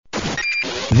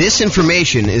This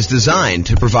information is designed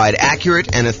to provide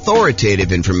accurate and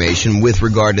authoritative information with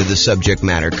regard to the subject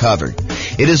matter covered.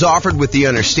 It is offered with the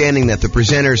understanding that the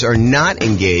presenters are not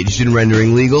engaged in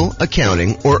rendering legal,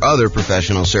 accounting, or other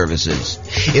professional services.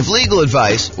 If legal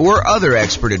advice or other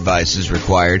expert advice is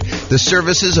required, the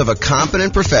services of a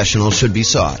competent professional should be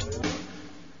sought.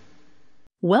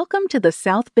 Welcome to the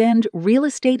South Bend Real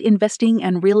Estate Investing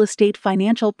and Real Estate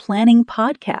Financial Planning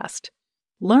Podcast.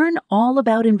 Learn all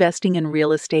about investing in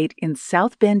real estate in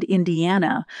South Bend,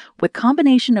 Indiana, with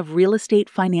combination of real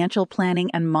estate financial planning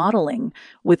and modeling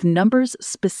with numbers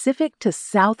specific to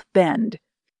South Bend,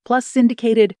 plus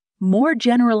syndicated, more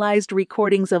generalized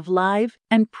recordings of live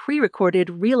and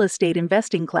pre-recorded real estate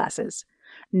investing classes,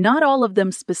 not all of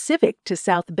them specific to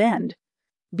South Bend.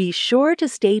 Be sure to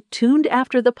stay tuned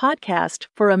after the podcast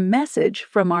for a message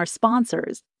from our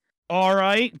sponsors. All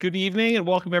right. Good evening and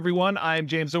welcome, everyone. I'm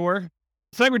James Orr.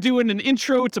 Tonight we're doing an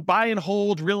intro to buy and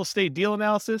hold real estate deal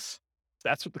analysis.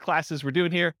 That's what the class is we're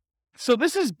doing here. So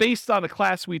this is based on a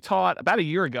class we taught about a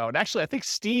year ago. And actually, I think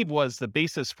Steve was the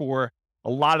basis for a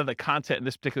lot of the content in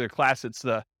this particular class. It's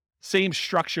the same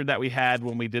structure that we had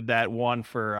when we did that one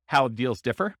for how deals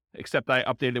differ, except I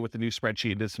updated it with the new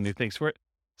spreadsheet and did some new things for it.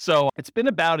 So it's been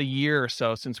about a year or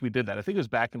so since we did that. I think it was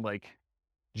back in like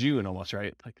June almost,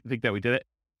 right? I think that we did it.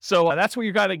 So that's what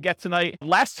you're going to get tonight.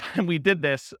 Last time we did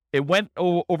this, it went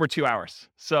over 2 hours.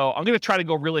 So I'm going to try to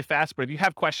go really fast, but if you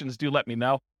have questions, do let me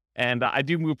know. And I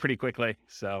do move pretty quickly.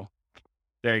 So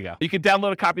there you go. You can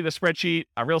download a copy of the spreadsheet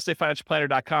on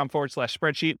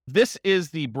realestatefinancialplanner.com/spreadsheet. This is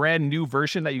the brand new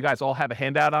version that you guys all have a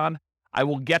handout on. I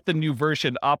will get the new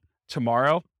version up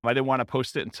tomorrow. I didn't want to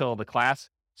post it until the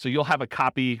class. So you'll have a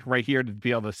copy right here to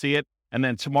be able to see it. And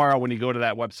then tomorrow when you go to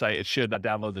that website, it should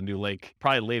download the new link,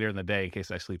 probably later in the day in case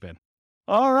I sleep in.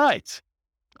 All right.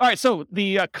 So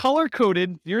the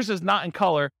color-coded, yours is not in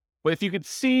color, but if you could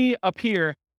see up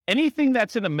here, anything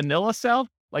that's in a manila cell,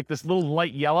 like this little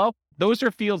light yellow, those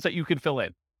are fields that you can fill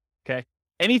in, okay?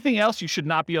 Anything else you should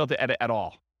not be able to edit at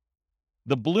all.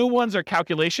 The blue ones are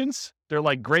calculations. They're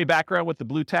like gray background with the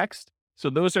blue text. So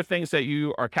those are things that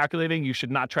you are calculating. You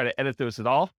should not try to edit those at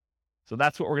all. So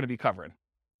that's what we're going to be covering.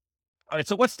 All right,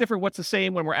 so what's different? What's the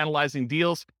same when we're analyzing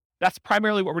deals? That's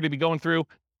primarily what we're going to be going through.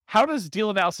 How does deal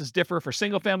analysis differ for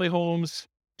single-family homes,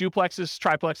 duplexes,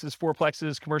 triplexes,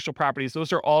 fourplexes, commercial properties?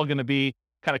 Those are all going to be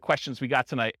kind of questions we got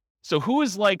tonight. So who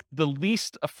is like the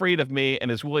least afraid of me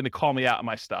and is willing to call me out on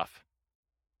my stuff?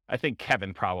 I think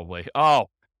Kevin probably. Oh,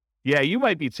 yeah, you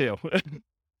might be too.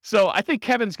 So I think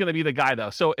Kevin's going to be the guy though.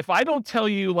 So if I don't tell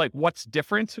you like what's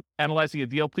different analyzing a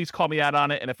deal, please call me out on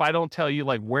it. And if I don't tell you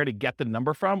like where to get the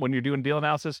number from when you're doing deal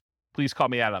analysis, please call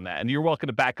me out on that. And you're welcome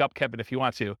to back up Kevin if you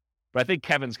want to, but I think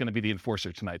Kevin's going to be the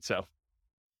enforcer tonight. So,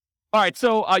 all right.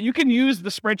 So you can use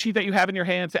the spreadsheet that you have in your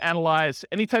hand to analyze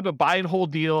any type of buy and hold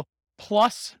deal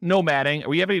plus nomading.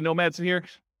 We have any nomads in here?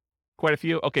 Quite a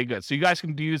few. Okay, good. So you guys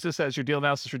can use this as your deal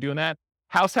analysis for doing that.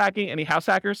 House hacking, any house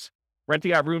hackers?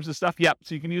 Renting out rooms and stuff. Yep.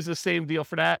 So you can use the same deal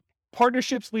for that.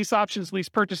 Partnerships, lease options, lease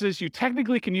purchases. You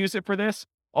technically can use it for this,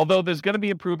 although there's going to be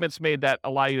improvements made that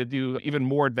allow you to do even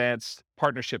more advanced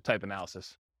partnership type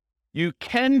analysis. You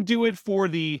can do it for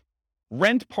the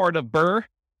rent part of BRRRR,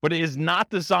 but it is not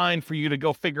designed for you to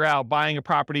go figure out buying a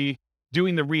property,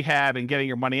 doing the rehab and getting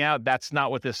your money out. That's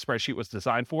not what this spreadsheet was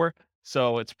designed for.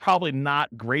 So it's probably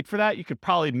not great for that. You could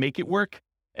probably make it work,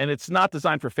 and it's not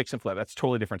designed for fix and flip. That's a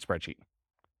totally different spreadsheet.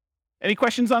 Any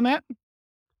questions on that?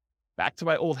 Back to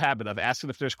my old habit of asking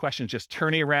if there's questions, just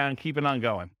turning around, keeping on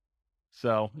going.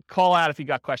 So call out if you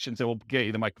got questions and we'll get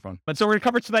you the microphone. And so we're going to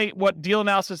cover tonight what deal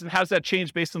analysis and how does that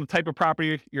change based on the type of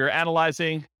property you're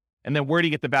analyzing, and then where do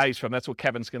you get the values from? That's what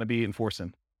Kevin's going to be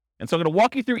enforcing. And so I'm going to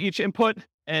walk you through each input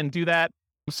and do that.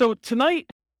 So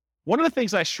tonight, one of the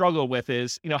things I struggle with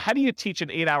is, how do you teach an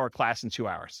 8-hour class in 2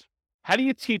 hours? How do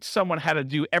you teach someone how to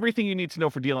do everything you need to know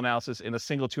for deal analysis in a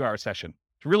single 2-hour session?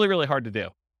 It's really, really hard to do.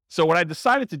 So what I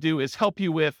decided to do is help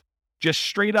you with just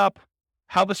straight up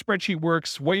how the spreadsheet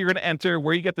works, what you're going to enter,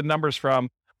 where you get the numbers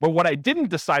from. But what I didn't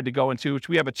decide to go into, which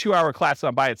we have a 2-hour class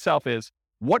on by itself, is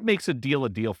what makes a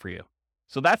deal for you.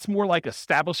 So that's more like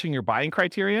establishing your buying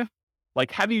criteria. Like,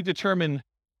 how do you determine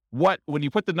when you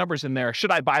put the numbers in there,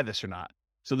 should I buy this or not?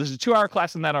 So there's a 2-hour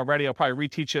class on that already. I'll probably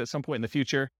reteach it at some point in the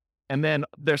future. And then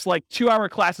there's like 2-hour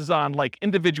classes on like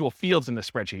individual fields in the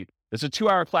spreadsheet. There's a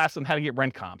 2-hour class on how to get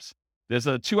rent comps. There's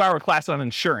a 2-hour class on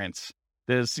insurance.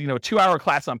 There's, a 2-hour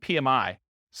class on PMI.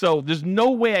 So there's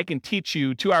no way I can teach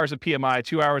you 2 hours of PMI,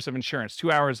 2 hours of insurance,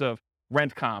 2 hours of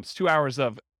rent comps, 2 hours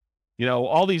of,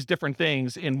 all these different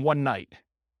things in one night.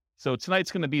 So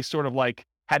tonight's going to be sort of like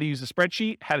how to use a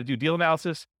spreadsheet, how to do deal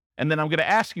analysis, And then I'm going to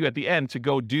ask you at the end to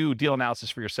go do deal analysis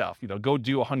for yourself. Go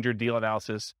do 100 deal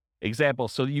analysis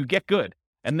examples so that you get good.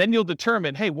 And then you'll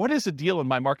determine, hey, what is a deal in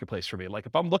my marketplace for me? Like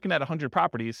if I'm looking at 100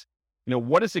 properties,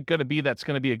 what is it going to be that's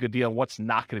going to be a good deal and what's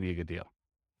not going to be a good deal?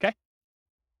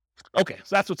 Okay,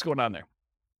 so that's what's going on there.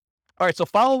 All right, so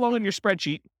follow along in your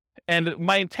spreadsheet. And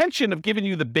my intention of giving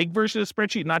you the big version of the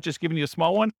spreadsheet, not just giving you a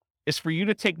small one, is for you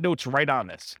to take notes right on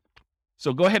this.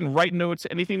 So go ahead and write notes.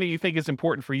 Anything that you think is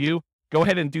important for you, go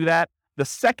ahead and do that. The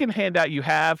second handout you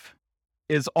have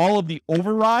is all of the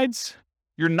overrides.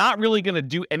 You're not really going to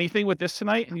do anything with this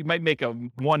tonight. You might make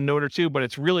one note or two, but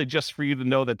it's really just for you to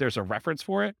know that there's a reference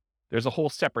for it. There's a whole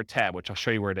separate tab, which I'll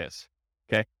show you where it is.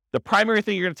 Okay. The primary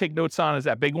thing you're going to take notes on is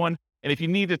that big one. And if you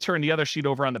need to turn the other sheet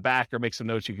over on the back or make some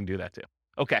notes, you can do that too.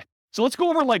 Okay. So let's go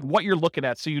over like what you're looking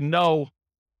at so you know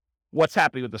what's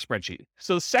happening with the spreadsheet.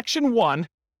 So section 1,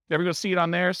 everyone see it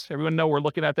on theirs? Everyone know we're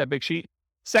looking at that big sheet?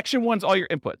 Section 1's all your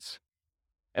inputs.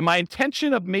 And my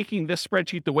intention of making this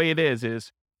spreadsheet the way it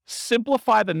is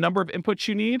simplify the number of inputs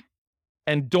you need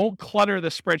and don't clutter the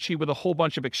spreadsheet with a whole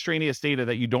bunch of extraneous data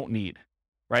that you don't need,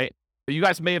 right? You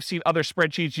guys may have seen other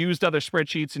spreadsheets, used other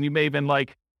spreadsheets, and you may have been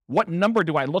like, what number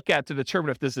do I look at to determine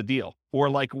if this is a deal? Or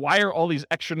like, why are all these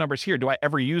extra numbers here? Do I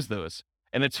ever use those?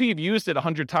 And until you've used it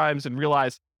 100 times and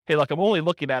realized, hey, look, I'm only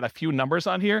looking at a few numbers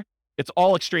on here, it's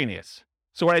all extraneous.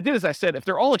 So what I did is I said, if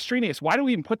they're all extraneous, why do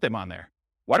we even put them on there?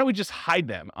 Why don't we just hide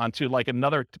them onto like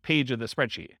another page of the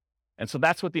spreadsheet? And so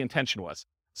that's what the intention was.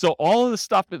 So all of the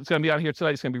stuff that's going to be on here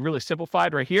tonight is going to be really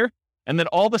simplified right here. And then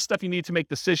all the stuff you need to make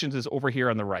decisions is over here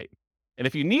on the right. And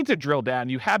if you need to drill down,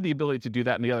 you have the ability to do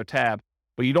that in the other tab,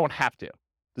 but you don't have to.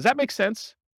 Does that make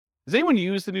sense? Does anyone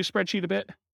use the new spreadsheet a bit?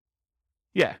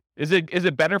 Yeah. Is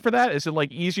it better for that? Is it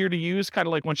like easier to use, kind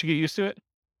of like once you get used to it?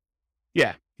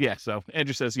 Yeah. So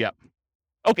Andrew says, yep.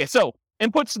 Okay, so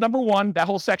inputs, number 1, that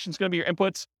whole section is going to be your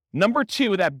inputs. Number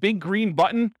 2, that big green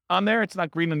button on there, it's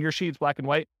not green on your sheet, it's black and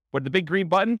white, but the big green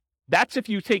button, that's if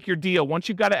you take your deal. Once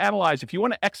you've got to analyze, if you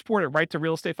want to export it right to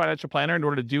Real Estate Financial Planner in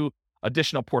order to do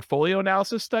additional portfolio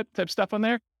analysis type stuff on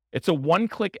there, it's a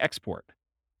one-click export.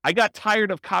 I got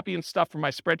tired of copying stuff from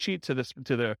my spreadsheet to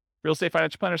the Real Estate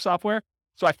Financial Planner software,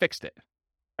 so I fixed it.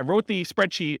 I wrote the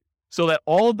spreadsheet so that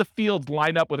all of the fields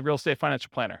line up with Real Estate Financial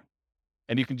Planner.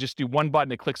 And you can just do one button,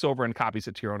 it clicks over and copies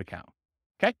it to your own account.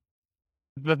 Okay?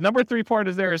 The number 3 part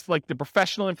is like the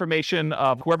professional information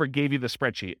of whoever gave you the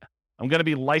spreadsheet. I'm going to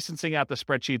be licensing out the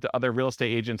spreadsheet to other real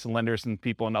estate agents and lenders and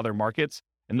people in other markets,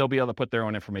 and they'll be able to put their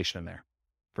own information in there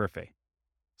for a fee.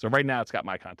 So right now it's got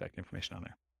my contact information on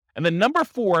there. And then number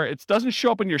 4, it doesn't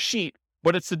show up in your sheet,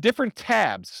 but it's the different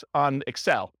tabs on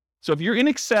Excel. So if you're in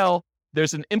Excel,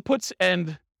 there's an inputs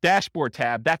and dashboard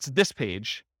tab. That's this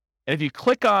page. And if you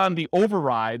click on the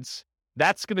overrides,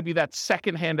 that's going to be that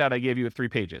second handout I gave you with 3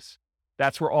 pages.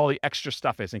 That's where all the extra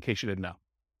stuff is, in case you didn't know.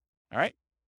 All right.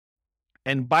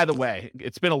 And by the way,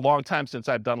 it's been a long time since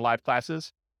I've done live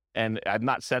classes, and I've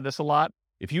not said this a lot.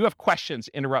 If you have questions,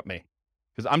 interrupt me,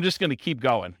 because I'm just going to keep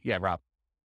going. Yeah, Rob.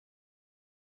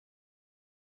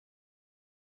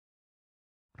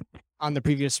 On the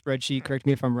previous spreadsheet, correct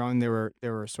me if I'm wrong, there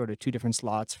were sort of 2 different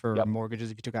slots for mortgages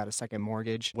if you took out a second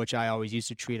mortgage, which I always used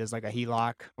to treat as like a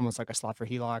HELOC, almost like a slot for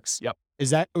HELOCs. Yep.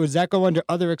 Does that go under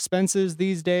other expenses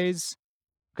these days?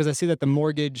 Because I see that the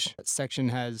mortgage section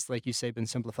has, like you say, been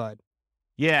simplified.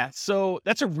 Yeah, so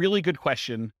that's a really good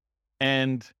question.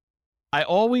 And I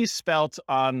always felt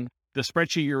on the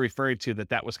spreadsheet you're referring to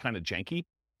that was kind of janky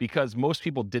because most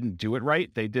people didn't do it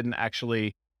right. They didn't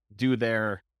actually do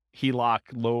their HELOC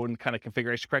loan kind of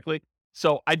configuration correctly.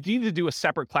 So I need to do a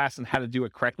separate class on how to do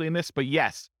it correctly in this. But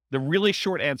yes, the really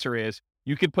short answer is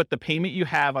you can put the payment you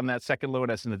have on that second loan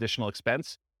as an additional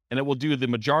expense, and it will do the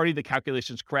majority of the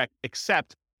calculations correct,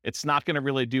 except it's not going to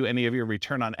really do any of your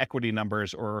return on equity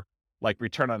numbers or like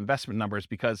return on investment numbers,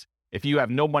 because if you have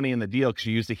no money in the deal because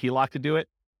you used a HELOC to do it,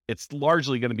 it's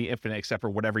largely going to be infinite except for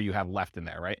whatever you have left in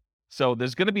there, right? So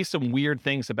there's going to be some weird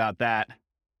things about that.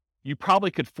 You probably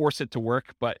could force it to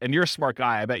work, and you're a smart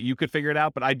guy. I bet you could figure it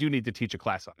out, but I do need to teach a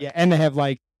class on it. Yeah, and they have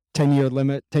like 10-year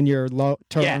limit, 10-year low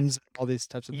terms, all these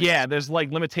types of things. Yeah, there's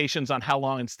like limitations on how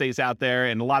long it stays out there,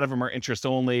 and a lot of them are interest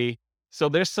only. So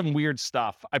there's some weird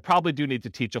stuff. I probably do need to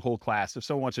teach a whole class. If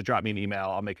someone wants to drop me an email,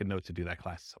 I'll make a note to do that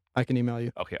class. I can email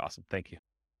you. Okay, awesome. Thank you.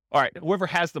 All right, whoever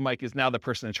has the mic is now the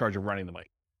person in charge of running the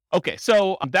mic. Okay,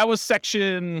 so that was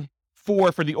section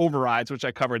 4 for the overrides, which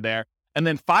I covered there. And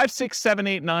then 5, 6, 7,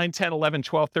 8, 9, 10, 11,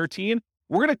 12, 13,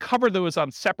 we're going to cover those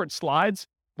on separate slides,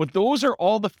 but those are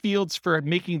all the fields for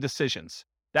making decisions.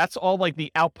 That's all like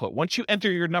the output. Once you enter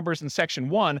your numbers in section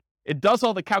 1, it does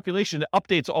all the calculation. It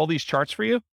updates all these charts for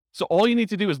you. So all you need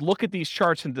to do is look at these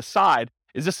charts and decide,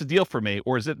 is this a deal for me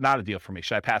or is it not a deal for me?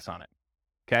 Should I pass on it?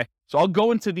 Okay. So I'll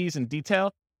go into these in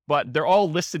detail, but they're all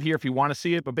listed here if you want to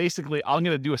see it. But basically, I'm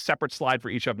going to do a separate slide for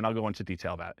each of them and I'll go into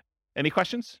detail about it. Any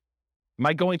questions? Am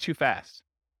I going too fast?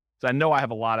 So I know I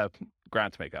have a lot of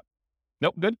ground to make up.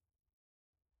 Nope. Good.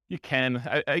 You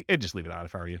can. I'd just leave it on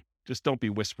if I were you. Just don't be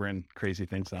whispering crazy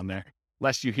things on there,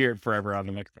 lest you hear it forever on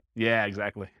the microphone. Yeah,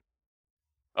 exactly.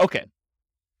 Okay.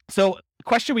 So the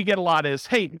question we get a lot is,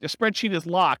 hey, the spreadsheet is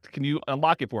locked. Can you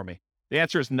unlock it for me? The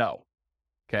answer is no.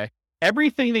 Okay.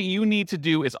 Everything that you need to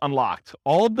do is unlocked.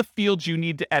 All of the fields you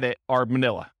need to edit are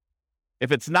Manila.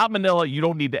 If it's not Manila, you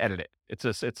don't need to edit it.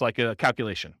 It's like a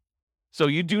calculation. So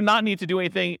you do not need to do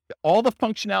anything. All the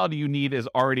functionality you need is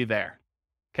already there.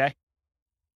 Okay.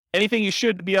 Anything you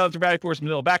should be able to value for is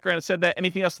Manila background. It said that.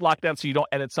 Anything else locked down so you don't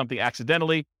edit something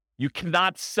accidentally. You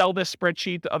cannot sell this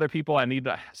spreadsheet to other people. I need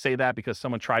to say that because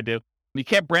someone tried to. You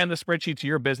can't brand the spreadsheet to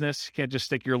your business. You can't just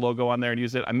stick your logo on there and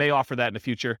use it. I may offer that in the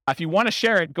future. If you want to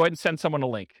share it, go ahead and send someone a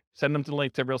link. Send them to the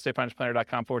link to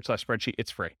realestatefinancialplanner.com/spreadsheet.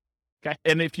 It's free. Okay.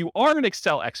 And if you are an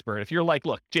Excel expert, if you're like,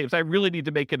 look, James, I really need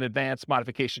to make an advanced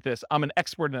modification to this. I'm an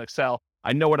expert in Excel.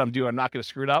 I know what I'm doing. I'm not going to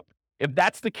screw it up. If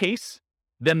that's the case,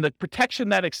 then the protection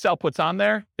that Excel puts on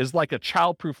there is like a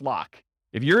child-proof lock.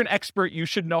 If you're an expert, you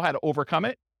should know how to overcome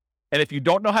it. And if you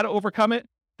don't know how to overcome it,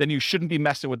 then you shouldn't be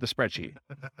messing with the spreadsheet.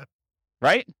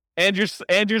 Right? Andrew's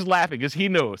laughing because he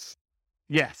knows.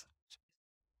 Yes.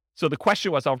 So the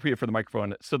question was, I'll repeat it for the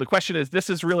microphone. So the question is, this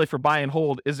is really for buy and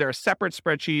hold. Is there a separate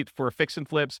spreadsheet for fix and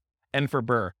flips and for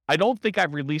BRRRR? I don't think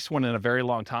I've released one in a very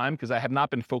long time because I have not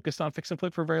been focused on fix and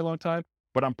flip for a very long time,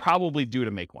 but I'm probably due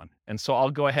to make one. And so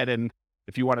I'll go ahead and,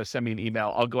 if you want to send me an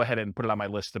email, I'll go ahead and put it on my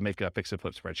list to make a fix and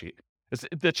flip spreadsheet.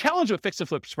 The challenge with fix and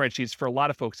flip spreadsheets for a lot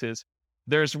of folks is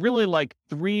there's really like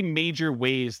 3 major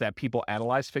ways that people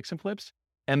analyze fix and flips,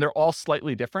 and they're all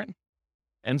slightly different.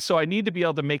 And so I need to be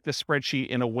able to make the spreadsheet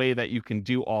in a way that you can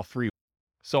do all 3.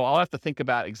 So I'll have to think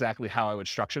about exactly how I would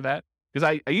structure that.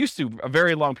 Because I used to, a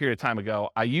very long period of time ago,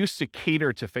 I used to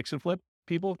cater to fix and flip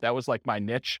people. That was like my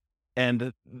niche.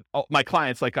 And my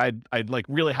clients, like I'd like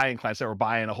really high-end clients that were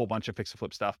buying a whole bunch of fix and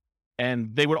flip stuff.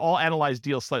 And they would all analyze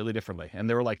deals slightly differently. And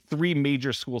there were like 3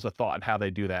 major schools of thought on how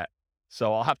they do that.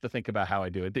 So I'll have to think about how I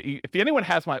do it. If anyone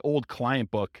has my old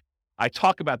client book, I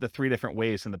talk about the 3 different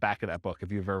ways in the back of that book,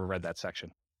 if you've ever read that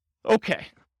section. Okay.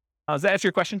 Does that answer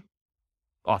your question?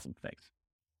 Awesome. Thanks.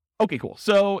 Okay, cool.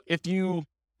 So if you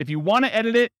want to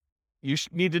edit it, you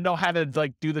need to know how to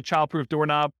like do the child-proof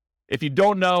doorknob. If you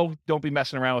don't know, don't be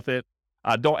messing around with it.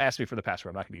 Don't ask me for the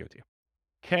password. I'm not going to give it to you.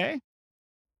 Okay.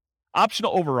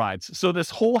 Optional overrides. So this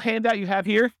whole handout you have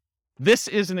here, this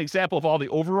is an example of all the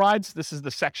overrides. This is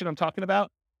the section I'm talking about.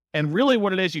 And really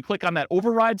what it is, you click on that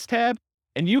overrides tab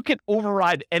and you can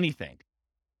override anything.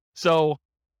 So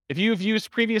if you've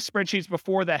used previous spreadsheets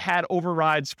before that had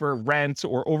overrides for rent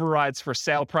or overrides for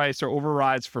sale price or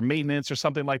overrides for maintenance or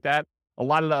something like that, a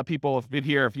lot of the people have been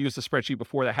here have used a spreadsheet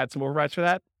before that had some overrides for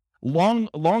that. Long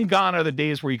gone are the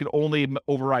days where you could only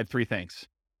override 3 things.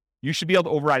 You should be able to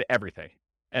override everything.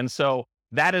 And so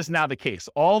that is now the case.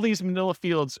 All these Manila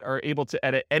fields are able to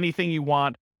edit anything you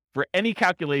want for any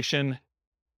calculation.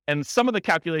 And some of the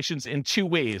calculations in 2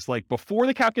 ways, like before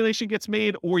the calculation gets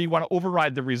made, or you want to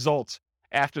override the results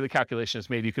after the calculation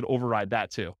is made, you could override that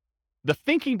too. The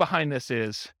thinking behind this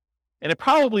is, and it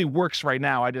probably works right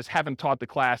now, I just haven't taught the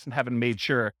class and haven't made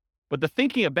sure, but the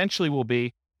thinking eventually will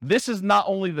be, this is not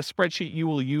only the spreadsheet you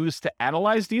will use to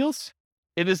analyze deals,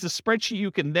 it is the spreadsheet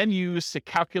you can then use to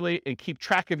calculate and keep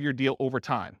track of your deal over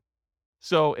time.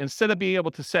 So instead of being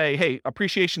able to say, hey,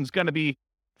 appreciation is going to be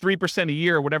 3% a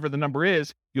year, or whatever the number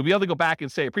is, you'll be able to go back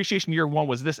and say, appreciation year 1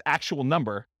 was this actual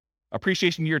number.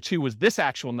 Appreciation year 2 was this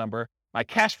actual number. My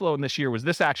cash flow in this year was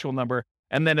this actual number.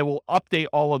 And then it will update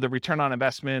all of the return on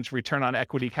investments, return on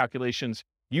equity calculations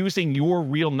using your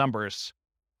real numbers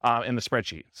in the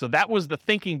spreadsheet. So that was the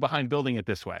thinking behind building it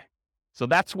this way. So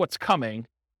that's what's coming.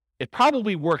 It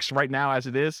probably works right now as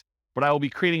it is, but I will be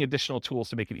creating additional tools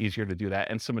to make it easier to do that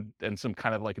and some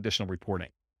kind of like additional reporting.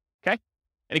 Okay.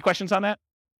 Any questions on that?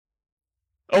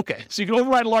 Okay. So you can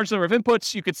override a large number of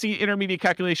inputs. You could see intermediate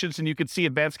calculations and you could see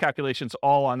advanced calculations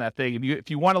all on that thing.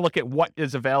 If you want to look at what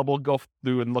is available, go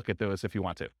through and look at those if you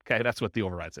want to. Okay. That's what the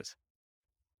overrides is.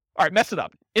 All right. Mess it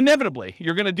up. Inevitably,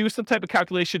 you're going to do some type of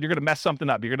calculation. You're going to mess something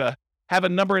up. You're going to have a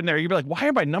number in there. You're going to be like, why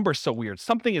are my numbers so weird?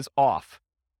 Something is off.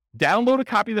 Download a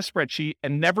copy of the spreadsheet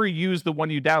and never use the one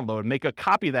you download. Make a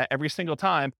copy of that every single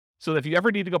time so that if you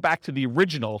ever need to go back to the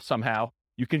original somehow,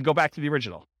 you can go back to the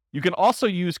original. You can also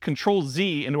use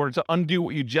Control-Z in order to undo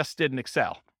what you just did in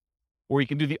Excel, or you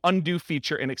can do the undo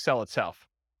feature in Excel itself.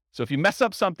 So if you mess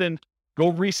up something, Go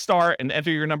restart and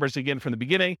enter your numbers again from the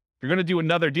beginning. If you're going to do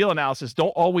another deal analysis, don't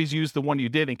always use the one you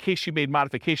did in case you made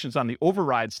modifications on the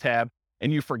overrides tab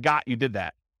and you forgot you did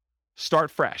that. Start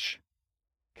fresh.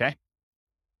 Okay?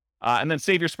 And then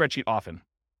save your spreadsheet often.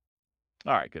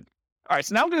 All right, good. All right,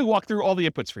 so now I'm going to walk through all the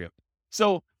inputs for you.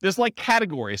 So there's like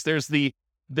categories. There's the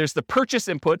purchase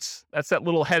inputs. That's that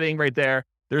little heading right there.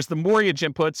 There's the mortgage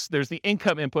inputs. There's the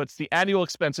income inputs, the annual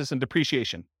expenses, and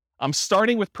depreciation. I'm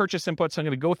starting with purchase inputs. I'm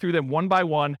going to go through them one by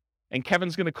one, and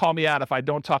Kevin's going to call me out if I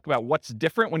don't talk about what's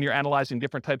different when you're analyzing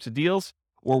different types of deals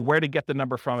or where to get the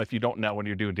number from if you don't know when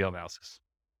you're doing deal analysis.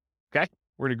 Okay?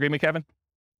 We're in agreement, Kevin?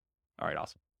 All right,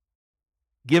 awesome.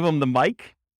 Give him the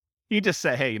mic. You just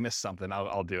say, hey, you missed something.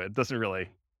 I'll do it. Doesn't really,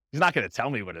 he's not going to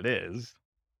tell me what it is.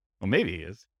 Well, maybe he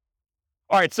is.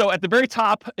 All right, so at the very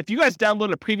top, if you guys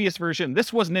downloaded a previous version,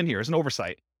 this wasn't in here. It's an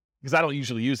oversight because I don't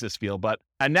usually use this field, but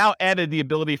I now added the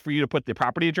ability for you to put the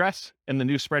property address in the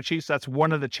new spreadsheet. So that's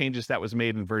one of the changes that was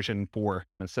made in version 4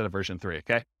 instead of version 3,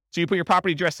 okay? So you put your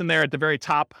property address in there at the very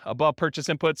top above purchase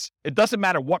inputs. It doesn't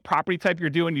matter what property type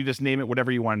you're doing. You just name it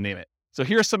whatever you want to name it. So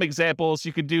here's some examples.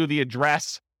 You could do the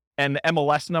address and the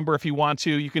MLS number if you want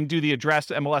to. You can do the address,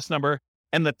 MLS number,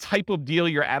 and the type of deal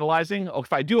you're analyzing. Oh,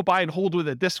 if I do a buy and hold with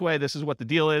it this way, this is what the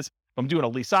deal is. If I'm doing a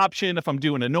lease option, if I'm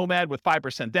doing a Nomad with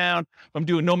 5% down, if I'm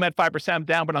doing Nomad 5%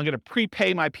 down, but I'm going to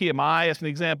prepay my PMI as an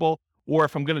example, or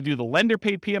if I'm going to do the lender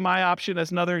paid PMI option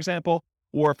as another example,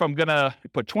 or if I'm going to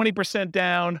put 20%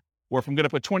 down, or if I'm going to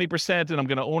put 20% and I'm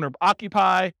going to own or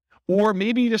occupy, or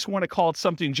maybe you just want to call it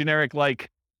something generic like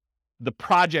the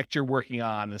project you're working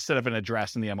on instead of an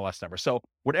address and the MLS number. So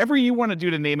whatever you want to do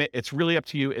to name it, it's really up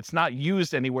to you. It's not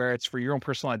used anywhere. It's for your own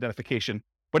personal identification,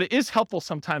 but it is helpful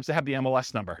sometimes to have the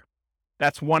MLS number.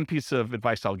 That's one piece of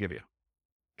advice I'll give you.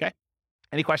 Okay.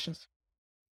 Any questions?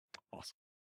 Awesome.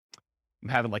 I'm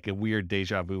having like a weird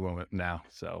deja vu moment now.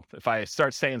 So if I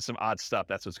start saying some odd stuff,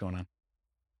 that's what's going on.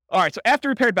 All right. So after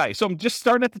repaired value. So I'm just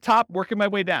starting at the top, working my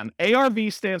way down.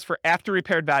 ARV stands for after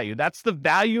repaired value. That's the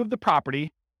value of the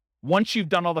property once you've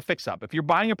done all the fix up. If you're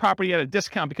buying a property at a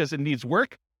discount because it needs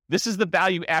work, this is the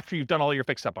value after you've done all your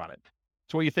fix up on it.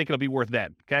 It's what you think it'll be worth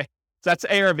then. Okay. So that's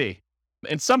ARV.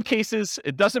 In some cases,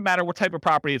 it doesn't matter what type of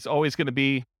property, it's always going to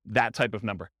be that type of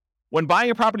number. When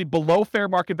buying a property below fair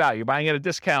market value, buying at a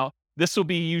discount, this will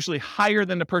be usually higher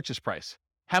than the purchase price.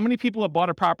 How many people have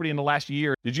bought a property in the last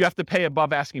year? Did you have to pay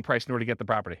above asking price in order to get the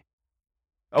property?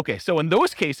 Okay, so in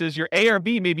those cases, your ARV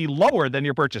may be lower than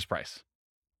your purchase price.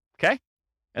 Okay?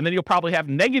 And then you'll probably have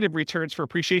negative returns for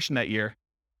appreciation that year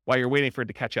while you're waiting for it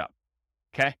to catch up.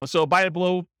 Okay? So buy it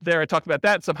below there, I talked about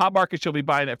that. Some hot markets, you'll be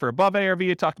buying it for above ARV,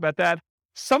 I talked about that.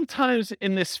 Sometimes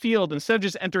in this field, instead of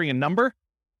just entering a number,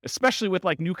 especially with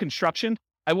like new construction,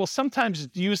 I will sometimes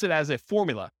use it as a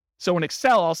formula. So in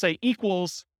Excel, I'll say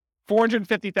equals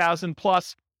 450,000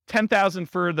 plus 10,000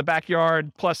 for the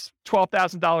backyard, plus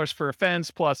 $12,000 for a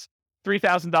fence, plus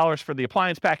 $3,000 for the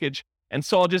appliance package. And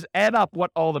so I'll just add up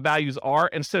what all the values are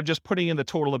instead of just putting in the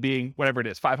total of being whatever it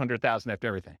is, 500,000 after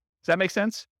everything. Does that make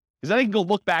sense? Because then I can go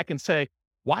look back and say,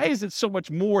 why is it so much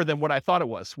more than what I thought it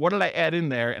was? What did I add in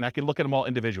there? And I can look at them all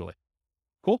individually.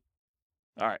 Cool?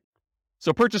 All right.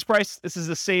 So purchase price, this is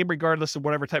the same regardless of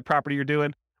whatever type property you're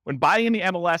doing. When buying in the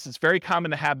MLS, it's very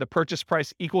common to have the purchase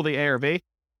price equal the ARV.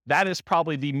 That is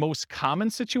probably the most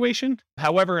common situation.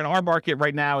 However, in our market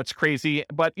right now, it's crazy.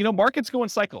 But, markets go in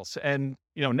cycles. And,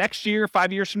 next year,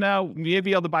 5 years from now, we may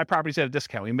be able to buy properties at a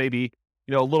discount. We may be,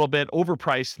 a little bit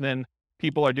overpriced, and then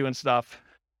people are doing stuff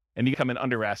and you come in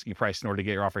under asking price in order to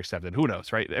get your offer accepted. Who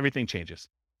knows, right? Everything changes.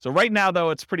 So right now, though,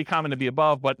 it's pretty common to be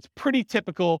above, but it's pretty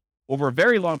typical over a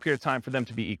very long period of time for them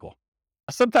to be equal.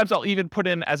 Sometimes I'll even put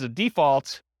in as a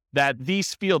default that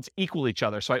these fields equal each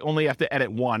other. So I only have to edit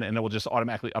one and it will just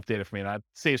automatically update it for me. And that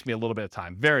saves me a little bit of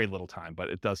time, very little time, but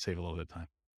it does save a little bit of time.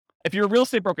 If you're a real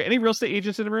estate broker, any real estate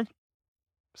agents in the room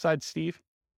besides Steve?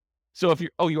 So if you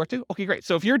are too? Okay, great.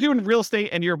 So if you're doing real estate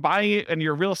and you're buying it and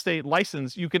your real estate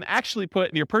license, you can actually put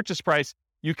in your purchase price,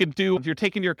 you can do, if you're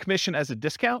taking your commission as a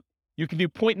discount, you can do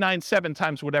 0.97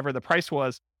 times whatever the price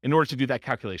was in order to do that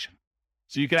calculation.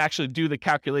 So you can actually do the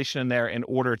calculation in there in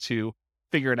order to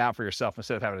figure it out for yourself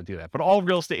instead of having to do that. But all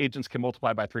real estate agents can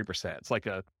multiply by 3%. It's like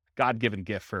a God-given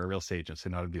gift for a real estate agent to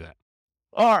know how to do that.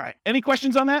 All right. Any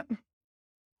questions on that?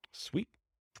 Sweet.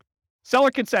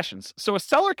 Seller concessions. So a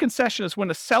seller concession is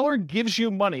when a seller gives you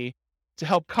money to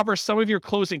help cover some of your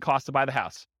closing costs to buy the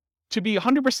house. To be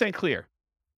 100% clear,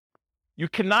 you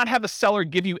cannot have a seller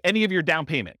give you any of your down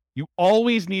payment. You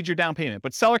always need your down payment,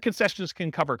 but seller concessions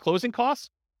can cover closing costs.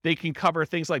 They can cover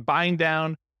things like buying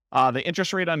down the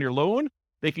interest rate on your loan.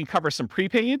 They can cover some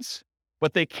prepaids.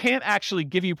 but they can't actually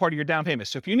give you part of your down payment.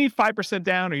 So if you need 5%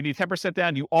 down or you need 10%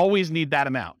 down, you always need that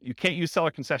amount. You can't use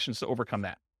seller concessions to overcome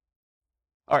that.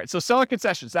 All right, so seller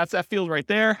concessions, that's that field right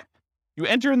there. You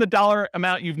enter in the dollar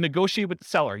amount you've negotiated with the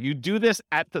seller. You do this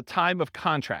at the time of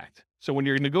contract. So when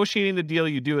you're negotiating the deal,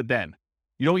 you do it then.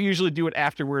 You don't usually do it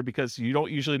afterward because you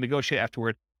don't usually negotiate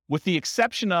afterward, with the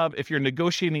exception of if you're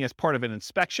negotiating as part of an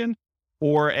inspection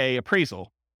or a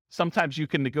appraisal. Sometimes you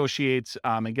can negotiate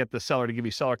and get the seller to give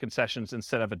you seller concessions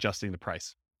instead of adjusting the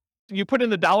price. You put in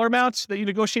the dollar amounts that you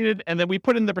negotiated, and then we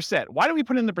put in the percent. Why do we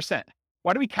put in the percent?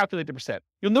 Why do we calculate the percent?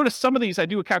 You'll notice some of these, I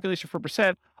do a calculation for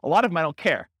percent. A lot of them I don't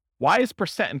care. Why is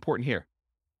percent important here?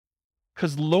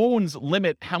 Because loans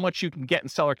limit how much you can get in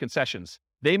seller concessions.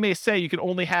 They may say you can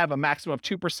only have a maximum of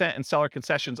 2% in seller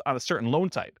concessions on a certain loan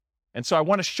type. And so I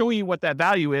want to show you what that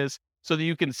value is so that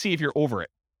you can see if you're over it.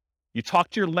 You talk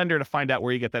to your lender to find out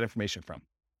where you get that information from.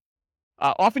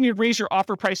 Often you'd raise your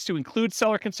offer price to include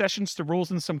seller concessions to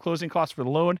rules and some closing costs for the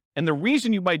loan. And the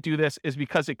reason you might do this is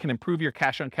because it can improve your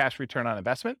cash-on-cash return on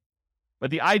investment.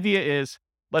 But the idea is,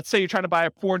 let's say you're trying to buy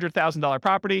a $400,000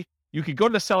 property. You could go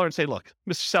to the seller and say, look,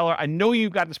 Mr. Seller, I know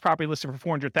you've got this property listed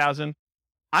for $400,000.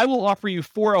 I will offer you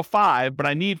 $405,000, but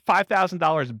I need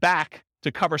 $5,000 back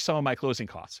to cover some of my closing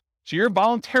costs. So you're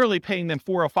voluntarily paying them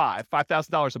 $405,000,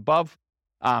 $5,000 above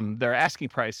their asking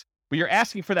price, but you're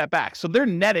asking for that back. So they're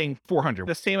netting $400,000,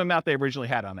 the same amount they originally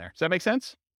had on there. Does that make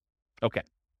sense? Okay.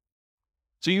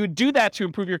 So you would do that to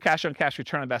improve your cash-on-cash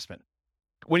return on investment.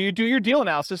 When you do your deal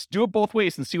analysis, do it both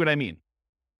ways and see what I mean.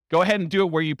 Go ahead and do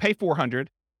it where you pay $400,000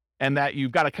 and that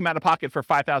you've got to come out of pocket for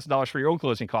 $5,000 for your own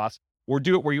closing costs, or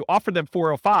do it where you offer them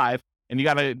 $405,000 and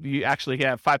you actually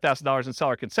have $5,000 in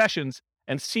seller concessions,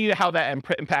 and see how that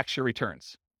impacts your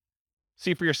returns.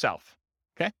 See for yourself.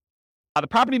 Okay. The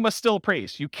property must still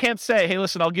appraise. You can't say, hey,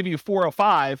 listen, I'll give you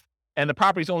 $405,000 and the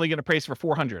property's only going to appraise for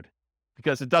 $400,000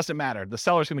 because it doesn't matter. The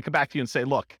seller's going to come back to you and say,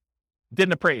 look,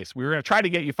 didn't appraise. We were going to try to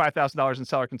get you $5,000 in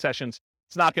seller concessions.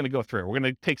 It's not going to go through. We're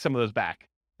going to take some of those back.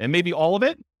 And maybe all of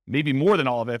it, maybe more than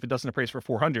all of it if it doesn't appraise for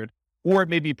 $400,000, or it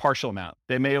may be partial amount.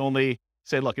 They may only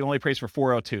say, look, it only appraised for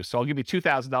 $402,000. So I'll give you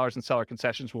 $2,000 in seller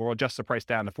concessions. We'll adjust the price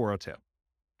down to $402,000.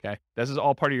 Okay. This is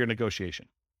all part of your negotiation.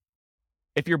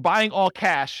 If you're buying all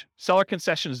cash, seller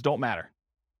concessions don't matter.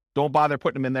 Don't bother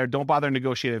putting them in there. Don't bother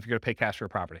negotiating if you're going to pay cash for a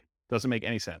property. Doesn't make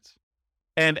any sense.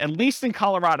 And at least in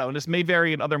Colorado, and this may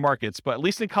vary in other markets, but at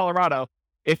least in Colorado,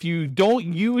 if you don't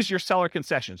use your seller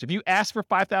concessions, if you ask for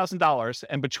 $5,000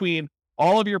 and between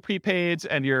all of your prepaids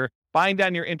and you're buying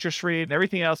down your interest rate and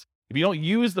everything else, if you don't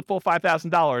use the full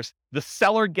 $5,000, the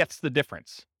seller gets the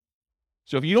difference.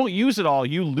 So if you don't use it all,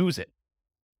 you lose it.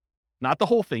 Not the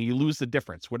whole thing, you lose the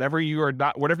difference, whatever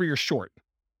you're short.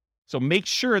 So make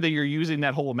sure that you're using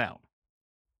that whole amount.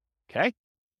 Okay?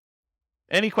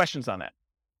 Any questions on that?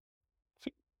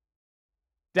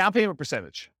 Down payment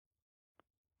percentage.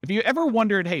 If you ever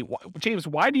wondered, hey, James,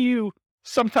 why do you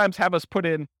sometimes have us put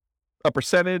in a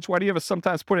percentage? Why do you have us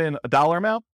sometimes put in a dollar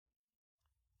amount?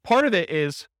 Part of it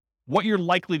is what you're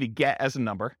likely to get as a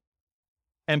number.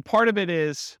 And part of it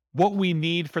is what we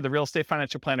need for the real estate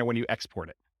financial planner when you export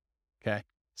it. Okay.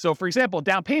 So for example,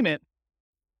 down payment,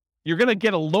 you're going to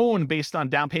get a loan based on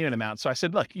down payment amount. So I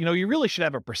said, look, you really should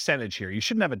have a percentage here. You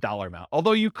shouldn't have a dollar amount.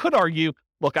 Although you could argue,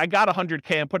 look, I got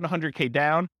 $100K, I'm putting $100K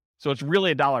down. So it's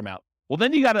really a dollar amount. Well,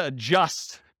 then you got to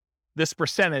adjust this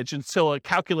percentage until it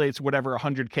calculates whatever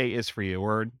 $100K is for you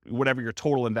or whatever your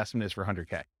total investment is for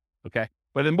 $100K. Okay.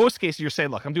 But in most cases, you're saying,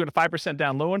 look, I'm doing a 5%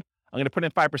 down loan. I'm going to put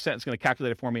in 5%. It's going to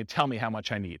calculate it for me and tell me how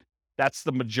much I need. That's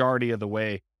the majority of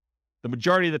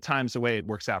the times the way it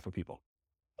works out for people.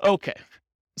 Okay.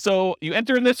 So you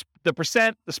enter in the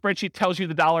percent, the spreadsheet tells you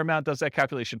the dollar amount, does that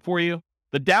calculation for you.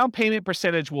 The down payment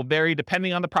percentage will vary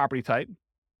depending on the property type.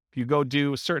 If you go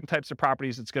do certain types of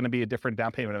properties, it's going to be a different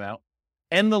down payment amount.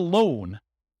 And the loan.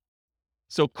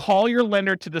 So call your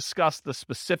lender to discuss the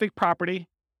specific property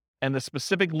and the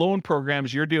specific loan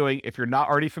programs you're doing if you're not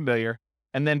already familiar.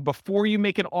 And then before you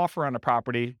make an offer on a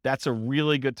property, that's a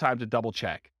really good time to double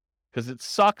check. Because it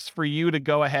sucks for you to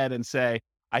go ahead and say,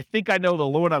 I think I know the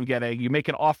loan I'm getting. You make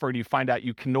an offer and you find out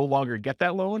you can no longer get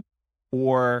that loan,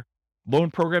 or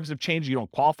loan programs have changed. You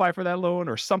don't qualify for that loan,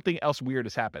 or something else weird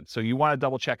has happened. So you want to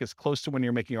double check as close to when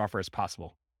you're making your offer as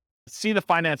possible. See the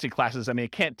financing classes. I mean, I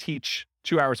can't teach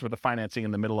 2 hours worth of financing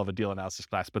in the middle of a deal analysis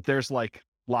class, but there's like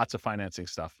lots of financing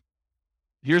stuff.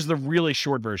 Here's the really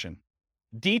short version.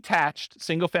 Detached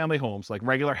single family homes, like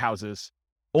regular houses,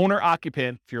 owner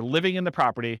occupant, if you're living in the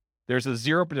property, there's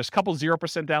a couple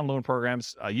 0% down loan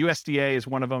programs. USDA is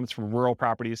one of them. It's for rural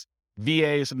properties.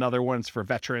 VA is another one. It's for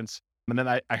veterans. And then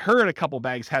I heard a couple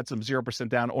banks had some 0%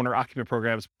 down owner occupant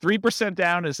programs. 3%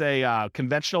 down is a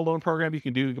conventional loan program you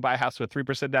can do. You can buy a house with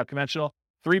 3% down conventional.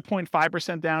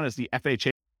 3.5% down is the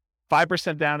FHA.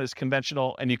 5% down is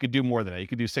conventional, and you could do more than that. You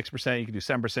could do 6%, you could do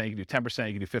 7%, you could do 10%,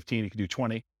 you could do 15%, you could do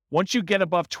 20%. Once you get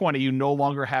above 20%, you no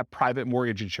longer have private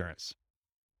mortgage insurance.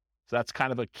 So that's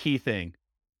kind of a key thing.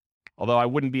 Although I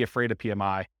wouldn't be afraid of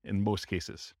PMI in most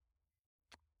cases.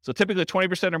 So typically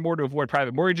 20% or more to avoid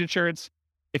private mortgage insurance.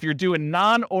 If you're doing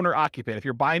non-owner occupant, if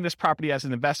you're buying this property as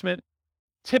an investment,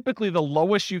 typically the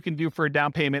lowest you can do for a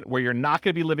down payment where you're not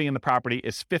going to be living in the property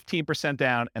is 15%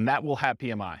 down, and that will have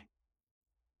PMI.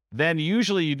 Then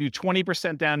usually you do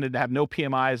 20% down to have no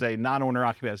PMI as a non-owner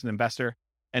occupant as an investor,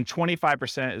 and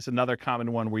 25% is another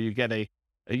common one where you get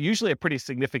usually a pretty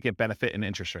significant benefit in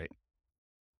interest rate.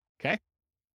 Okay?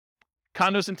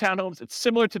 Condos and townhomes, it's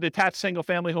similar to detached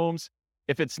single-family homes.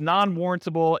 If it's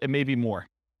non-warrantable, it may be more.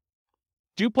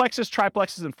 Duplexes,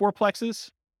 triplexes, and fourplexes,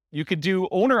 you could do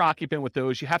owner-occupant with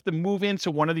those. You have to move into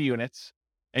one of the units,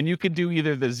 and you could do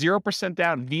either the 0%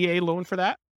 down VA loan for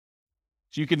that.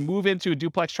 So you can move into a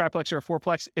duplex, triplex, or a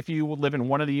fourplex if you live in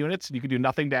one of the units, and you can do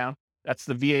nothing down. That's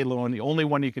the VA loan, the only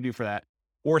one you can do for that.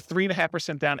 Or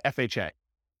 3.5% down FHA.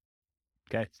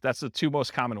 Okay, so that's the two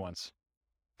most common ones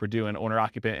for doing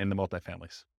owner-occupant in the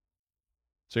multifamilies.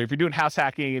 So if you're doing house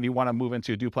hacking and you want to move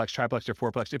into a duplex, triplex, or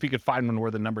fourplex, if you could find one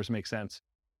where the numbers make sense,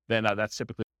 then that's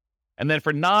typically. And then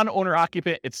for non-owner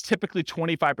occupant, it's typically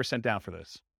 25% down for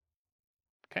this.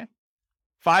 Okay.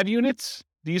 5 units,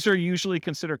 these are usually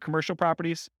considered commercial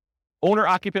properties. Owner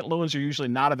occupant loans are usually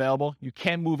not available. You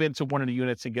can move into one of the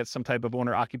units and get some type of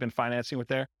owner occupant financing with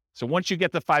there. So once you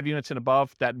get the 5 units and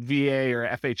above, that VA or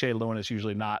FHA loan is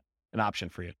usually not an option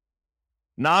for you.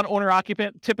 Non-owner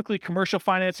occupant, typically commercial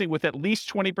financing with at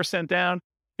least 20% down.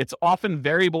 It's often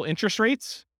variable interest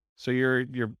rates. So you're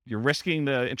risking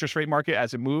the interest rate market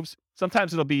as it moves.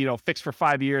 Sometimes it'll be, fixed for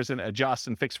 5 years and adjust,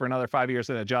 and fixed for another 5 years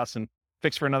and adjust, and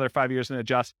fixed for another 5 years and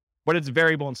adjust. But it's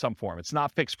variable in some form. It's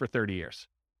not fixed for 30 years.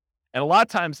 And a lot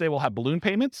of times they will have balloon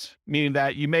payments, meaning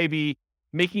that you may be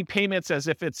making payments as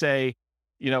if it's a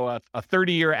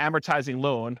 30-year amortizing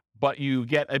loan, but you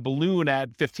get a balloon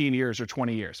at 15 years or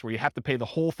 20 years where you have to pay the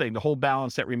whole thing, the whole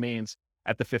balance that remains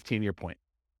at the 15-year point.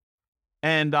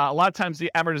 And a lot of times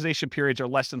the amortization periods are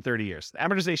less than 30 years. The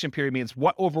amortization period means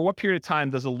over what period of time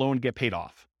does a loan get paid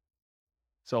off?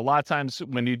 So a lot of times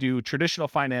when you do traditional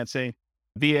financing,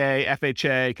 VA,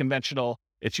 FHA, conventional,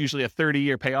 it's usually a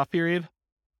 30-year payoff period.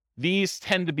 These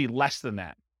tend to be less than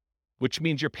that, which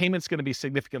means your payment's going to be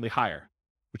significantly higher,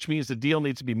 which means the deal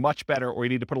needs to be much better, or you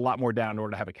need to put a lot more down in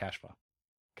order to have a cash flow.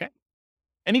 Okay.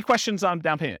 Any questions on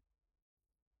down payment?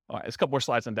 All right, there's a couple more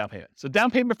slides on down payment. So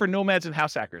down payment for nomads and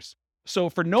house hackers. So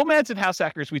for nomads and house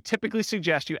hackers, we typically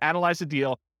suggest you analyze the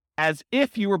deal as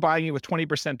if you were buying it with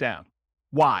 20% down.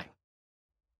 Why?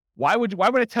 Why would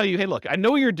I tell you, hey, look, I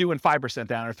know you're doing 5%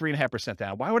 down or 3.5%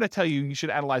 down. Why would I tell you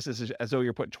should analyze this as though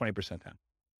you're putting 20% down?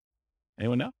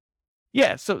 Anyone know?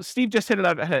 Yeah, so Steve just hit it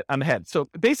on the head. So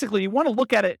basically, you want to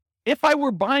look at it, if I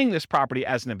were buying this property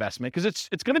as an investment, because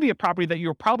it's going to be a property that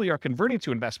you probably are converting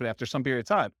to investment after some period of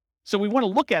time. So we want to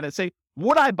look at it and say,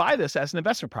 would I buy this as an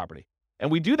investment property? And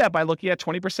we do that by looking at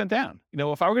 20% down.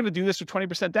 If I were going to do this with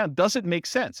 20% down, does it make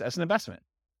sense as an investment?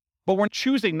 But we're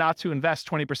choosing not to invest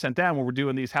 20% down when we're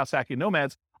doing these house hacking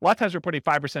nomads. A lot of times we're putting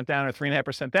 5% down or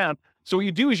 3.5% down. So what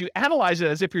you do is you analyze it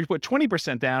as if you put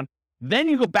 20% down. Then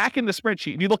you go back in the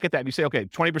spreadsheet and you look at that and you say, okay,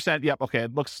 20%, yep, okay,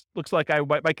 it looks like I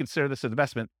might consider this an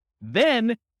investment.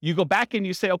 Then you go back and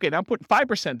you say, okay, now I'm putting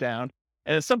 5% down.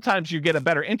 And then sometimes you get a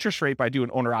better interest rate by doing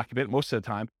owner occupant most of the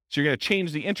time. So you're going to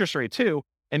change the interest rate too,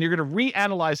 and you're going to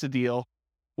reanalyze the deal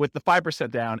with the 5%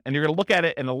 down, and you're going to look at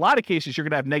it. In a lot of cases, you're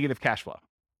going to have negative cash flow.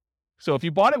 So if you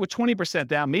bought it with 20%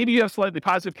 down, maybe you have slightly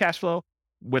positive cash flow.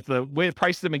 With the way the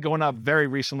prices have been going up very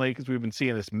recently, because we've been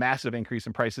seeing this massive increase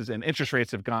in prices, and interest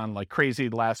rates have gone like crazy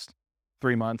the last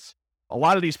 3 months. A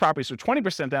lot of these properties with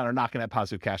 20% down are not going to have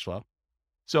positive cash flow.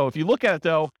 So if you look at it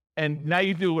though, and now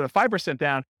you do it with a 5%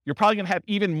 down, you're probably going to have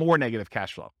even more negative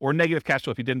cash flow, or negative cash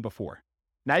flow if you didn't before.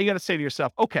 Now you got to say to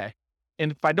yourself, okay,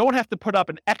 and if I don't have to put up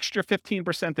an extra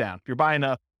 15% down, if you're buying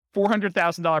a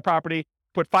 $400,000 property,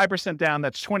 put 5% down,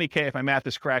 that's $20K if my math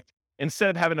is correct,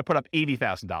 instead of having to put up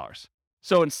 $80,000.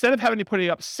 So instead of having to put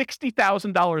up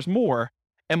 $60,000 more,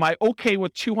 am I okay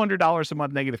with $200 a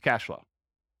month negative cash flow?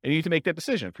 And you need to make that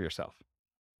decision for yourself.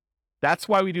 That's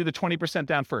why we do the 20%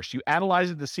 down first. You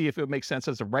analyze it to see if it makes sense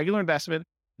as a regular investment.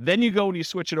 Then you go and you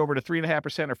switch it over to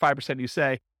 3.5% or 5%. You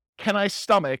say, can I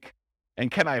stomach and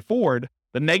can I afford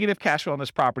the negative cash flow on this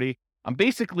property? I'm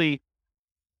basically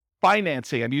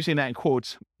financing, I'm using that in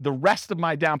quotes, the rest of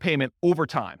my down payment over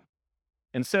time.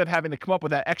 instead of having to come up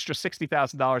with that extra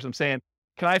 $60,000, I'm saying,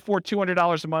 can I afford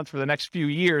 $200 a month for the next few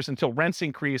years until rents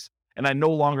increase and I no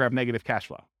longer have negative cash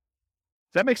flow?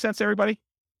 Does that make sense to everybody?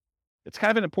 It's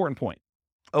kind of an important point.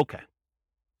 Okay.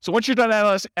 So once you're done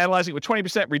analyzing with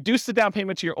 20%, reduce the down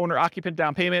payment to your owner-occupant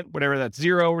down payment, whatever that's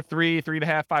 0, 3,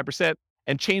 3.5%, 5%,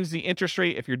 and change the interest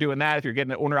rate if you're doing that, if you're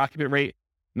getting an owner-occupant rate.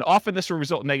 And often this will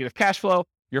result in negative cash flow.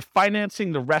 You're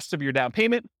financing the rest of your down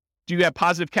payment. Do you have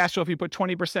positive cash flow if you put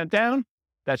 20% down?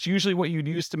 That's usually what you'd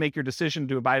use to make your decision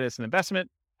to buy it as an investment.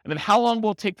 And then how long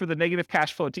will it take for the negative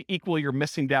cash flow to equal your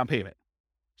missing down payment?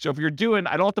 So if you're doing,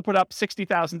 I don't have to put up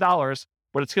 $60,000,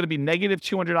 but it's going to be negative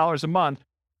 $200 a month.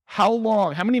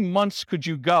 How many months could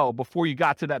you go before you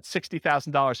got to that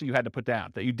 $60,000 that you had to put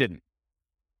down that you didn't?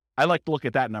 I like to look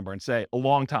at that number and say a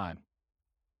long time.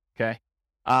 Okay.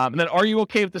 And then are you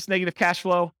okay with this negative cash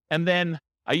flow? And then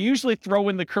I usually throw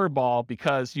in the curveball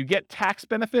because you get tax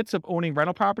benefits of owning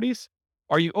rental properties.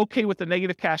 Are you okay with the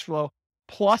negative cash flow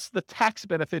plus the tax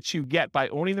benefits you get by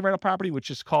owning the rental property, which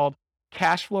is called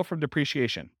cash flow from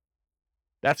depreciation?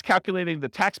 That's calculating the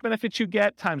tax benefits you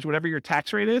get times whatever your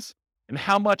tax rate is and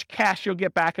how much cash you'll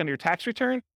get back on your tax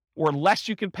return or less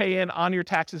you can pay in on your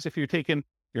taxes if you're taking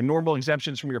your normal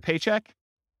exemptions from your paycheck.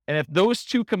 And if those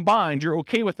two combined, you're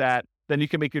okay with that, then you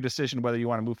can make your decision whether you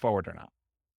want to move forward or not.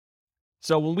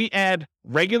 So when we add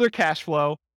regular cash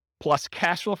flow plus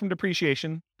cash flow from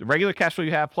depreciation, the regular cash flow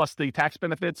you have plus the tax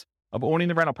benefits of owning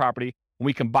the rental property, when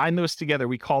we combine those together,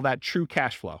 we call that true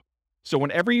cash flow. So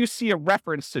whenever you see a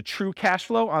reference to true cash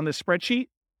flow on this spreadsheet,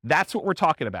 that's what we're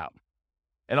talking about.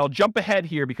 And I'll jump ahead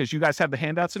here because you guys have the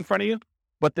handouts in front of you.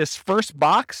 But this first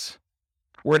box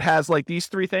where it has like these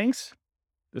three things,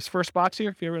 this first box here,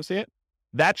 if you ever see it,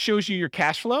 that shows you your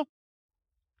cash flow.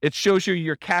 It shows you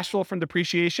your cash flow from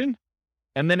depreciation.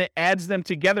 And then it adds them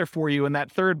together for you in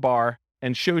that third bar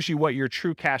and shows you what your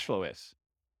true cash flow is.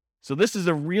 So this is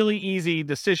a really easy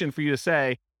decision for you to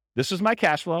say, this is my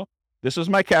cash flow. This is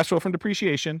my cash flow from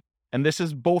depreciation. And this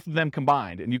is both of them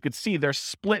combined. And you could see they're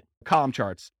split column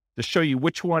charts to show you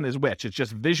which one is which. It's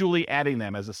just visually adding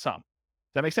them as a sum.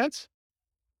 Does that make sense?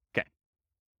 Okay.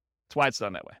 That's why it's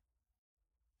done that way.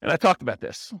 And I talked about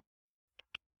this.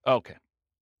 Okay.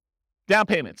 Down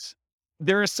payments.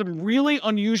 There are some really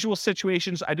unusual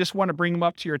situations. I just want to bring them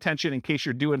up to your attention in case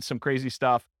you're doing some crazy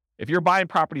stuff. If you're buying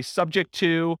property subject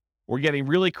to or getting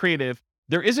really creative,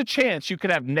 there is a chance you could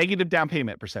have negative down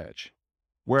payment percentage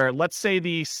where let's say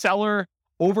the seller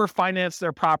overfinanced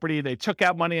their property. They took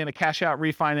out money in a cash out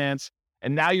refinance.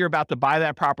 And now you're about to buy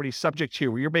that property subject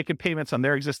to where you're making payments on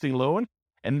their existing loan.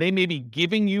 And they may be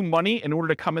giving you money in order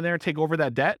to come in there and take over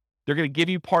that debt. They're going to give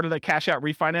you part of the cash out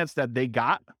refinance that they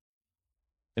got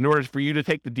in order for you to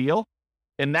take the deal.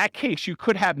 In that case, you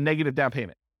could have negative down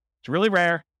payment. It's really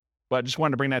rare, but I just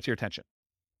wanted to bring that to your attention.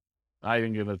 I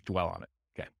didn't going to dwell on it.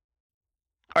 Okay.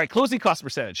 All right. Closing cost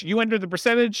percentage. You enter the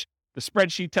percentage. The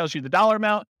spreadsheet tells you the dollar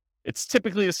amount. It's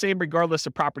typically the same regardless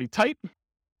of property type,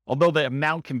 although the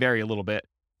amount can vary a little bit.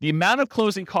 The amount of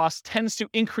closing costs tends to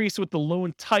increase with the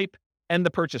loan type and the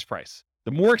purchase price.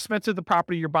 The more expensive the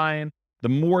property you're buying, the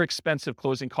more expensive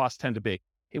closing costs tend to be.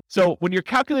 So when you're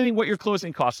calculating what your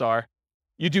closing costs are,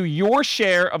 you do your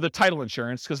share of the title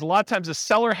insurance because a lot of times the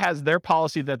seller has their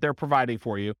policy that they're providing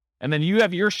for you. And then you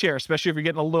have your share, especially if you're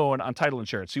getting a loan on title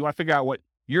insurance. So you want to figure out what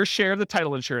your share of the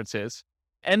title insurance is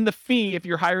and the fee if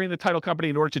you're hiring the title company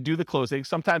in order to do the closing.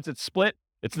 Sometimes it's split.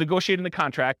 It's negotiated in the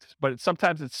contract, but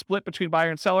sometimes it's split between buyer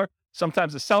and seller.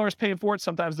 Sometimes the seller's paying for it.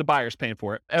 Sometimes the buyer's paying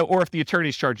for it. Or if the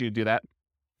attorneys charge you to do that.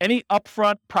 Any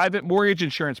upfront private mortgage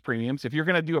insurance premiums, if you're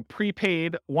going to do a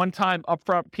prepaid one-time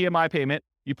upfront PMI payment,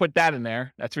 you put that in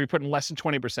there. That's if you're putting less than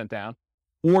 20% down.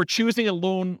 Or choosing a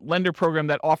loan lender program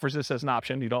that offers this as an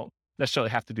option. You don't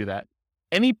necessarily have to do that.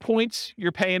 Any points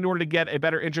you're paying in order to get a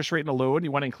better interest rate in a loan,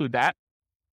 you want to include that.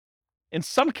 In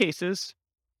some cases,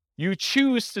 you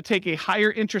choose to take a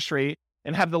higher interest rate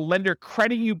and have the lender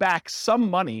credit you back some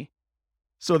money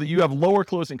so that you have lower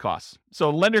closing costs.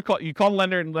 So you call the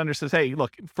lender and the lender says, hey,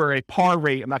 look, for a par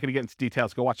rate, I'm not going to get into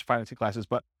details, go watch the financing classes,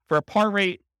 but for a par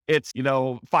rate, it's,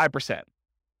 5%.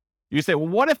 You say, well,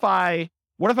 what if I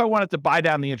wanted to buy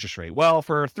down the interest rate? Well,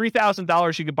 for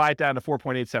 $3,000, you could buy it down to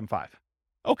 4.875.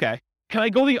 Okay. Can I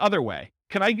go the other way?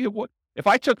 Can I get what? If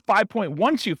I took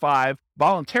 5.125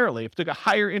 voluntarily, if I took a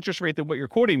higher interest rate than what you're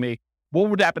quoting me, what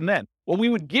would happen then? Well, we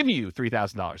would give you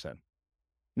 $3,000 then.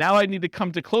 Now I need to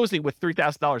come to closing with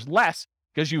 $3,000 less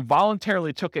because you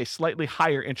voluntarily took a slightly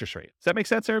higher interest rate. Does that make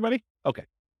sense, everybody? Okay.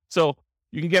 So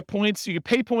you can get points, you can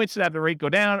pay points to have the rate go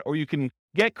down, or you can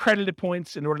get credited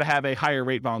points in order to have a higher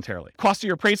rate voluntarily. Cost of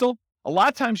your appraisal. A lot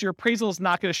of times your appraisal is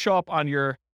not going to show up on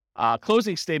your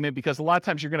closing statement, because a lot of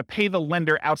times you're going to pay the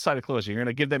lender outside of closing. You're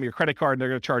going to give them your credit card and they're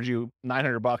going to charge you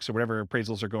 $900 or whatever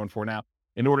appraisals are going for now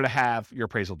in order to have your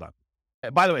appraisal done.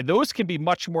 By the way, those can be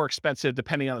much more expensive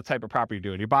depending on the type of property you're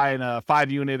doing. You're buying a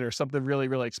 5-unit or something really,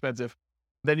 really expensive,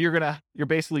 then you're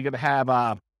basically going to have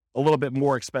a little bit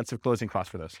more expensive closing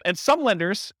costs for those. And some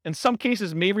lenders, in some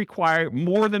cases, may require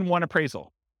more than one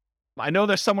appraisal. I know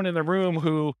there's someone in the room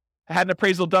who had an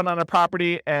appraisal done on a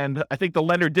property, and I think the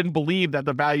lender didn't believe that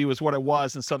the value was what it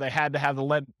was, and so they had to have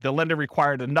the lender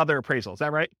required another appraisal. Is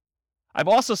that right? I've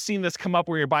also seen this come up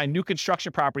where you're buying new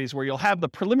construction properties where you'll have the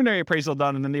preliminary appraisal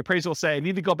done, and then the appraisal will say, I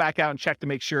need to go back out and check to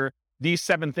make sure these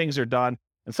 7 things are done.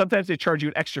 And sometimes they charge you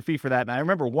an extra fee for that. And I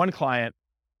remember one client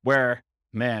where,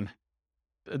 man,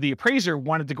 the appraiser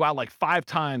wanted to go out like 5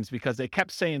 times because they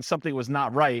kept saying something was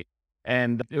not right.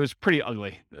 And it was pretty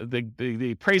ugly.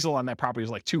 The appraisal on that property was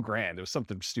like $2,000. It was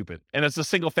something stupid. And it's a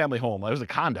single family home. It was a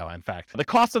condo, in fact. The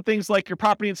cost of things like your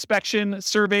property inspection,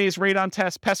 surveys, radon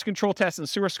tests, pest control tests, and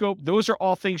sewer scope, those are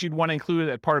all things you'd want to include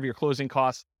as part of your closing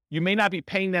costs. You may not be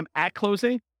paying them at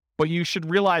closing, but you should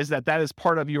realize that that is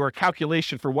part of your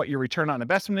calculation for what your return on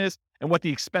investment is and what the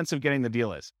expense of getting the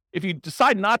deal is. If you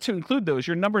decide not to include those,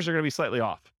 your numbers are going to be slightly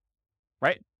off,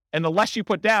 right? And the less you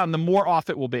put down, the more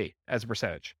off it will be as a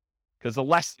percentage. Because the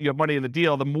less you have money in the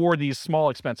deal, the more these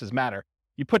small expenses matter.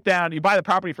 You buy the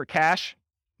property for cash,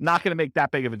 not going to make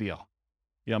that big of a deal.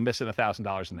 Missing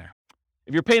 $1,000 in there.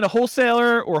 If you're paying a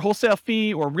wholesaler or wholesale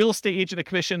fee or real estate agent a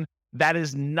commission, that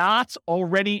is not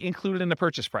already included in the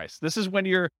purchase price. This is when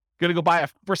you're going to go buy a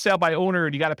for sale by owner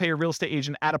and you got to pay your real estate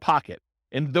agent out of pocket.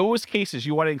 In those cases,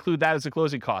 you want to include that as a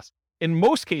closing cost. In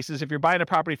most cases, if you're buying a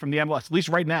property from the MLS, at least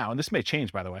right now, and this may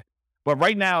change, by the way, but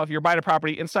right now, if you're buying a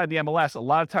property inside the MLS, a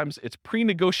lot of times it's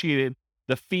pre-negotiated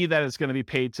the fee that is going to be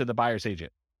paid to the buyer's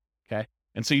agent, okay?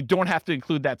 And so you don't have to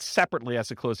include that separately as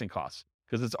a closing cost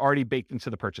because it's already baked into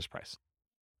the purchase price.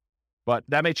 But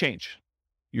that may change.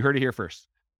 You heard it here first.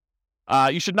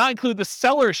 You should not include the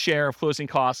seller's share of closing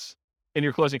costs in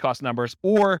your closing cost numbers,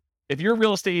 or if your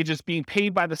real estate agent is being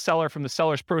paid by the seller from the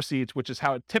seller's proceeds, which is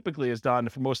how it typically is done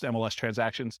for most MLS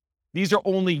transactions, these are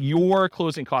only your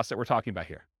closing costs that we're talking about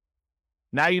here.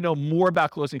 Now you know more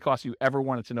about closing costs you ever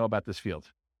wanted to know about this field,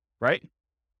 right?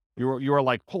 You were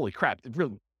like, holy crap,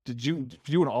 really, did you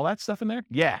doing all that stuff in there?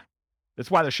 Yeah. That's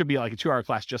why there should be like a 2-hour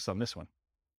class just on this one.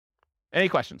 Any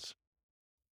questions?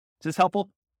 Is this helpful?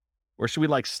 Or should we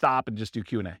like stop and just do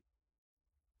Q&A?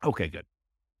 Okay, good.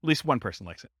 At least one person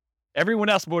likes it. Everyone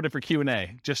else voted for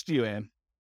Q&A, just you, Ann.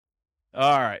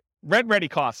 All right, rent-ready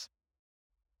costs.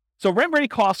 So rent-ready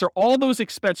costs are all those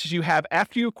expenses you have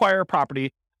after you acquire a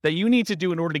property that you need to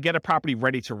do in order to get a property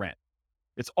ready to rent.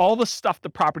 It's all the stuff the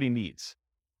property needs.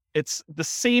 It's the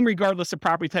same regardless of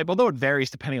property type, although it varies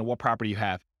depending on what property you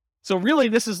have. So really,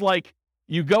 this is like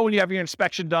you go and you have your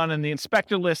inspection done and the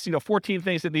inspector lists, 14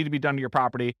 things that need to be done to your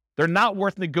property. They're not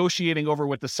worth negotiating over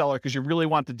with the seller because you really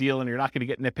want the deal and you're not going to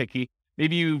get nitpicky.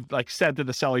 Maybe you said to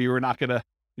the seller you were not going to,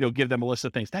 give them a list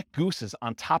of things. That goose is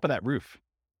on top of that roof.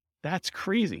 That's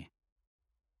crazy.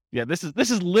 Yeah, this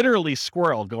is literally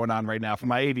squirrel going on right now for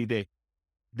my ADD.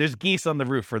 There's geese on the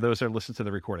roof for those that listen to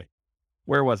the recording.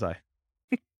 Where was I?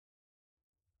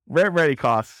 Rent-ready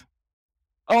costs.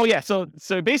 Oh yeah, so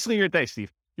basically thanks,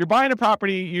 Steve. You're buying a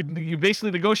property, you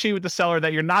basically negotiate with the seller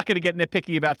that you're not going to get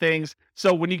nitpicky about things.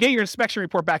 So when you get your inspection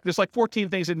report back, there's like 14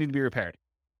 things that need to be repaired.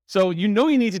 So you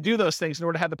need to do those things in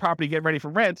order to have the property get ready for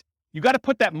rent. You got to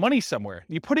put that money somewhere.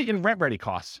 You put it in rent-ready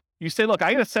costs. You say, look,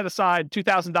 I got to set aside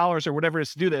 $2,000 or whatever it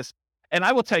is to do this. And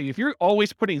I will tell you, if you're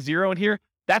always putting zero in here,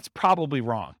 that's probably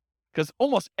wrong because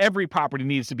almost every property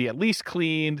needs to be at least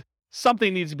cleaned.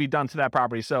 Something needs to be done to that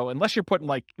property. So unless you're putting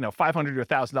 $500 to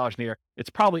 $1,000 in here, it's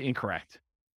probably incorrect.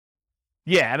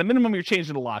 Yeah, at a minimum, you're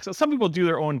changing the locks. So some people do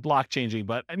their own block changing,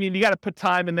 but I mean, you got to put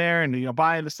time in there and,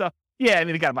 buying the stuff. Yeah, I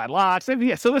mean, you got to buy locks.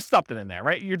 Yeah, so there's something in there,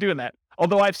 right? You're doing that.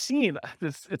 Although I've seen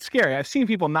this, it's scary. I've seen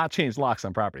people not change locks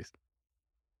on properties.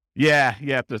 Yeah,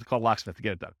 you have to call a locksmith to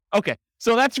get it done. Okay,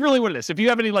 so that's really what it is. If you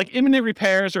have any imminent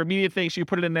repairs or immediate things, you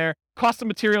put it in there. Cost of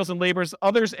materials and labors,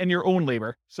 others, and your own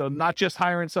labor. So not just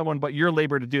hiring someone, but your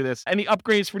labor to do this. Any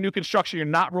upgrades for new construction you're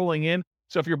not rolling in.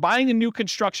 So if you're buying a new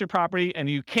construction property and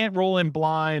you can't roll in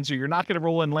blinds or you're not going to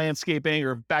roll in landscaping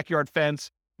or backyard fence,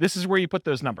 this is where you put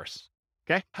those numbers.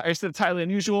 Okay, I said it's highly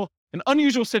unusual. An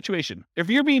unusual situation. If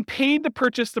you're being paid to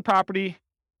purchase the property,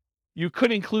 you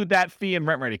could include that fee in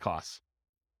rent-ready costs.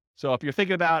 So if you're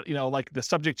thinking about, the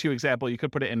subject to example, you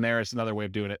could put it in there as another way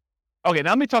of doing it. Okay,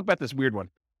 now let me talk about this weird one.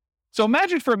 So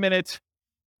imagine for a minute,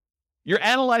 you're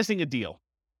analyzing a deal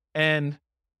and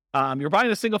you're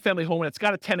buying a single family home and it's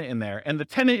got a tenant in there. And the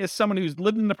tenant is someone who's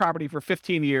lived in the property for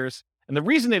 15 years. And the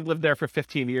reason they've lived there for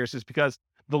 15 years is because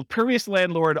the previous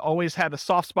landlord always had a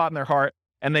soft spot in their heart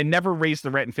and they never raised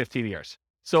the rent in 15 years.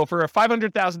 So for a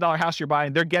 $500,000 house you're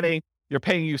buying, you're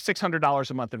paying you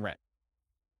 $600 a month in rent.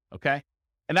 Okay.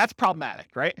 And that's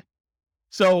problematic, right?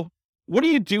 So what do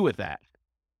you do with that?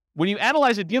 When you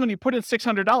analyze a deal and you put in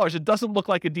 $600, it doesn't look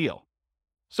like a deal.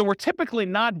 So we're typically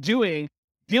not doing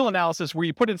deal analysis where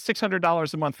you put in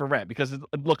 $600 a month for rent because it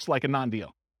looks like a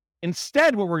non-deal.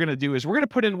 Instead, what we're going to do is we're going to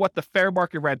put in what the fair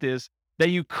market rent is that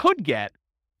you could get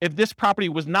if this property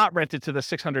was not rented to the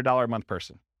 $600 a month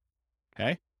person.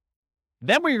 Okay.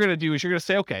 Then what you're going to do is you're going to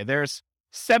say, okay, there's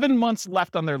 7 months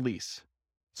left on their lease.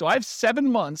 So I have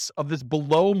 7 months of this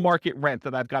below market rent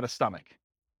that I've got to stomach.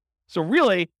 So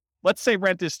really, let's say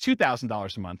rent is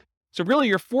 $2,000 a month. So really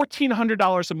you're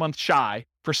 $1,400 a month shy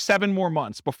for 7 more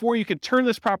months before you can turn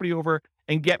this property over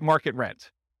and get market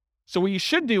rent. So what you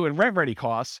should do in rent ready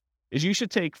costs is you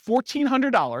should take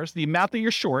 $1,400, the amount that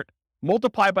you're short,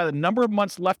 multiply by the number of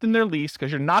months left in their lease,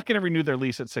 because you're not going to renew their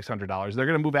lease at $600. They're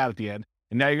going to move out at the end.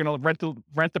 And now you're going to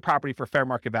rent the property for fair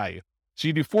market value. So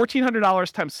you do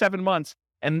 $1,400 times 7 months,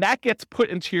 and that gets put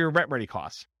into your rent ready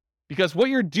costs. Because what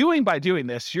you're doing by doing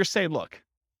this, you're saying, look,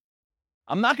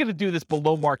 I'm not going to do this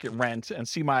below market rent and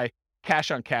see my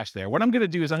cash on cash there. What I'm going to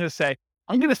do is I'm going to say,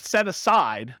 I'm going to set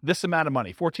aside this amount of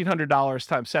money, $1,400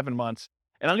 times 7 months,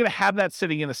 and I'm going to have that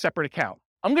sitting in a separate account.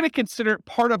 I'm going to consider it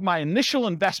part of my initial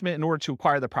investment in order to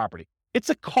acquire the property.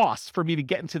 It's a cost for me to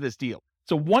get into this deal.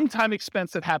 It's a one-time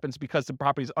expense that happens because the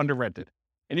property is under rented.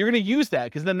 And you're going to use that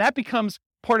because then that becomes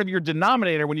part of your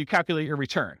denominator when you calculate your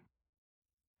return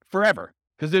forever,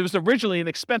 because it was originally an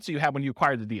expense that you had when you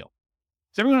acquired the deal.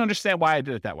 Does everyone understand why I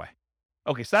did it that way?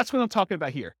 Okay, so that's what I'm talking about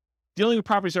here. Dealing with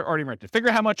properties that are already rented. Figure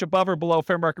out how much above or below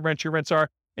fair market rent your rents are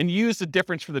and use the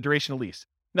difference for the duration of lease.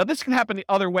 Now, this can happen the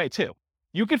other way too.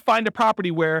 You could find a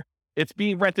property where it's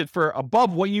being rented for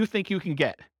above what you think you can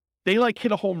get. They like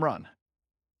hit a home run.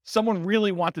 Someone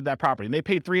really wanted that property and they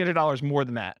paid $300 more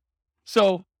than that.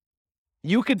 So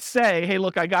you could say, hey,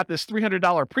 look, I got this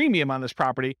 $300 premium on this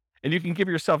property, and you can give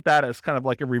yourself that as kind of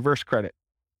like a reverse credit.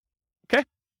 Okay.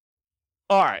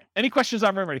 All right. Any questions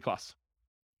on rent ready costs?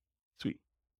 Sweet.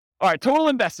 All right. Total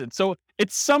invested. So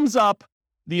it sums up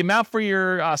the amount for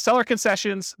your seller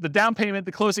concessions, the down payment,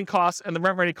 the closing costs, and the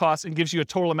rent ready costs, and gives you a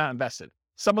total amount invested.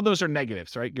 Some of those are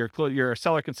negatives, right? Your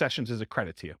seller concessions is a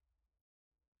credit to you.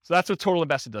 So that's what total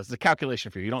invested does. It's a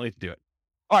calculation for you. You don't need to do it.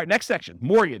 All right, next section,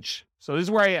 mortgage. So this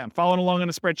is where I am. Following along on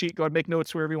the spreadsheet. Go ahead and make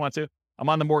notes wherever you want to. I'm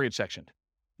on the mortgage section.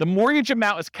 The mortgage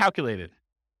amount is calculated.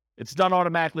 It's done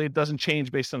automatically. It doesn't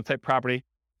change based on the type of property.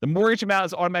 The mortgage amount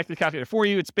is automatically calculated for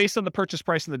you. It's based on the purchase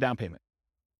price and the down payment.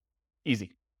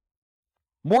 Easy.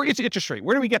 Mortgage interest rate.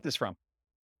 Where do we get this from?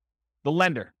 The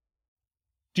lender.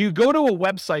 Do you go to a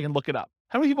website and look it up?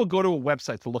 How many people go to a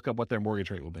website to look up what their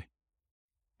mortgage rate will be?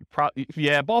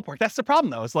 Yeah, ballpark. That's the problem,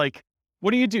 though. It's like,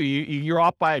 what do? You're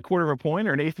off by a quarter of a point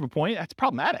or an eighth of a point. That's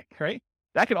problematic, right?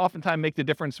 That can oftentimes make the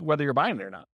difference whether you're buying it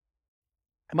or not.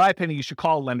 In my opinion, you should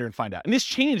call a lender and find out. And this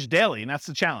changes daily, and that's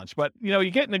the challenge. But, you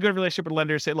get in a good relationship with a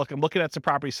lender, say, look, I'm looking at some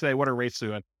properties today. What are rates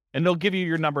doing? And they'll give you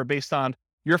your number based on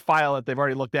your file that they've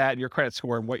already looked at, your credit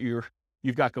score, and what you've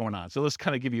got going on. So let's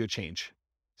kind of give you a change.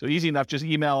 So easy enough, just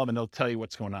email them and they'll tell you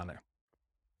what's going on there.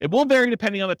 It will vary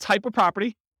depending on the type of property.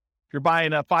 If you're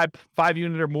buying a five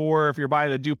unit or more, if you're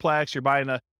buying a duplex, you're buying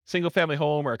a single family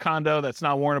home or a condo that's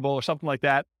not warrantable or something like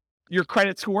that. Your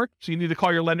credit score, so you need to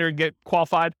call your lender and get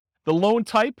qualified. The loan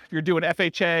type, if you're doing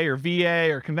FHA or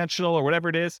VA or conventional or whatever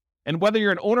it is, and whether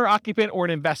you're an owner occupant or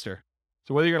an investor.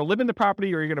 So whether you're going to live in the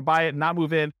property or you're going to buy it and not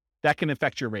move in, that can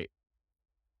affect your rate.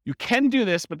 You can do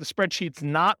this, but the spreadsheet's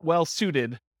not well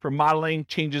suited for modeling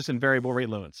changes in variable rate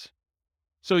loans.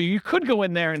 So you could go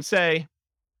in there and say,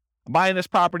 I'm buying this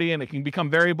property and it can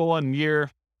become variable in year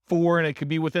 4 and it could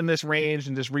be within this range,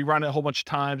 and just rerun it a whole bunch of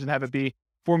times and have it be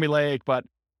formulaic, but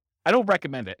I don't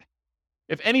recommend it.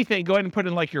 If anything, go ahead and put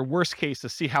in like your worst case to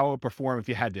see how it would perform if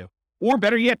you had to. Or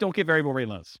better yet, don't get variable rate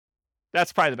loans.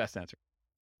 That's probably the best answer.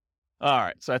 All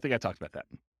right, so I think I talked about that.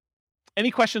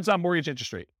 Any questions on mortgage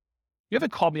interest rate? You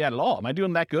haven't called me out at all. Am I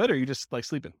doing that good, or are you just like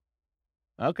sleeping?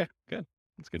 Okay, good.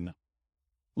 That's good enough.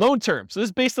 Loan term. So this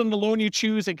is based on the loan you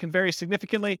choose and can vary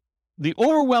significantly. The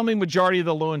overwhelming majority of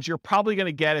the loans you're probably going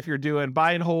to get if you're doing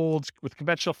buy and holds with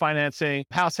conventional financing,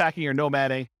 house hacking, or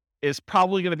nomading is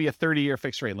probably going to be a 30-year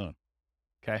fixed rate loan.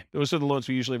 Okay, those are the loans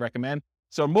we usually recommend.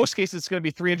 So in most cases, it's going to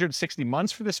be 360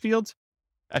 months for this field.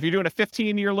 If you're doing a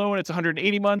 15-year loan, it's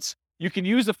 180 months. You can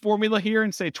use the formula here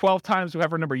and say 12 times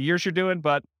whatever number of years you're doing,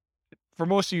 but for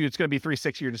most of you, it's going to be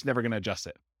 360. You're just never going to adjust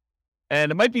it.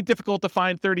 And it might be difficult to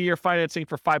find 30-year financing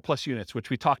for 5+ units, which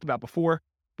we talked about before.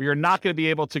 but you're not going to be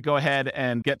able to go ahead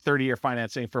and get 30-year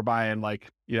financing for buying like,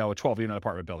 a 12-unit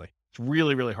apartment building. It's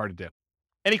really, really hard to do.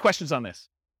 Any questions on this?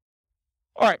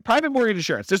 All right, private mortgage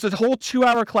insurance. There's a whole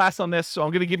 2-hour class on this, so I'm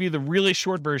going to give you the really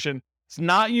short version. It's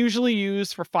not usually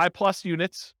used for 5+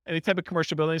 units, any type of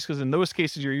commercial buildings, because in those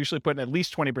cases, you're usually putting at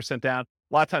least 20% down. A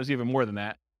lot of times even more than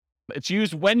that. It's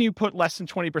used when you put less than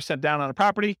 20% down on a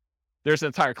property. There's an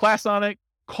entire class on it.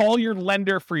 Call your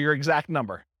lender for your exact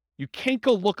number. You can't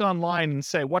go look online and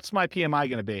say, what's my PMI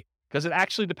going to be? Because it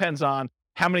actually depends on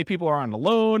how many people are on the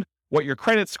loan, what your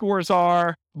credit scores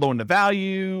are, loan to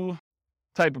value,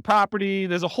 type of property.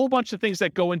 There's a whole bunch of things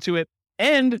that go into it,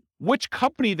 and which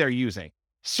company they're using.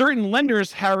 Certain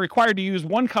lenders are required to use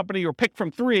one company or pick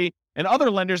from 3, and other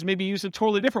lenders may be using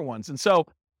totally different ones. And so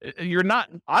you're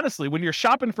not, honestly, when you're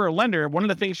shopping for a lender, one of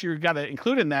the things you've got to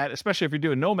include in that, especially if you're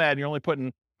doing Nomad and you're only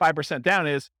putting 5% down,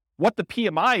 is what the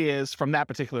PMI is from that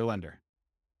particular lender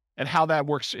and how that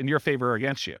works in your favor or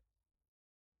against you.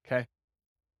 Okay.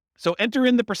 So enter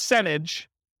in the percentage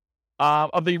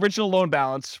of the original loan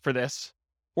balance for this,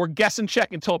 or guess and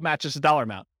check until it matches the dollar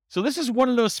amount. So this is one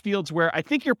of those fields where I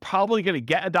think you're probably going to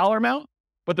get a dollar amount,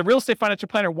 but the real estate financial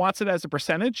planner wants it as a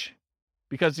percentage,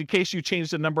 because in case you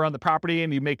change the number on the property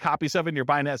and you make copies of it and you're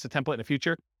buying it as a template in the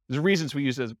future, there's reasons we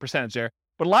use it as a percentage there.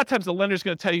 But a lot of times the lender's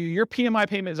going to tell you your PMI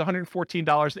payment is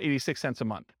 $114.86 a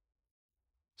month.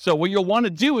 So what you'll want to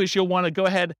do is you'll want to go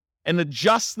ahead and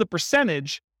adjust the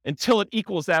percentage until it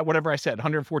equals that, whatever I said,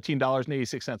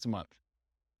 $114.86 a month.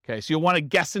 Okay, so you'll want to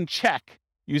guess and check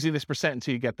using this percent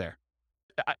until you get there.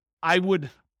 I would,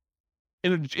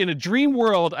 in a dream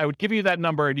world, I would give you that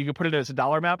number and you can put it as a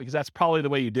dollar amount, because that's probably the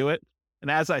way you do it.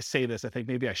 And as I say this, I think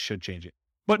maybe I should change it.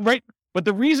 But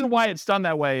the reason why it's done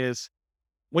that way is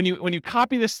when you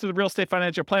copy this to the real estate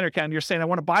financial planner account, you're saying, I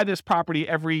want to buy this property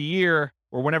every year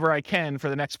or whenever I can for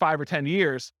the next 5 or 10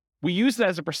 years. We use it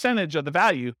as a percentage of the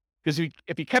value, because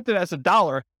if you kept it as a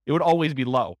dollar, it would always be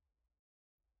low.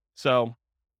 So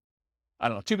I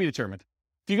don't know, to be determined.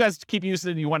 If you guys keep using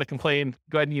it and you want to complain,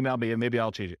 go ahead and email me and maybe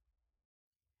I'll change it.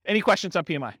 Any questions on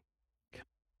PMI?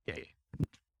 Yeah. You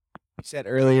said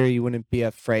earlier you wouldn't be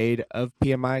afraid of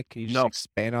PMI. Can you just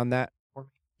expand on that for me?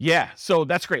 Yeah, so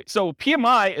that's great. So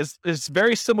PMI is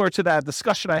very similar to that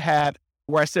discussion I had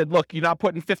where I said, look, you're not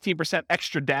putting 15%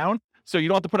 extra down, so you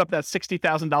don't have to put up that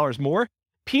 $60,000 more.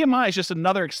 PMI is just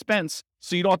another expense,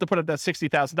 so you don't have to put up that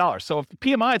 $60,000. So if the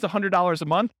PMI is $100 a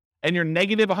month and you're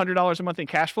negative $100 a month in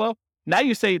cash flow, now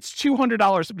you say it's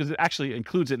 $200 because it actually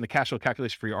includes it in the cash flow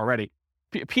calculation for you already.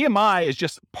 PMI is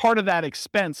just part of that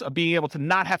expense of being able to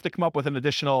not have to come up with an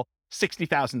additional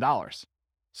 $60,000.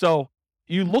 So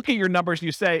you look at your numbers and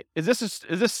you say, is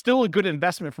this still a good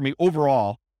investment for me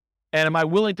overall? And am I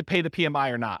willing to pay the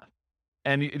PMI or not?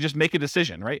 And you just make a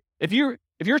decision, right? If you're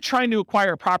trying to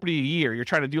acquire a property a year, you're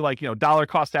trying to do like, dollar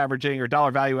cost averaging or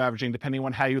dollar value averaging, depending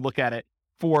on how you look at it,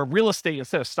 for real estate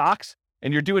instead of stocks,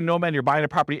 and you're doing Nomad, you're buying a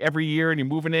property every year and you're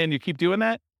moving in, you keep doing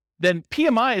that, then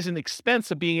PMI is an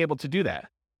expense of being able to do that,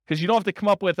 because you don't have to come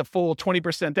up with a full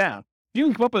 20% down. If you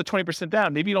can come up with a 20%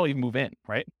 down, maybe you don't even move in,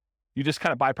 right? You just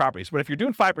kind of buy properties. But if you're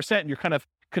doing 5% and you're kind of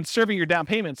conserving your down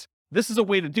payments, this is a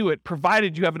way to do it,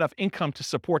 provided you have enough income to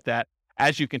support that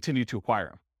as you continue to acquire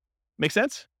them. Make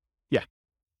sense? Yeah.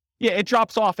 Yeah, it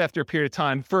drops off after a period of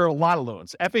time for a lot of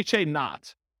loans. FHA,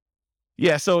 not.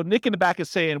 Yeah, so Nick in the back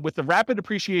is saying, with the rapid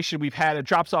appreciation we've had, it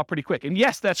drops off pretty quick. And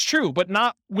yes, that's true, but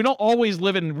we don't always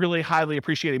live in really highly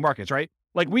appreciating markets, right?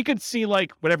 Like we could see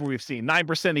whatever we've seen,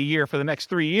 9% a year for the next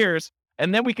 3 years,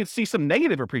 and then we could see some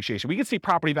negative appreciation. We could see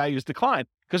property values decline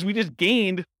because we just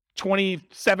gained 27%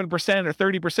 or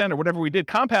 30% or whatever we did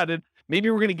compounded. Maybe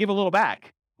we're going to give a little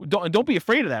back. Don't be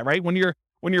afraid of that, right? When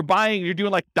you're buying, you're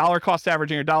doing like dollar cost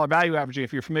averaging or dollar value averaging,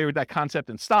 if you're familiar with that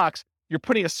concept in stocks, you're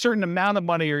putting a certain amount of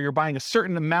money or you're buying a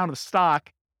certain amount of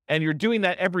stock, and you're doing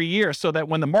that every year so that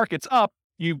when the market's up,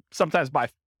 you sometimes buy.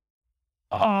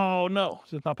 Oh no,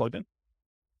 so it's not plugged in.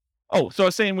 Oh, so I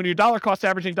was saying when you're dollar cost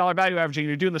averaging, dollar value averaging,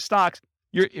 you're doing the stocks,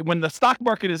 when the stock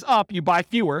market is up, you buy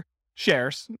fewer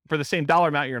shares for the same dollar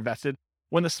amount you're invested.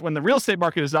 When the real estate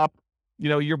market is up,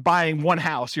 you're buying one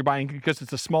house, you're buying because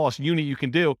it's the smallest unit you can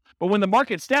do. But when the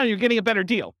market's down, you're getting a better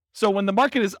deal. So when the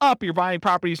market is up, you're buying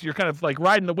properties, you're kind of like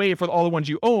riding the wave for all the ones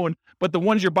you own, but the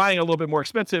ones you're buying are a little bit more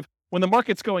expensive. When the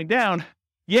market's going down,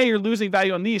 yeah, you're losing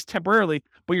value on these temporarily,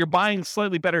 but you're buying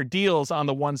slightly better deals on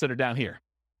the ones that are down here.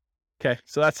 Okay,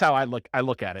 so that's how I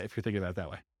look at it, if you're thinking about it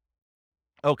that way.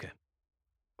 Okay.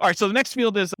 All right, so the next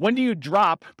field is, when do you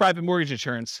drop private mortgage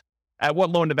insurance at what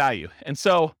loan to value? And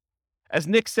so, as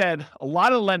Nick said, a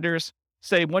lot of lenders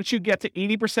say once you get to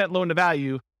 80% loan to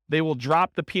value, they will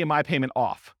drop the PMI payment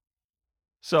off.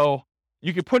 So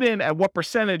you can put in at what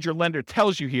percentage your lender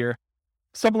tells you here.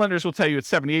 Some lenders will tell you it's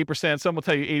 78%. Some will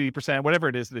tell you 80%, whatever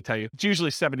it is they tell you. It's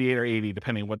usually 78 or 80,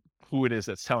 depending on who it is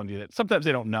that's telling you that. Sometimes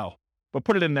they don't know, but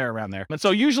put it in there around there. And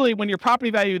so usually when your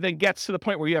property value then gets to the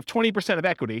point where you have 20% of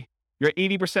equity, you're at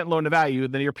 80% loan to value,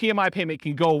 then your PMI payment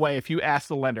can go away if you ask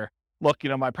the lender, look,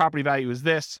 my property value is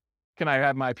this. Can I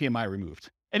have my PMI removed?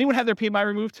 Anyone have their PMI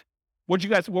removed? What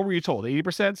were you told?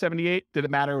 80%, 78? Did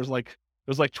it matter? It was like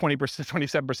 20%,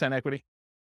 27% equity.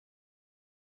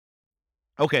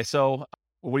 Okay, so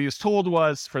what he was told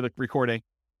was, for the recording,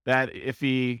 that if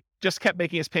he just kept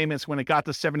making his payments, when it got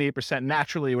to 78%,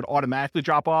 naturally it would automatically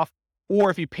drop off. Or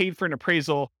if he paid for an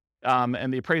appraisal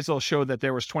and the appraisal showed that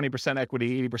there was 20%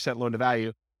 equity, 80% loan to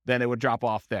value, then it would drop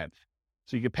off then.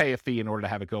 So you could pay a fee in order to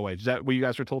have it go away. Is that what you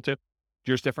guys were told too?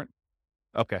 Yours different?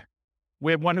 Okay.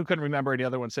 We had one who couldn't remember and the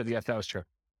other one said, yes, that was true.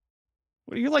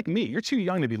 Well, you're like me. You're too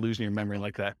young to be losing your memory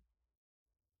like that.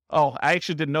 Oh, I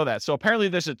actually didn't know that. So apparently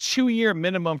there's a 2-year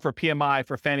minimum for PMI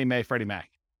for Fannie Mae, Freddie Mac.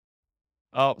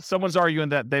 Oh, someone's arguing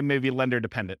that they may be lender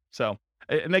dependent. So,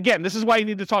 and again, this is why you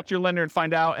need to talk to your lender and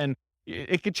find out, and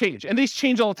it could change. And these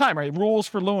change all the time, right? Rules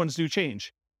for loans do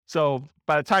change. So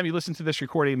by the time you listen to this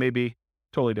recording, it may be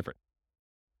totally different.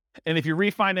 And if you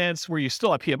refinance where you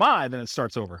still have PMI, then it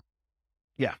starts over.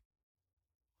 Yeah.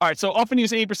 All right, so often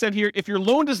use 80% here. If your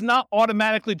loan does not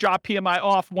automatically drop PMI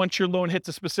off once your loan hits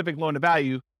a specific loan to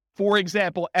value, for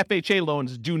example, FHA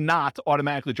loans do not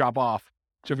automatically drop off.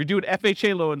 So if you're doing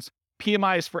FHA loans,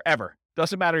 PMI is forever.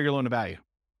 Doesn't matter your loan to value.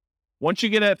 Once you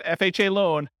get an FHA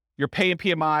loan, you're paying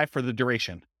PMI for the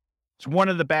duration. It's one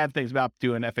of the bad things about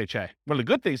doing FHA. One of the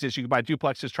good things is you can buy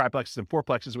duplexes, triplexes, and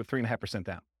fourplexes with 3.5%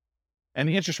 down. And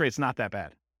the interest rate's not that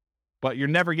bad. But you're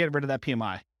never getting rid of that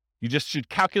PMI. You just should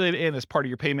calculate it in as part of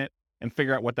your payment and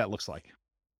figure out what that looks like.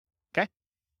 Okay?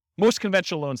 Most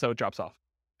conventional loans, though, it drops off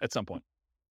at some point.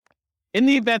 In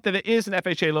the event that it is an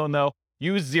FHA loan, though,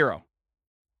 use 0.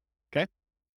 Okay?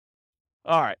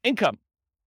 All right. Income.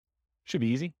 Should be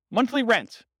easy. Monthly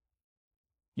rent.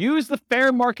 Use the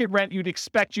fair market rent you'd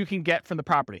expect you can get from the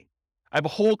property. I have a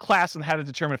whole class on how to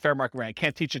determine fair market rent. I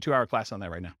can't teach a 2-hour class on that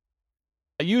right now.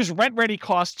 I use rent-ready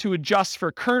costs to adjust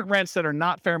for current rents that are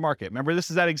not fair market. Remember,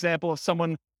 this is that example of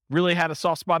someone really had a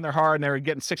soft spot in their heart and they were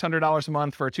getting $600 a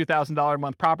month for a $2,000 a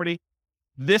month property.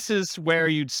 This is where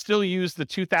you'd still use the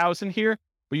 $2,000 here,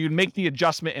 but you'd make the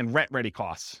adjustment in rent-ready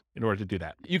costs in order to do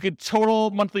that. You could total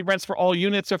monthly rents for all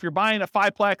units. So if you're buying a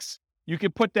 5-plex, you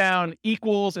could put down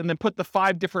equals and then put the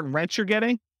 5 different rents you're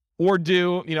getting, or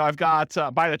do, I've got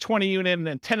buy the 20 unit and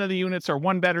then 10 of the units are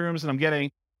 1 bedrooms and I'm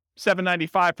getting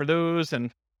 $795 for those.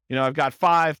 And, I've got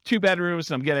 5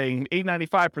 2-bedrooms and I'm getting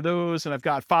 $895 for those. And I've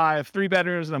got 5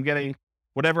 3-bedrooms and I'm getting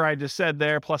whatever I just said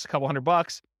there, plus a couple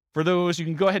 $100 for those. You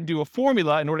can go ahead and do a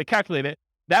formula in order to calculate it.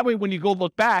 That way, when you go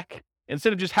look back,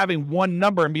 instead of just having one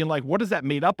number and being like, what is that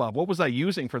made up of? What was I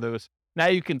using for those? Now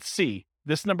you can see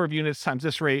this number of units times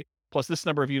this rate, plus this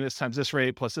number of units times this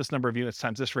rate, plus this number of units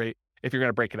times this rate, if you're going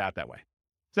to break it out that way.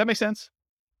 Does that make sense?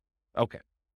 Okay.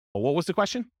 Well, what was the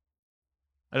question?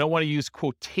 I don't want to use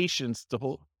quotations to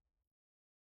hold.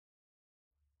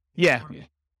 Yeah.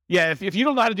 Yeah. If you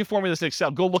don't know how to do formulas in Excel,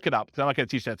 go look it up. I'm not going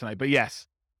to teach that tonight, but yes,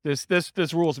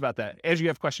 there's rules about that. Andrew, you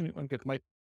have a question? You want to get the mic?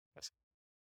 Yes.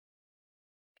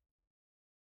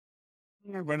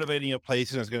 You're renovating a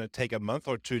place and it's going to take a month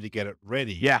or 2 to get it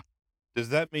ready. Yeah. Does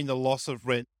that mean the loss of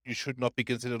rent, you should not be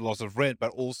considered loss of rent,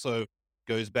 but also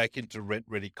goes back into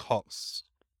rent-ready costs?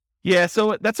 Yeah,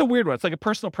 so that's a weird one. It's like a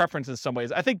personal preference in some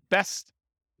ways. I think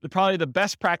probably the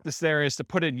best practice there is to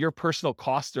put in your personal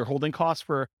cost or holding costs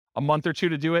for a month or 2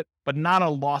 to do it, but not a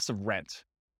loss of rent.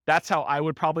 That's how I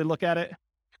would probably look at it.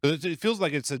 It feels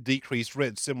like it's a decreased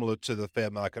rent, similar to the fair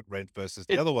market rent versus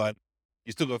the other one.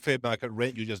 You still got fair market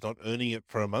rent, you're just not earning it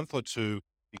for a month or 2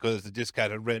 because it's a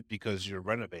discounted rent because you're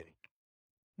renovating.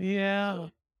 Yeah.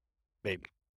 Maybe.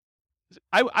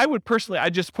 I would personally, I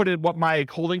just put in what my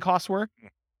holding costs were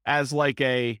as like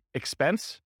a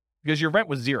expense because your rent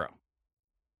was 0.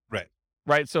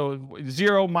 Right. So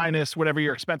 0 minus whatever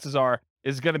your expenses are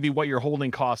is going to be what your holding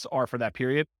costs are for that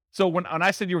period. So when I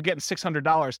said you were getting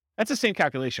 $600, that's the same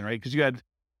calculation, right? Because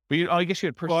I guess you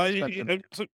had personal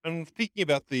so I'm thinking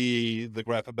about the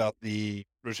graph about the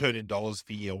return in dollars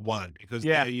for year 1, because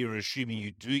there you're assuming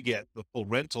you do get the full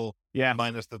rental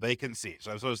minus the vacancy.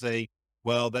 So I'm sort of saying,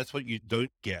 well, that's what you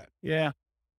don't get. Yeah.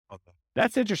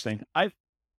 That's interesting.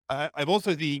 I'm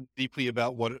also thinking deeply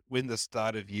about when the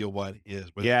start of year 1 is,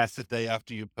 whether it's the day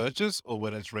after you purchase or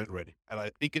when it's rent ready. And I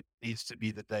think it needs to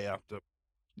be the day after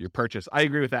your purchase. I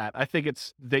agree with that. I think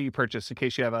it's the day you purchase in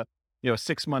case you have a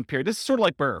 6-month period. This is sort of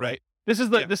like Burr, right? This is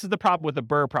the problem with the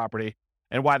Burr property.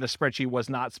 and why the spreadsheet was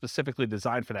not specifically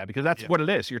designed for that, because that's what it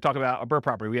is. You're talking about a BRRRR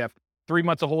property. We have 3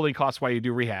 months of holding costs while you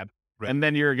do rehab, and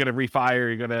then you're going to refi or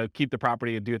you're going to keep the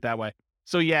property and do it that way.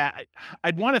 So yeah,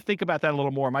 I'd want to think about that a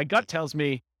little more. My gut tells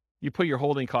me you put your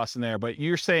holding costs in there, but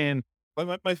you're saying...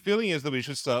 My feeling is that we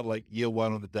should start like year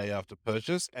one on the day after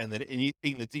purchase, and then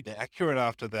anything that's inaccurate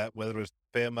after that, whether it's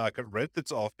fair market rent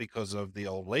that's off because of the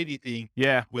old lady thing,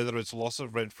 whether it's loss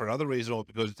of rent for another reason or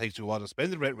because it takes you a while to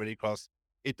spend the rent ready costs,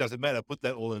 it doesn't matter. Put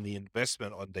that all in the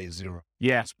investment on day zero.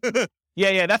 Yeah.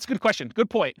 Yeah. That's a good question. Good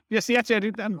point. Yes, the answer,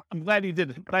 I'm glad you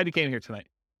did it. Glad you came here tonight.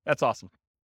 That's awesome.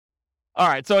 All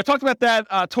right. So I talked about that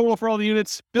total for all the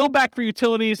units, build back for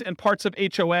utilities and parts of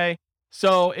HOA.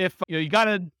 So if you got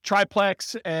a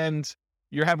triplex and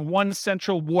you have one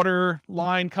central water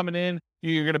line coming in,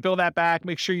 you're going to build that back.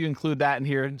 Make sure you include that in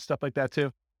here and stuff like that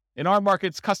too. In our market,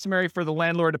 it's customary for the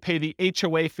landlord to pay the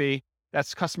HOA fee.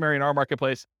 That's customary in our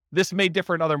marketplace. This may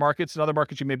differ in other markets. In other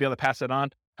markets, you may be able to pass it on.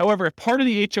 However, if part of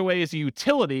the HOA is a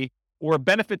utility or a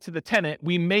benefit to the tenant,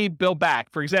 we may bill back.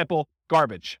 For example,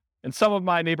 garbage. In some of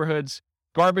my neighborhoods,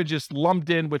 garbage is lumped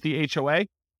in with the HOA.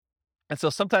 And so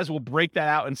sometimes we'll break that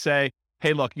out and say,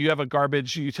 hey, look, you have a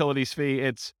garbage utilities fee.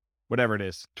 It's whatever it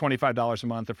is, $25 a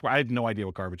month. I have no idea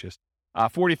what garbage is.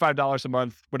 $45 a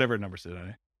month, whatever number is it.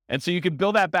 And so you can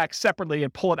bill that back separately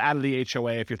and pull it out of the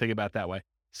HOA if you're thinking about it that way.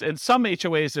 In some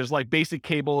HOAs, there's like basic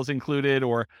cables included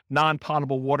or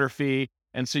non-potable water fee.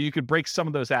 And so you could break some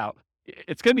of those out.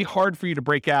 It's going to be hard for you to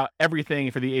break out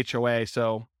everything for the HOA.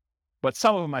 But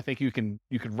some of them, I think you could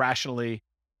rationally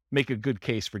make a good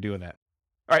case for doing that.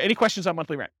 All right. Any questions on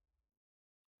monthly rent?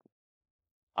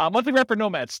 Monthly rent for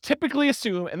nomads typically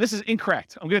assume, and this is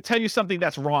incorrect. I'm going to tell you something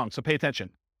that's wrong, so pay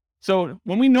attention. So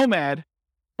when we nomad,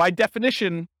 by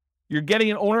definition, you're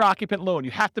getting an owner-occupant loan. You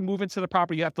have to move into the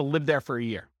property. You have to live there for a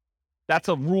year. That's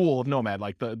a rule of nomad.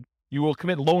 You will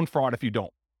commit loan fraud if you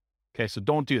don't. Okay, so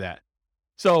don't do that.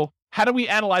 So how do we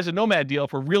analyze a nomad deal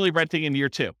if we're really renting in year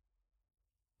 2?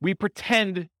 We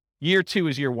pretend year 2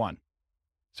 is year 1.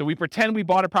 So we pretend we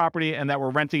bought a property and that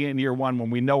we're renting it in year 1 when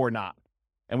we know we're not.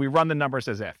 And we run the numbers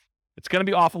as if. It's going to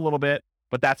be off a little bit,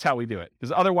 but that's how we do it.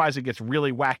 Because otherwise it gets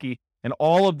really wacky. And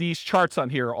all of these charts on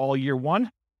here are all year 1.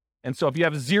 And so if you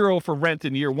have 0 for rent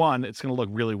in year 1, it's going to look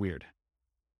really weird.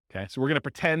 Okay, so we're going to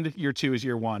pretend year 2 is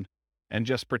year 1 and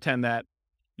just pretend that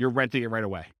you're renting it right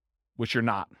away, which you're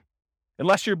not.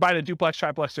 Unless you're buying a duplex,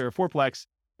 triplex, or a fourplex,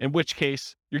 in which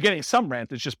case you're getting some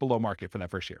rent. It's just below market for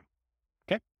that first year.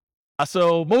 Okay,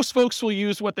 so most folks will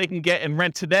use what they can get in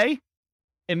rent today.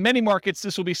 In many markets,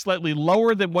 this will be slightly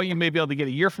lower than what you may be able to get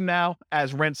a year from now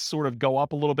as rents sort of go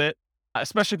up a little bit,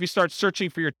 especially if you start searching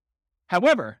for your...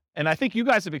 However, and I think you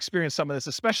guys have experienced some of this,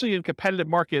 especially in competitive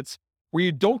markets where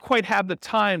you don't quite have the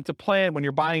time to plan when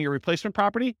you're buying your replacement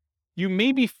property, you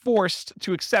may be forced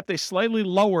to accept a slightly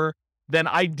lower than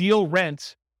ideal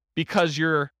rent because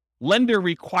your lender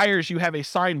requires you have a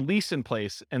signed lease in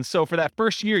place. And so for that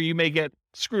first year, you may get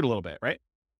screwed a little bit, right?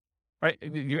 Right?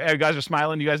 You guys are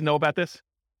smiling. You guys know about this?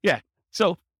 Yeah.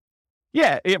 So,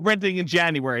 renting in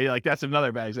January, that's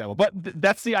another bad example. But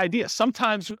that's the idea.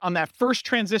 Sometimes on that first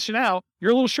transition out, you're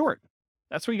a little short.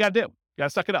 That's what you got to do. You got to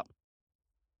suck it up.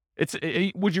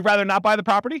 Would you rather not buy the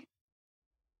property?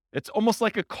 It's almost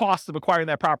like a cost of acquiring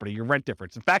that property, your rent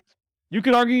difference. In fact, you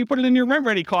could argue you put it in your rent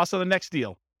ready cost on the next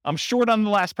deal. I'm short on the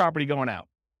last property going out.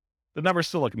 The numbers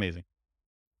still look amazing.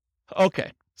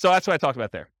 Okay. So that's what I talked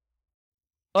about there.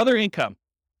 Other income.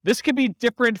 This could be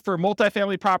different for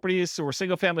multifamily properties or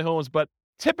single family homes, but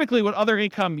typically what other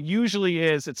income usually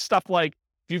is, it's stuff like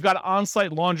if you've got an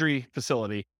on-site laundry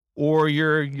facility or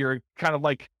you're kind of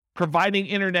like providing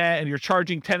internet and you're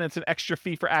charging tenants an extra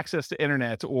fee for access to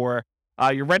internet, or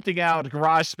you're renting out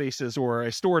garage spaces or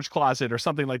a storage closet or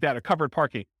something like that, or covered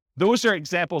parking. Those are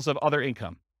examples of other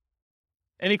income.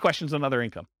 Any questions on other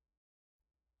income?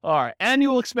 All right,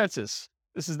 annual expenses.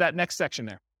 This is that next section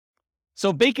there.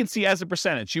 So vacancy as a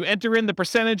percentage. You enter in the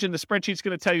percentage and the spreadsheet's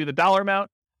going to tell you the dollar amount.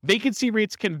 Vacancy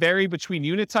rates can vary between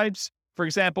unit types. For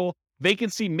example,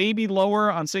 vacancy may be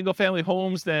lower on single family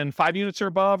homes than 5 units or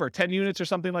above or 10 units or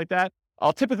something like that.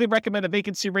 I'll typically recommend a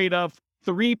vacancy rate of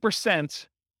 3%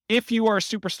 if you are a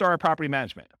superstar at property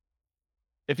management.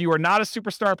 If you are not a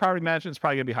superstar at property management, it's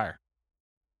probably going to be higher.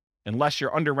 Unless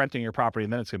you're under renting your property,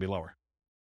 and then it's going to be lower.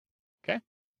 Okay?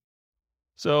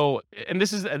 So, and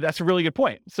that's a really good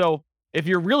point. So if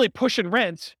you're really pushing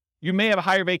rent, you may have a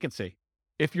higher vacancy.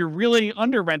 If you're really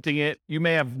under renting it, you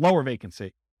may have lower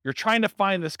vacancy. You're trying to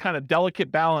find this kind of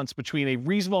delicate balance between a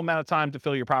reasonable amount of time to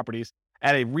fill your properties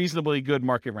at a reasonably good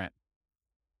market rent.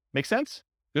 Make sense?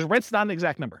 Because rent's not an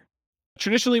exact number.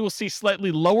 Traditionally, we'll see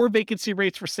slightly lower vacancy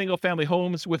rates for single-family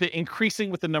homes, with it increasing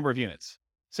with the number of units.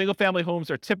 Single-family homes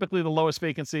are typically the lowest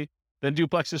vacancy, then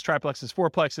duplexes, triplexes,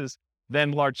 fourplexes,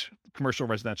 then large commercial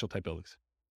residential type buildings.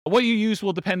 What you use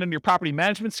will depend on your property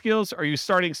management skills. Are you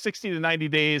starting 60 to 90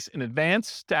 days in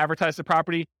advance to advertise the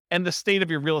property, and the state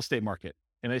of your real estate market?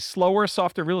 In a slower,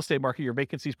 softer real estate market, your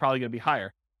vacancy is probably going to be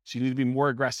higher. So you need to be more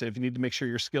aggressive. You need to make sure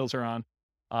your skills are on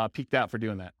peaked out for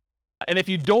doing that. And if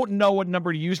you don't know what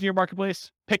number to use in your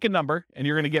marketplace, pick a number, and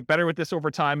you're going to get better with this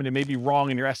over time, and it may be wrong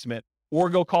in your estimate, or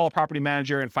go call a property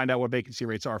manager and find out what vacancy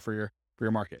rates are for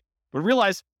your market. But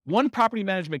realize one property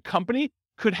management company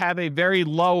could have a very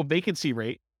low vacancy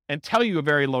rate and tell you a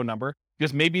very low number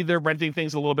because maybe they're renting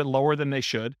things a little bit lower than they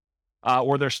should,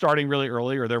 or they're starting really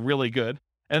early, or they're really good.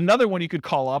 And another one you could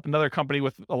call up, another company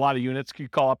with a lot of units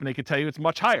could call up and they could tell you it's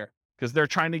much higher because they're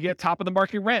trying to get top of the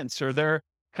market rents, or they're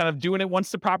kind of doing it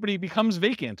once the property becomes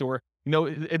vacant, or,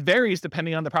 it varies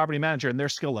depending on the property manager and their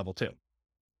skill level too,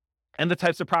 and the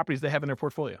types of properties they have in their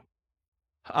portfolio.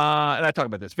 And I talk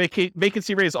about this.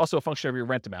 Vacancy rate is also a function of your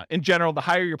rent amount. In general, the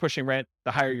higher you're pushing rent,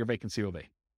 the higher your vacancy will be.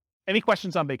 Any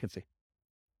questions on vacancy?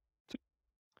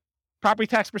 Property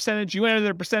tax percentage, you enter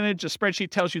the percentage, a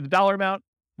spreadsheet tells you the dollar amount.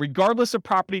 Regardless of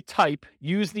property type,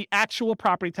 use the actual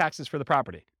property taxes for the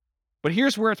property. But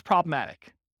here's where it's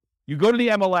problematic. You go to the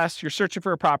MLS, you're searching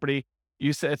for a property,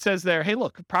 it says there, hey,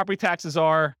 look, property taxes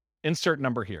are insert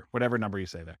number here, whatever number you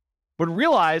say there. But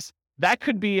realize that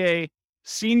could be a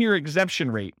senior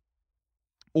exemption rate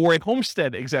or a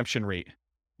homestead exemption rate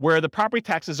where the property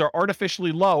taxes are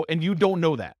artificially low and you don't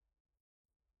know that.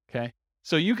 Okay.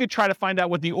 So you could try to find out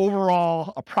what the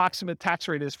overall approximate tax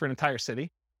rate is for an entire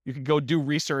city. You could go do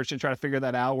research and try to figure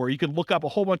that out, or you could look up a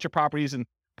whole bunch of properties and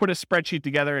put a spreadsheet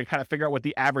together and kind of figure out what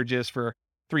the average is for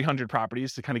 300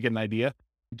 properties to kind of get an idea,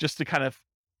 just to kind of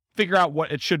figure out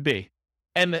what it should be.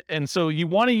 And so you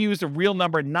want to use a real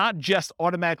number, not just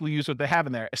automatically use what they have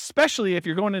in there, especially if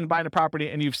you're going in and buying a property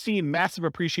and you've seen massive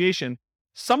appreciation.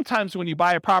 Sometimes when you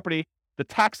buy a property, the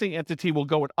taxing entity will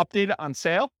go and update it on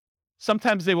sale.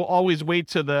 Sometimes they will always wait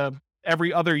to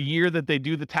every other year that they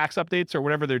do the tax updates or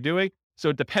whatever they're doing. So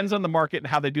it depends on the market and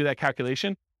how they do that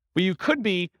calculation. But you could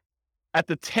be at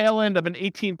the tail end of an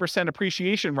 18%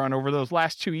 appreciation run over those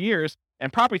last 2 years,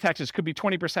 and property taxes could be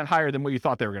 20% higher than what you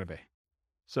thought they were going to be.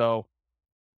 So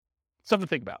something to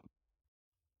think about.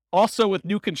 Also, with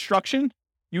new construction,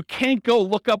 you can't go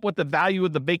look up what the value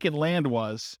of the vacant land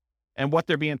was and what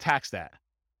they're being taxed at,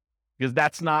 because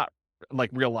that's not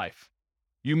like real life.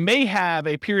 You may have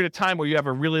a period of time where you have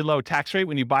a really low tax rate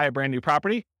when you buy a brand new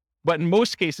property, but in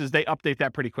most cases, they update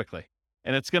that pretty quickly.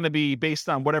 And it's going to be based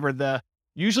on whatever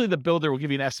usually the builder will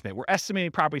give you an estimate. We're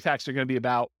estimating property taxes are going to be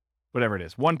about whatever it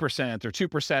is, 1% or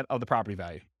 2% of the property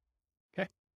value. Okay.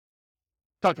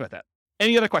 Talked about that.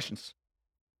 Any other questions?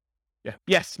 Yeah.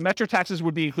 Yes. Metro taxes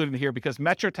would be included in here because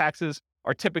metro taxes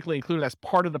are typically included as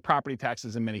part of the property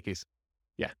taxes in many cases.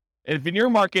 Yeah. And if in your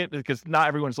market, because not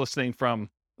everyone's listening from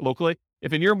locally,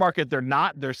 if in your market they're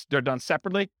not, they're done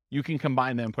separately, you can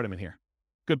combine them and put them in here.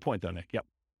 Good point though, Nick. Yep.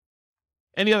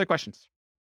 Any other questions?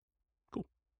 Cool.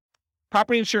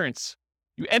 Property insurance.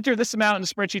 You enter this amount and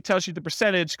the spreadsheet tells you the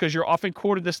percentage because you're often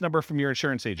quoted this number from your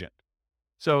insurance agent.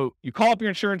 So you call up your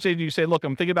insurance agent, you say, look,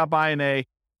 I'm thinking about buying a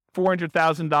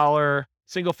 $400,000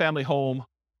 single family home.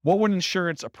 What would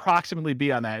insurance approximately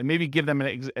be on that? And maybe give them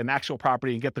an actual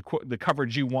property and get the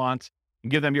coverage you want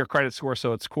and give them your credit score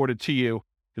so it's quoted to you,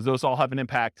 because those all have an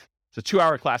impact. It's a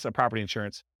 2-hour class on property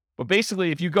insurance. But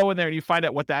basically, if you go in there and you find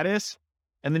out what that is,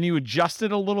 and then you adjust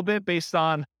it a little bit based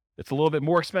on it's a little bit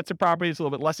more expensive property, it's a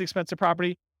little bit less expensive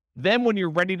property, then when you're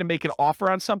ready to make an offer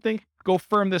on something, go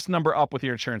firm this number up with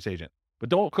your insurance agent. But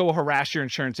don't go harass your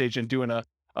insurance agent doing an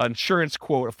insurance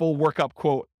quote, a full workup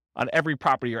quote on every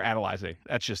property you're analyzing.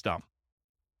 That's just dumb.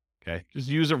 Okay. Just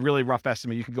use a really rough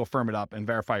estimate. You can go firm it up and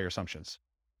verify your assumptions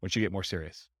once you get more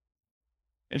serious.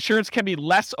 Insurance can be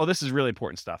less. Oh, this is really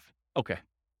important stuff. Okay.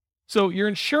 So your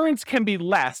insurance can be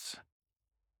less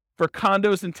for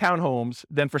condos and townhomes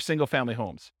than for single family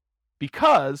homes,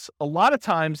 because a lot of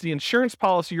times the insurance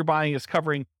policy you're buying is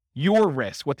covering your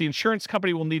risk, what the insurance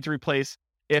company will need to replace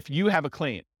if you have a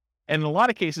claim. And in a lot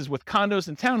of cases with condos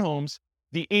and townhomes,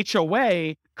 the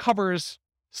HOA covers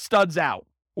studs out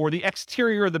or the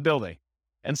exterior of the building.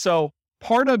 And so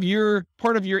part of your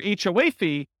HOA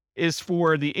fee is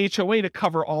for the HOA to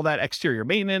cover all that exterior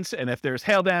maintenance, and if there's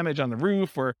hail damage on the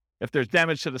roof or if there's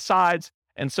damage to the sides.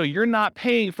 And so you're not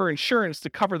paying for insurance to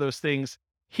cover those things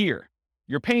here.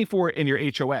 You're paying for it in your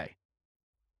HOA.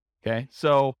 Okay.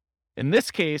 So in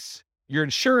this case, your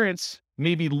insurance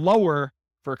may be lower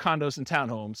for condos and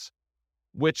townhomes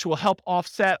which will help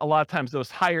offset a lot of times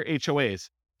those higher HOAs.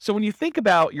 So when you think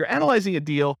about, you're analyzing a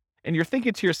deal and you're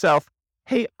thinking to yourself,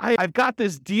 hey, I've got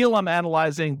this deal I'm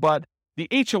analyzing, but the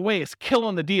HOA is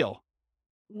killing the deal.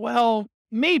 Well,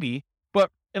 maybe, but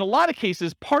in a lot of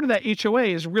cases, part of that HOA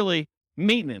is really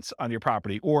maintenance on your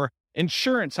property or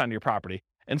insurance on your property.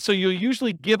 And so you'll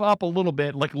usually give up a little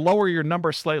bit, like lower your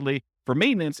number slightly for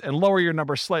maintenance and lower your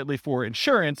number slightly for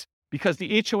insurance because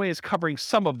the HOA is covering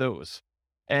some of those.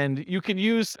 And you can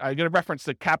use, I'm going to reference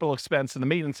the capital expense and the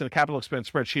maintenance and the capital expense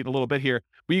spreadsheet a little bit here,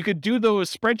 but you could do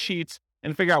those spreadsheets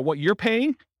and figure out what you're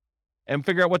paying and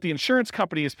figure out what the insurance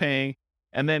company is paying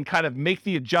and then kind of make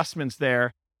the adjustments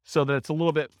there so that it's a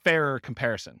little bit fairer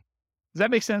comparison. Does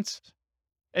that make sense?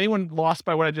 Anyone lost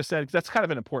by what I just said? Because that's kind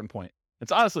of an important point.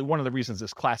 It's honestly one of the reasons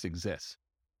this class exists.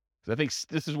 Because I think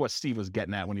this is what Steve was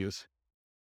getting at when he was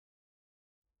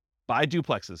buy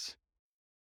duplexes.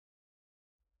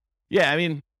 Yeah, I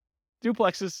mean,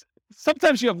 duplexes,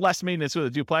 sometimes you have less maintenance with a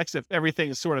duplex if everything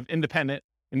is sort of independent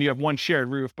and you have one shared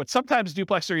roof. But sometimes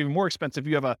duplexes are even more expensive.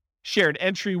 You have a shared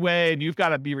entryway and you've got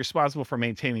to be responsible for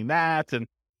maintaining that. And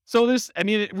so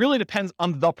it really depends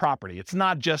on the property. It's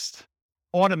not just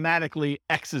automatically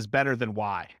X is better than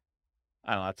Y.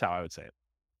 I don't know. That's how I would say it.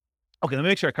 Okay, let me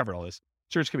make sure I covered all this.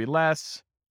 Insurance could be less.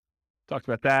 Talked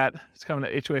about that. It's coming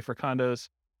to HOA for condos.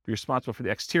 Be responsible for the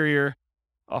exterior.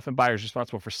 Often buyers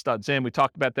responsible for studs in. We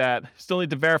talked about that. Still need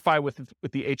to verify with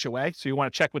the HOA. So you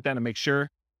want to check with them to make sure.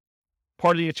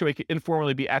 Part of the HOA can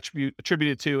informally be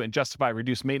attributed to and justify a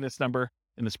reduced maintenance number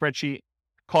in the spreadsheet.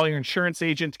 Call your insurance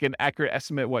agent to get an accurate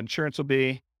estimate of what insurance will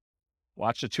be.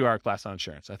 Watch the 2-hour class on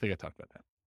insurance. I think I talked about that.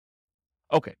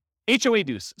 Okay, HOA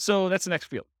dues. So that's the next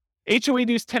field. HOA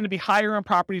dues tend to be higher on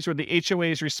properties where the HOA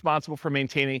is responsible for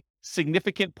maintaining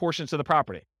significant portions of the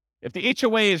property. If the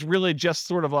HOA is really just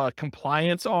sort of a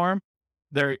compliance arm,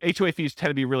 their HOA fees tend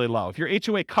to be really low. If your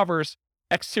HOA covers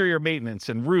exterior maintenance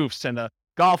and roofs and a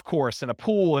golf course and a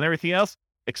pool and everything else,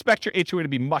 expect your HOA to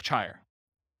be much higher,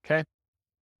 okay?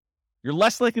 You're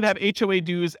less likely to have HOA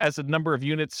dues as the number of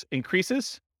units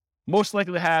increases, most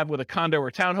likely to have with a condo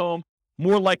or townhome,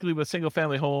 more likely with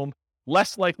single-family home,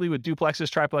 less likely with duplexes,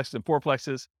 triplexes, and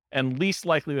fourplexes, and least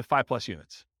likely with 5+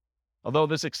 units. Although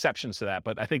there's exceptions to that,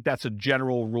 but I think that's a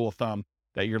general rule of thumb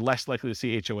that you're less likely to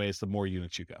see HOAs the more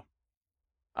units you go.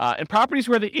 In properties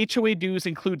where the HOA dues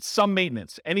include some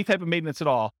maintenance, any type of maintenance at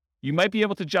all, you might be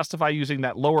able to justify using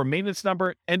that lower maintenance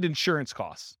number and insurance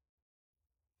costs.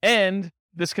 And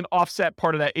this can offset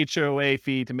part of that HOA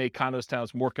fee to make condos,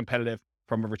 towns more competitive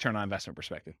from a return on investment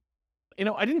perspective.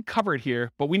 I didn't cover it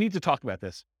here, but we need to talk about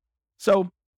this. So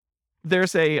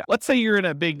let's say you're in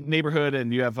a big neighborhood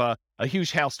and you have a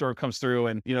huge hailstorm comes through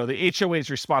and, the HOA is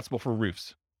responsible for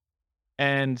roofs.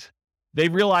 And they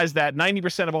realize that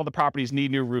 90% of all the properties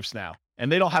need new roofs now.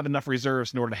 And they don't have enough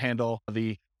reserves in order to handle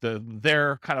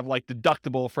their kind of like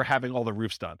deductible for having all the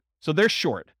roofs done. So they're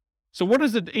short. So what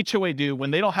does the HOA do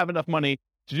when they don't have enough money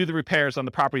to do the repairs on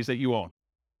the properties that you own?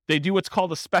 They do what's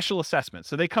called a special assessment.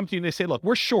 So they come to you and they say, look,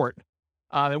 we're short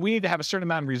and we need to have a certain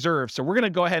amount of reserves. So we're going to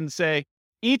go ahead and say,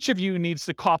 each of you needs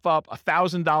to cough up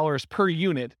 $1,000 per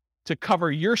unit to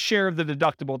cover your share of the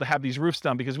deductible to have these roofs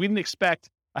done because we didn't expect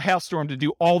a hailstorm to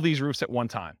do all these roofs at one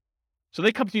time. So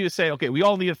they come to you to say, okay, we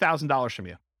all need $1,000 from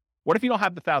you. What if you don't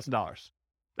have the $1,000?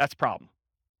 That's a problem.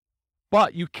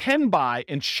 But you can buy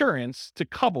insurance to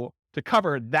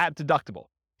cover that deductible.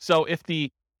 So if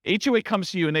the HOA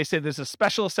comes to you and they say there's a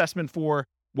special assessment for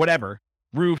whatever,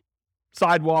 roof,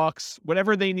 sidewalks,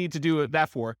 whatever they need to do that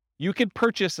for, you can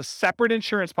purchase a separate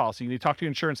insurance policy. You need to talk to your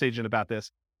insurance agent about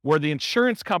this, where the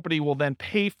insurance company will then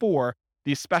pay for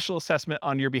the special assessment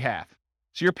on your behalf.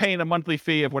 So you're paying a monthly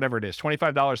fee of whatever it is,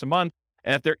 $25 a month.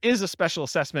 And if there is a special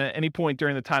assessment at any point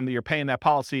during the time that you're paying that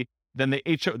policy, then the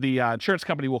insurance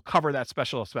company will cover that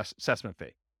special assessment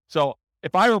fee. So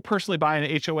if I were personally buying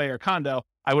an HOA or condo,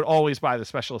 I would always buy the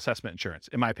special assessment insurance,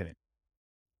 in my opinion.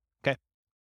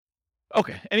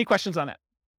 Okay. Any questions on that?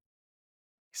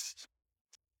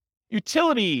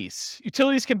 Utilities.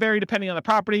 Utilities can vary depending on the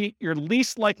property. You're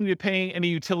least likely to be paying any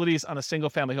utilities on a single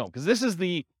family home because this is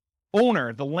the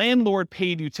owner, the landlord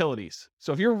paid utilities.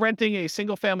 So if you're renting a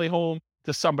single family home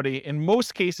to somebody, in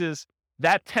most cases,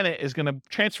 that tenant is going to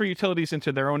transfer utilities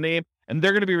into their own name and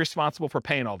they're going to be responsible for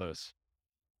paying all those.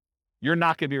 You're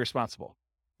not going to be responsible.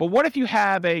 But what if you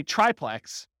have a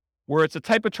triplex where it's a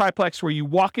type of triplex where you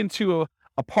walk into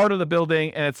a part of the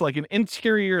building and it's like an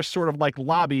interior sort of like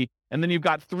lobby, and then you've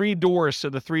got 3 doors to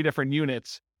the 3 different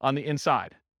units on the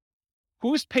inside?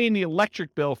 Who's paying the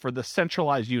electric bill for the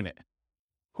centralized unit?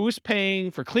 Who's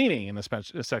paying for cleaning in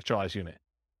the centralized unit?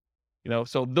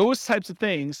 So those types of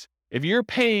things, If you're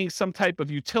paying some type of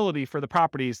utility for the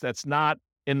properties that's not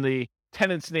in the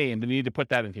tenant's name, then you need to put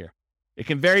that in here. It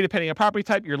can vary depending on property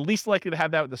type. You're least likely to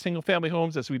have that with the single-family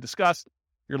homes, as we discussed.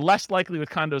 You're less likely with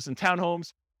condos and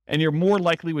townhomes, and you're more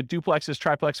likely with duplexes,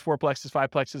 triplex, fourplexes,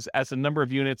 fiveplexes as the number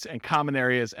of units and common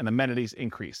areas and amenities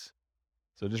increase.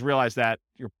 So just realize that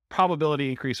your probability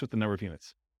increase with the number of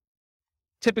units.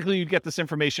 Typically, you'd get this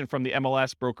information from the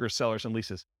MLS, brokers, sellers, and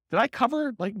leases. Did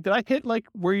I hit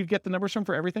where you get the numbers from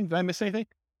for everything? Did I miss anything?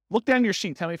 Look down your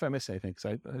sheet. Tell me if I missed anything, because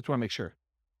I just want to make sure.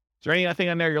 Is there anything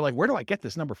on there you're like, where do I get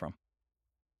this number from?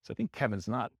 So I think Kevin's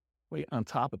not way on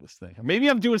top of this thing. Or maybe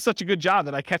I'm doing such a good job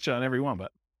that I catch it on every one,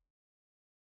 but.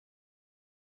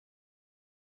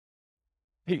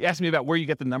 He asked me about where you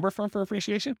get the number from for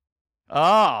appreciation.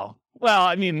 Oh, well,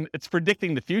 I mean, it's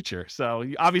predicting the future. So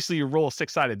obviously you roll a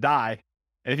 6-sided die.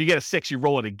 And if you get a 6, you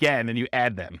roll it again and you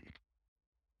add them.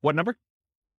 What number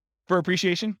for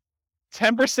appreciation?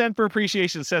 10% for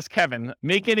appreciation, says Kevin.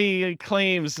 Make any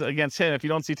claims against him if you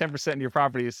don't see 10% in your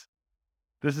properties.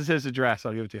 This is his address.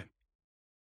 I'll give it to you.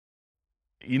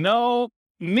 You know,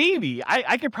 maybe.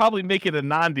 I could probably make it a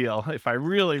non-deal if I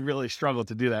really, really struggle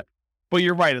to do that. But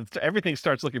you're right. Everything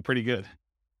starts looking pretty good,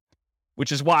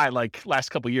 which is why, last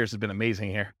couple of years has been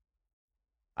amazing here.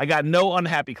 I got no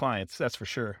unhappy clients, that's for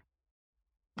sure.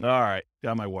 All right,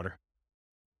 got my water.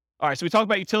 All right, so we talked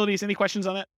about utilities. Any questions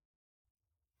on that?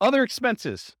 Other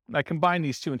expenses. I combine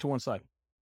these two into one slide.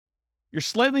 You're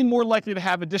slightly more likely to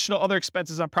have additional other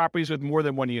expenses on properties with more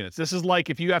than one unit. This is like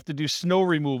if you have to do snow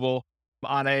removal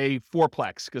on a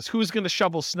fourplex, because who's going to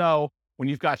shovel snow when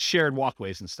you've got shared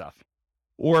walkways and stuff?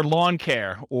 Or lawn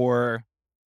care, or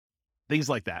things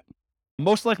like that.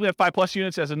 Most likely have 5+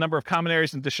 units as the number of common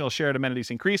areas and additional shared amenities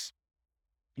increase.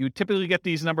 You typically get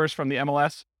these numbers from the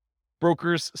MLS,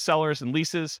 brokers, sellers, and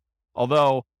leases,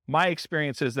 although my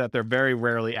experience is that they're very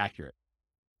rarely accurate.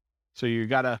 So you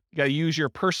gotta use your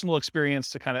personal experience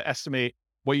to kind of estimate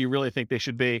what you really think they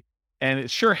should be. And it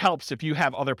sure helps if you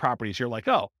have other properties. You're like,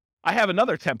 oh, I have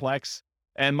another 10plex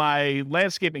and my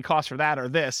landscaping costs for that are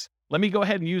this. Let me go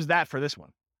ahead and use that for this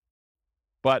one.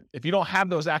 But if you don't have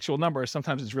those actual numbers,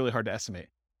 sometimes it's really hard to estimate.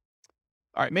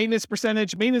 All right, maintenance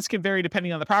percentage. Maintenance can vary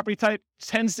depending on the property type. It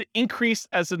tends to increase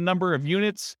as the number of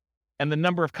units and the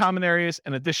number of common areas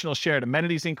and additional shared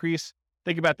amenities increase.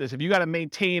 Think about this. If you got to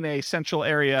maintain a central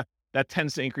area, that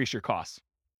tends to increase your costs.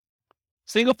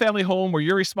 Single family home where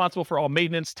you're responsible for all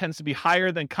maintenance tends to be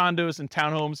higher than condos and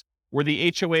townhomes where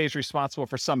the HOA is responsible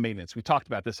for some maintenance. We talked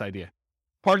about this idea.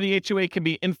 Part of the HOA can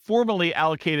be informally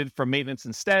allocated for maintenance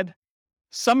instead.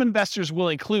 Some investors will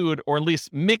include or at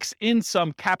least mix in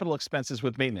some capital expenses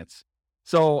with maintenance.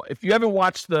 So if you haven't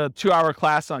watched the 2-hour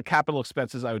class on capital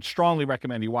expenses, I would strongly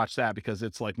recommend you watch that because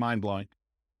it's mind-blowing.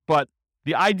 But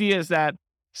the idea is that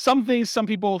some things some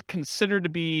people consider to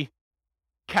be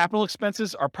capital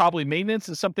expenses are probably maintenance,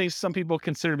 and some things some people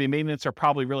consider to be maintenance are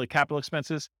probably really capital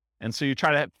expenses. And so you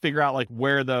try to figure out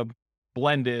where the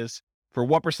blend is for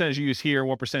what percentage you use here and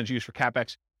what percentage you use for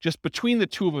CapEx. Just between the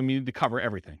two of them, you need to cover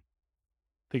everything.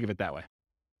 Think of it that way.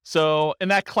 So in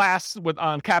that class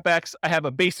on CapEx, I have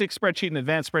a basic spreadsheet and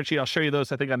advanced spreadsheet. I'll show you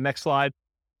those, I think, on the next slide.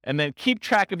 And then keep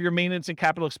track of your maintenance and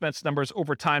capital expense numbers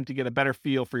over time to get a better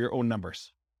feel for your own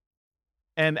numbers.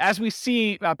 And as we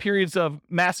see periods of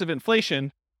massive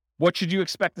inflation, what should you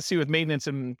expect to see with maintenance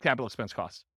and capital expense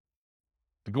costs?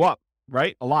 To go up,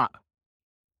 right? A lot.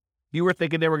 You were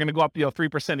thinking they were going to go up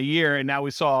 3% a year, and now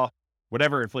we saw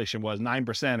whatever inflation was,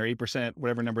 9% or 8%,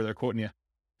 whatever number they're quoting you.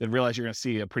 Then realize you're going to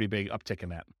see a pretty big uptick in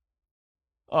that.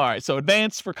 All right, so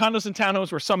advanced for condos and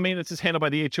townhomes where some maintenance is handled by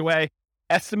the HOA.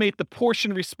 Estimate the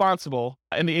portion responsible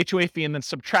in the HOA fee and then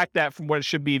subtract that from what it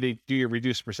should be to do your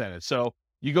reduced percentage. So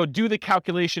you go do the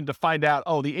calculation to find out,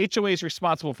 oh, the HOA is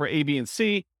responsible for A, B, and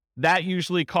C. That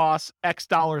usually costs X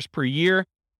dollars per year.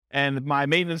 And my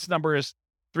maintenance number is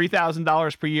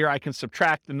 $3,000 per year. I can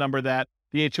subtract the number that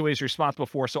the HOA is responsible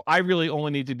for. So I really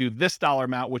only need to do this dollar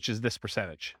amount, which is this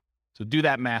percentage. So do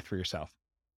that math for yourself.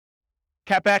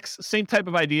 CapEx, same type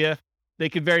of idea. They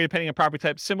can vary depending on property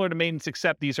type, similar to maintenance,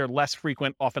 except these are less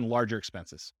frequent, often larger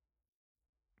expenses.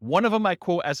 One of them I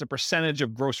quote as a percentage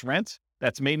of gross rent.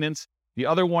 That's maintenance. The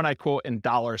other one I quote in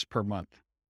dollars per month.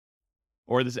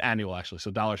 Or this is annual, actually, so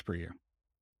dollars per year.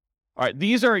 All right,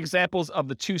 these are examples of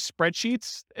the two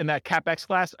spreadsheets in that CapEx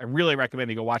class. I really recommend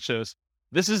you go watch those.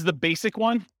 This is the basic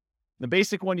one. The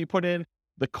basic one you put in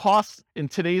the cost in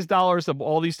today's dollars of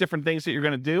all these different things that you're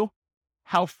going to do,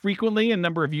 how frequently and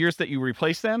number of years that you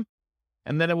replace them,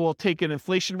 and then it will take an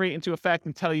inflation rate into effect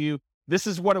and tell you this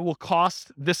is what it will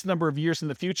cost this number of years in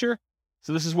the future.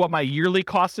 So this is what my yearly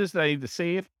cost is that I need to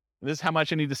save. And this is how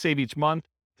much I need to save each month.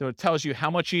 So it tells you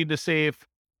how much you need to save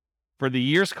for the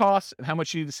year's costs and how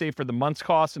much you need to save for the month's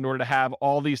costs in order to have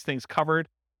all these things covered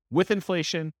with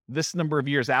inflation this number of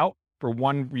years out for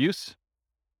one use.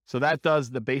 So that does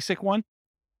the basic one.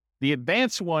 The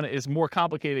advanced one is more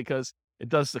complicated because it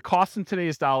does the cost in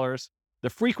today's dollars, the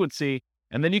frequency,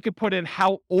 and then you can put in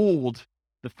how old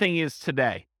the thing is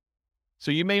today.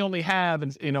 So you may only have,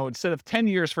 instead of 10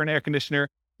 years for an air conditioner,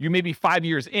 you may be 5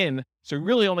 years in. So you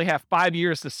really only have 5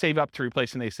 years to save up to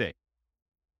replace an AC.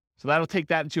 So that'll take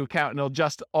that into account, and it'll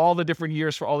adjust all the different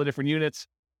years for all the different units.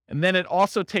 And then it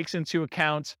also takes into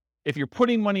account if you're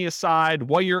putting money aside,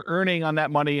 what you're earning on that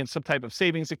money in some type of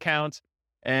savings account,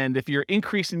 and if you're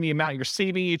increasing the amount you're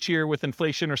saving each year with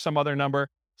inflation or some other number.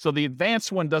 So the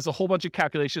advanced one does a whole bunch of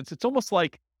calculations. It's almost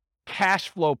like cash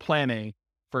flow planning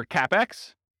for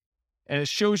CapEx, and it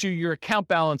shows you your account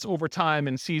balance over time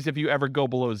and sees if you ever go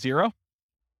below zero,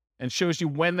 and shows you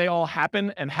when they all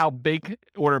happen and how big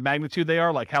order of magnitude they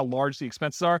are, like how large the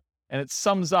expenses are, and it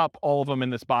sums up all of them in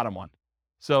this bottom one.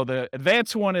 So the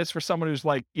advanced one is for someone who's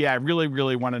like, yeah, I really,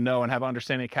 really want to know and have an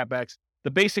understanding of CapEx. The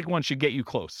basic one should get you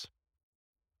close.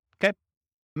 Okay.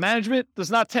 Management does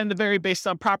not tend to vary based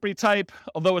on property type,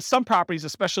 although with some properties,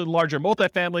 especially larger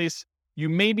multifamilies, you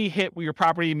may be hit with your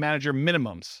property manager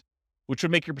minimums, which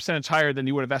would make your percentage higher than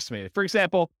you would have estimated. For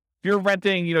example, if you're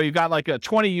renting, you've got like a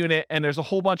 20 unit and there's a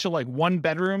whole bunch of like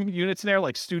 1-bedroom units in there,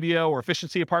 like studio or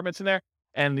efficiency apartments in there.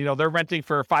 And, they're renting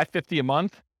for $550 a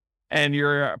month and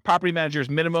your property manager's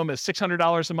minimum is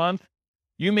 $600 a month.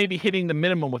 You may be hitting the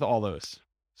minimum with all those.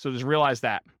 So just realize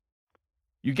that.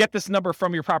 You get this number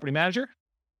from your property manager.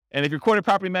 And if your quoted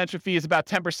property management fee is about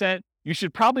 10%, you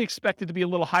should probably expect it to be a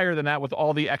little higher than that with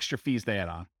all the extra fees they add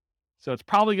on. So it's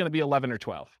probably going to be 11 or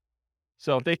 12.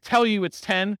 So if they tell you it's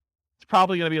 10, it's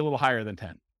probably going to be a little higher than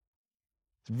 10.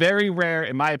 It's very rare,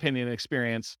 in my opinion and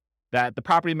experience, that the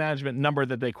property management number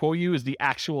that they quote you is the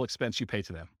actual expense you pay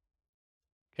to them.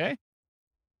 Okay?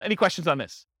 Any questions on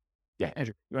this? Yeah,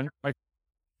 Andrew, you want to?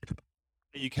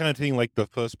 Are you counting like the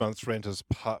first month's rent as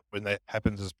part when that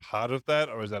happens as part of that,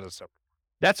 or is that a separate?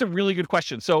 That's a really good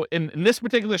question. So in this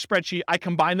particular spreadsheet, I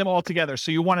combine them all together.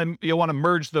 So you'll want to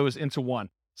merge those into one.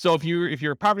 So if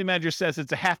your property manager says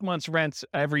it's a half month's rent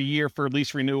every year for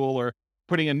lease renewal or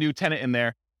putting a new tenant in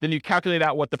there, then you calculate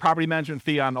out what the property management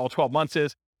fee on all 12 months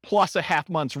is, plus a half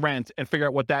month's rent, and figure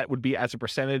out what that would be as a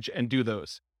percentage and do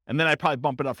those. And then I'd probably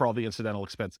bump it up for all the incidental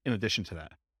expense in addition to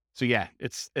that. So yeah,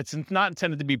 it's not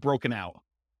intended to be broken out.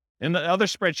 In the other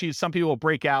spreadsheets, some people will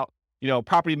break out,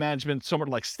 property management, somewhat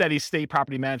like steady state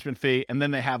property management fee, and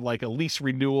then they have like a lease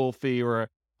renewal fee or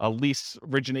a lease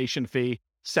origination fee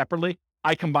separately.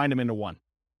 I combine them into one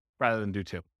rather than do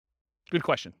two. Good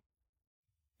question.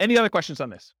 Any other questions on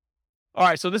this? All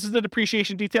right, so this is the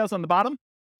depreciation details on the bottom.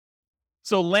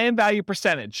 So land value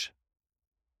percentage.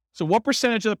 So what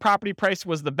percentage of the property price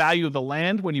was the value of the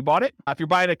land when you bought it? If you're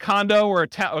buying a condo or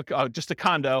just a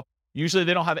condo, usually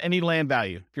they don't have any land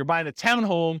value. If you're buying a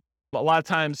townhome, a lot of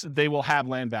times they will have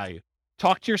land value.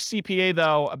 Talk to your CPA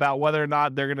though about whether or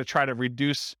not they're going to try to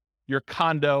reduce your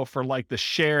condo for like the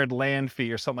shared land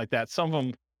fee or something like that. Some of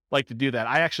them like to do that.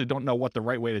 I actually don't know what the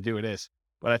right way to do it is,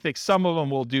 but I think some of them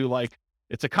will do like,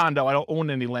 it's a condo, I don't own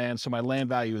any land, so my land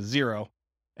value is 0.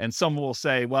 And some will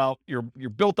say, well, you're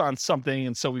built on something,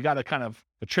 and so we got to kind of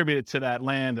attribute it to that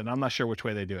land, and I'm not sure which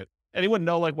way they do it. Anyone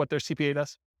know like what their CPA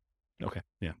does? Okay,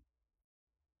 yeah.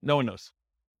 No one knows.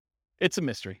 It's a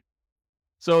mystery.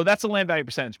 So that's a land value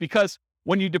percentage, because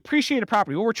when you depreciate a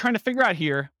property, what we're trying to figure out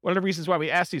here, one of the reasons why we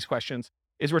ask these questions,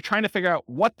 is we're trying to figure out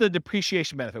what the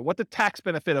depreciation benefit, what the tax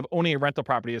benefit of owning a rental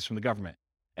property is from the government.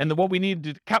 And what we need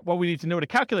to know to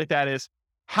calculate that is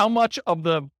how much of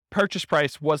the purchase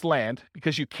price was land,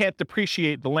 because you can't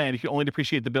depreciate the land, you can only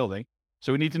depreciate the building.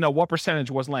 So we need to know what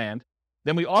percentage was land.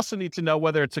 Then we also need to know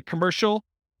whether it's a commercial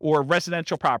or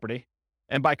residential property.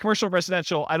 And by commercial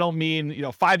residential, I don't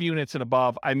mean, 5 units and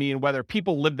above. I mean whether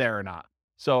people live there or not.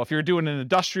 So if you're doing an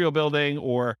industrial building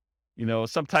or,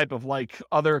 some type of like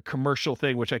other commercial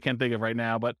thing, which I can't think of right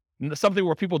now, but something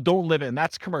where people don't live in,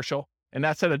 that's commercial. And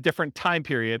that's at a different time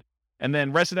period. And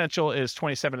then residential is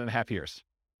 27.5 years.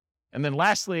 And then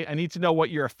lastly, I need to know what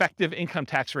your effective income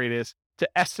tax rate is to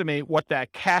estimate what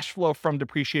that cash flow from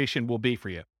depreciation will be for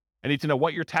you. I need to know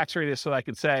what your tax rate is so that I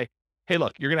can say, hey,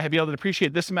 look, you're going to be able to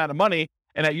depreciate this amount of money.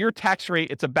 And at your tax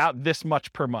rate, it's about this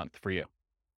much per month for you.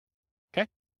 Okay.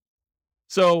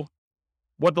 So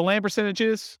what the land percentage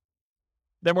is,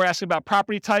 then we're asking about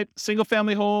property type, single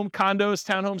family home, condos,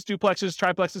 townhomes, duplexes,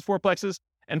 triplexes, fourplexes,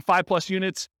 and 5+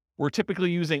 units. We're typically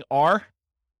using R,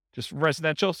 just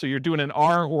residential. So you're doing an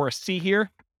R or a C here.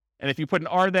 And if you put an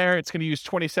R there, it's going to use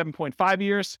 27.5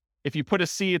 years. If you put a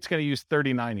C, it's going to use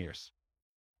 39 years.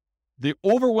 The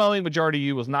overwhelming majority of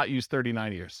you will not use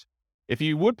 39 years. If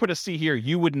you would put a C here,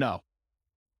 you would know.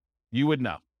 You would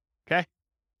know, okay?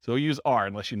 So use R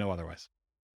unless you know otherwise.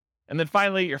 And then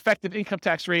finally, your effective income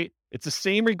tax rate, it's the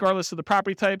same regardless of the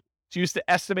property type. It's used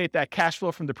to estimate that cash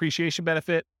flow from depreciation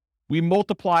benefit. We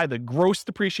multiply the gross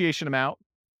depreciation amount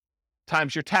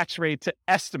times your tax rate to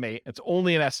estimate, it's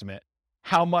only an estimate,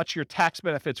 how much your tax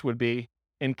benefits would be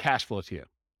in cash flow to you.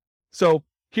 So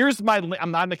here's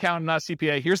I'm not an accountant, not a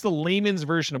CPA. Here's the layman's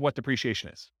version of what depreciation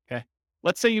is, okay?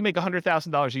 Let's say you make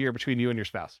 $100,000 a year between you and your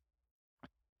spouse,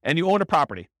 and you own a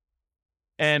property.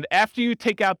 And after you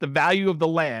take out the value of the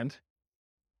land,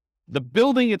 the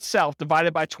building itself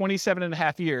divided by 27 and a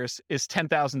half years is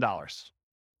 $10,000,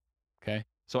 okay?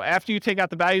 So after you take out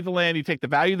the value of the land, you take the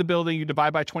value of the building, you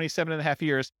divide by 27 and a half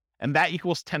years, and that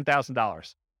equals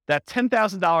 $10,000. That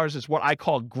 $10,000 is what I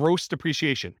call gross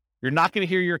depreciation. You're not going to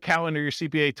hear your accountant or your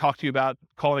CPA talk to you about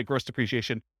calling it gross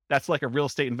depreciation. That's like a real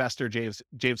estate investor,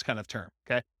 James kind of term,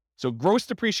 okay? So gross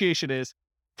depreciation is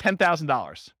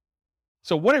 $10,000.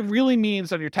 So what it really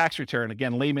means on your tax return,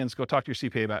 again, layman's, go talk to your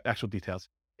CPA about actual details.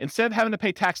 Instead of having to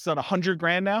pay taxes on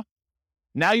 $100,000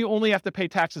 now you only have to pay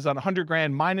taxes on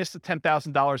 $100,000 minus the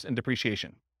 $10,000 in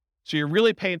depreciation. So you're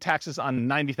really paying taxes on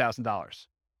 $90,000.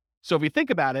 So if you think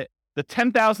about it, the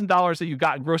 $10,000 that you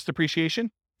got in gross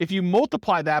depreciation, if you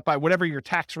multiply that by whatever your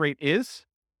tax rate is,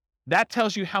 that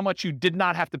tells you how much you did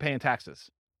not have to pay in taxes.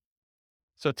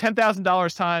 So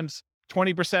 $10,000 times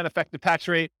 20% effective tax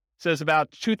rate says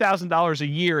about $2,000 a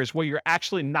year is what you're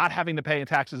actually not having to pay in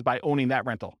taxes by owning that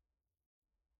rental.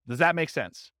 Does that make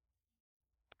sense?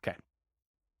 Okay.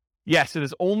 Yes, it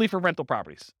is only for rental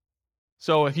properties.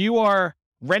 So if you are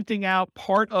renting out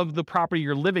part of the property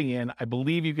you're living in, I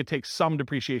believe you could take some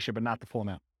depreciation, but not the full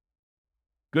amount.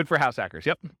 Good for house hackers.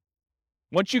 Yep.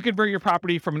 Once you convert your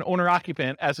property from an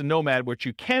owner-occupant as a nomad, which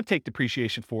you can take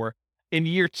depreciation for, in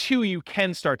year 2, you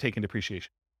can start taking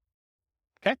depreciation.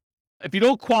 Okay? If you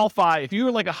don't qualify, if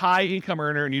you're like a high income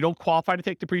earner and you don't qualify to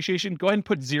take depreciation, go ahead and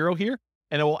put 0 here,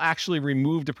 and it will actually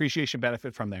remove depreciation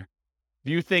benefit from there.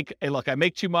 If you think, hey, look, I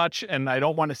make too much and I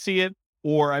don't want to see it,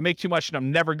 or I make too much and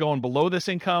I'm never going below this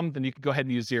income, then you can go ahead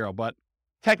and use 0. But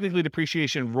technically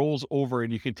depreciation rolls over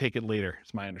and you can take it later,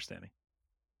 is my understanding.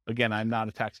 Again, I'm not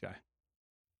a tax guy.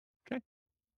 Okay.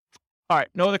 All right.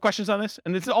 No other questions on this?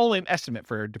 And it's only an estimate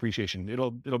for depreciation.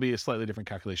 It'll be a slightly different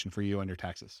calculation for you on your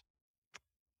taxes.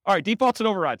 All right. Defaults and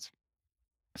overrides.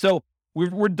 So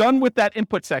we're done with that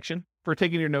input section for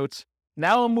taking your notes.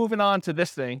 Now I'm moving on to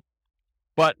this thing,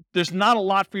 but there's not a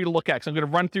lot for you to look at. So I'm going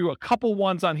to run through a couple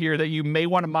ones on here that you may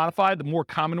want to modify, the more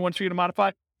common ones for you to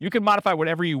modify. You can modify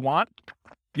whatever you want.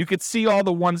 You could see all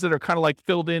the ones that are kind of like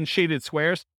filled in shaded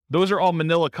squares. Those are all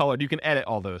manila colored. You can edit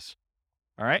all those.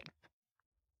 All right.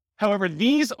 However,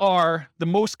 these are the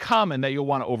most common that you'll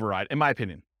want to override, in my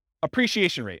opinion.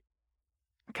 Appreciation rate.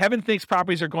 Kevin thinks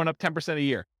properties are going up 10% a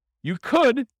year. You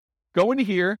could go into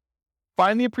here,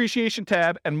 find the appreciation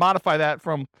tab, and modify that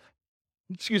from,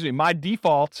 my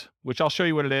default, which I'll show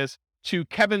you what it is, to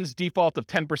Kevin's default of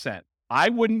 10%. I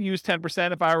wouldn't use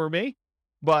 10% if I were me,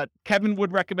 but Kevin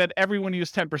would recommend everyone use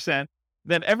 10%.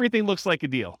 Then everything looks like a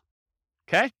deal.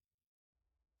 Okay?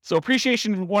 So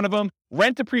appreciation is one of them.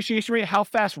 Rent appreciation rate, how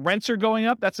fast rents are going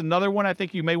up. That's another one I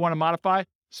think you may want to modify,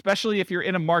 especially if you're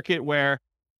in a market where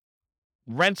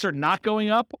rents are not going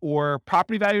up or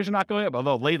property values are not going up.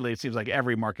 Although lately it seems like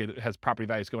every market has property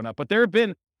values going up. But there have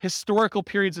been historical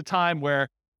periods of time where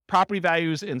property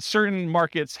values in certain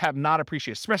markets have not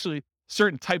appreciated, especially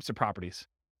certain types of properties.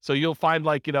 So you'll find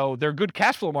they're good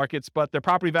cash flow markets, but their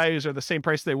property values are the same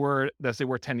price as they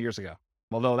were 10 years ago.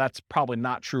 Although that's probably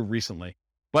not true recently.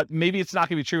 But maybe it's not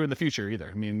going to be true in the future either.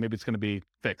 I mean, maybe it's going to be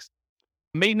fixed.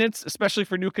 Maintenance, especially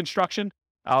for new construction.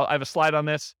 I have a slide on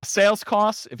this. Sales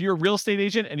costs. If you're a real estate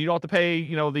agent and you don't have to pay,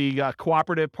 the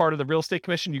cooperative part of the real estate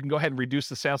commission, you can go ahead and reduce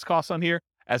the sales costs on here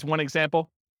as one example.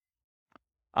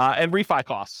 And refi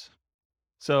costs.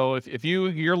 So if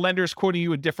your lender is quoting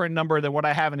you a different number than what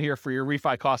I have in here for your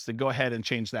refi costs, then go ahead and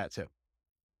change that too.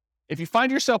 If you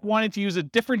find yourself wanting to use a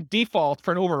different default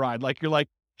for an override, like you're like,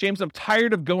 James, I'm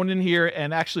tired of going in here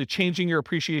and actually changing your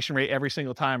appreciation rate every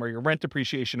single time, or your rent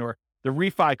appreciation, or the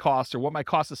refi cost, or what my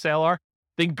cost of sale are,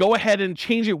 then go ahead and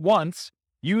change it once.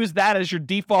 Use that as your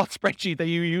default spreadsheet that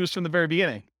you used from the very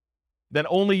beginning. Then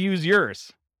only use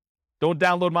yours. Don't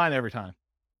download mine every time.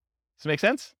 Does it make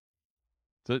sense?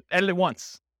 So edit it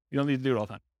once. You don't need to do it all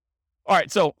the time. All right,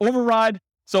 so override.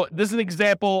 So this is an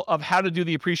example of how to do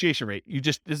the appreciation rate.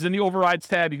 This is in the overrides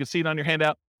tab. You can see it on your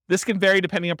handout. This can vary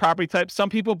depending on property type. Some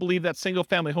people believe that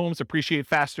single-family homes appreciate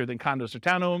faster than condos or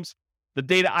townhomes. The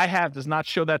data I have does not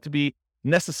show that to be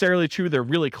necessarily true. They're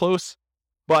really close.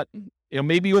 But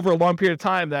maybe over a long period of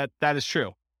time that is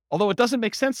true. Although it doesn't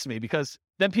make sense to me because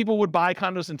then people would buy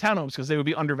condos and townhomes because they would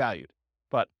be undervalued.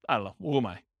 But I don't know. Who am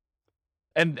I?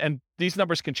 And these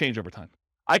numbers can change over time.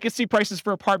 I can see prices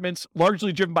for apartments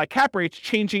largely driven by cap rates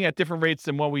changing at different rates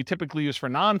than what we typically use for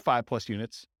non-5+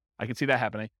 units. I can see that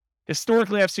happening.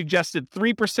 Historically, I've suggested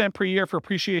 3% per year for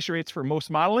appreciation rates for most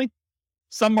modeling.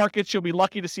 Some markets you'll be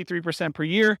lucky to see 3% per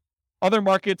year. Other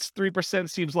markets, 3%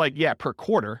 seems like, per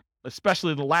quarter,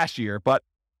 especially the last year. But,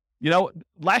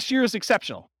 last year is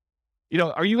exceptional.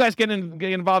 Are you guys getting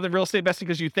involved in real estate investing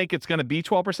because you think it's going to be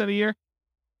 12% a year?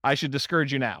 I should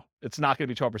discourage you now. It's not going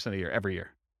to be 12% a year every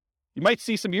year. You might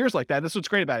see some years like that. That's what's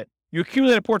great about it. You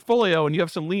accumulate a portfolio and you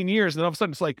have some lean years, and then all of a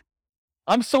sudden it's like,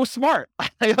 I'm so smart. I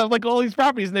have like all these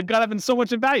properties and they've got up in so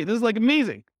much in value. This is like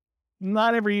amazing.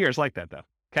 Not every year is like that though.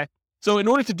 Okay. So in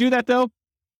order to do that though,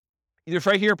 either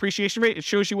right here, appreciation rate, it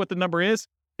shows you what the number is.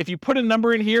 If you put a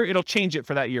number in here, it'll change it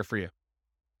for that year for you.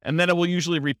 And then it will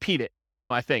usually repeat it,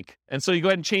 I think. And so you go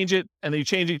ahead and change it, and then you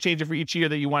change it for each year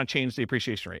that you want to change the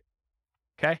appreciation rate.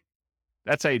 Okay.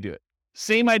 That's how you do it.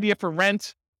 Same idea for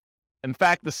rent. In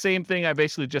fact, the same thing I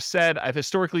basically just said. I've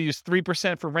historically used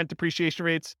 3% for rent depreciation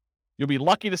rates. You'll be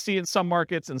lucky to see it in some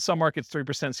markets. In some markets,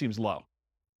 3% seems low.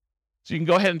 So you can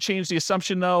go ahead and change the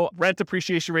assumption though. Rent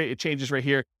depreciation rate, it changes right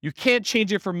here. You can't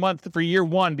change it for year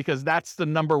one because that's the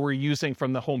number we're using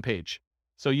from the homepage.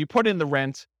 So you put in the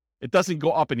rent, it doesn't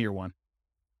go up in year one,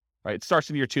 right? It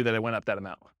starts in year two that it went up that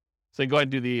amount. So you go ahead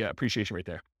and do the appreciation rate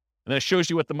there. And then it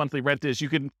shows you what the monthly rent is. You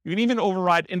can even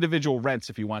override individual rents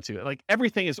if you want to. Like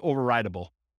everything is overrideable.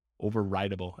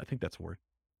 Overrideable. I think that's a word.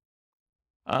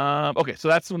 Okay, so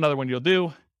that's another one you'll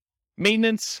do.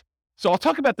 Maintenance. So I'll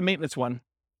talk about the maintenance one.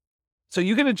 So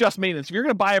you can adjust maintenance. If you're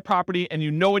going to buy a property and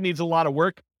it needs a lot of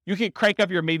work, you can crank up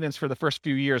your maintenance for the first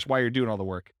few years while you're doing all the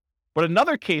work. But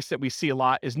another case that we see a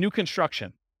lot is new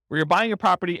construction, where you're buying a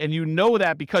property and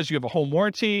that because you have a home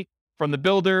warranty from the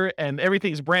builder and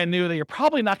everything's brand new, that you're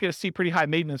probably not going to see pretty high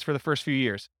maintenance for the first few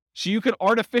years. So you could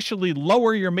artificially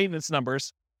lower your maintenance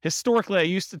numbers. Historically, I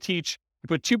used to teach you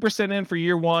put 2% in for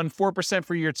year one, 4%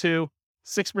 for year two,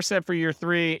 6% for year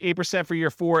three, 8% for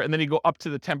year four, and then you go up to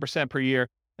the 10% per year.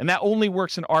 And that only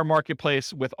works in our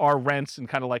marketplace with our rents and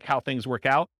kind of like how things work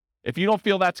out. If you don't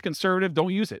feel that's conservative,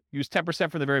 don't use it. Use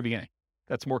 10% from the very beginning.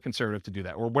 That's more conservative to do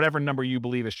that, or whatever number you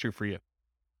believe is true for you.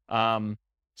 So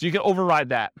you can override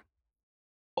that.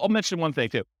 I'll mention one thing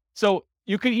too. So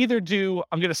you could either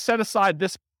I'm going to set aside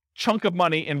this chunk of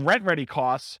money in rent-ready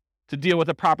costs to deal with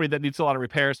a property that needs a lot of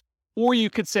repairs, or you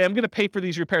could say, I'm going to pay for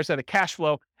these repairs out of cash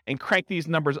flow and crank these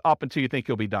numbers up until you think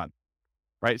you'll be done,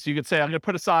 right? So you could say, I'm going to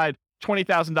put aside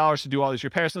 $20,000 to do all these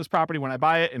repairs on this property when I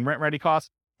buy it in rent-ready costs,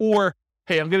 or,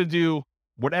 hey, I'm going to do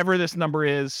whatever this number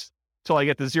is till I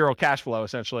get to zero cash flow,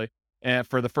 essentially, and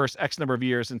for the first X number of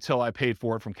years until I paid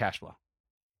for it from cash flow.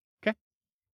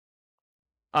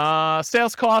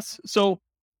 Sales costs. So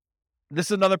this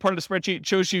is another part of the spreadsheet. It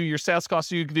shows you your sales costs.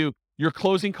 So you can do your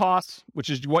closing costs, which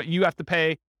is what you have to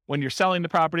pay when you're selling the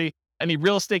property, any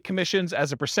real estate commissions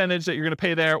as a percentage that you're going to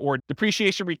pay there, or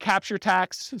depreciation recapture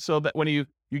tax. So that when you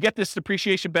get this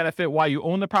depreciation benefit while you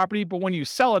own the property, but when you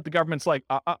sell it, the government's like,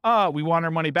 we want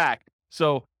our money back.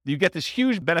 So you get this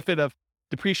huge benefit of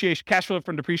depreciation, cash flow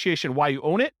from depreciation while you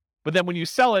own it. But then when you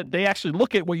sell it, they actually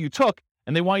look at what you took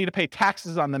and they want you to pay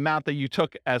taxes on the amount that you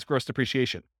took as gross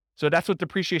depreciation. So that's what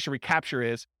depreciation recapture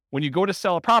is. When you go to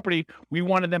sell a property, we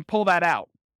want to then pull that out.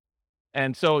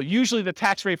 And so usually the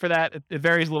tax rate for that, it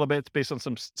varies a little bit. It's based on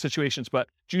some situations, but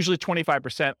it's usually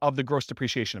 25% of the gross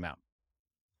depreciation amount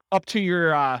up to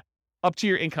your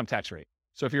income tax rate.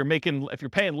 So if you're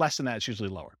paying less than that, it's usually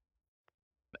lower.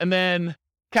 And then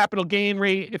capital gain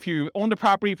rate, if you own the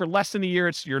property for less than a year,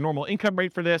 it's your normal income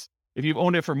rate for this. If you've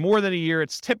owned it for more than a year,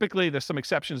 it's typically, there's some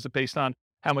exceptions based on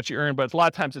how much you earn, but a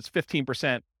lot of times it's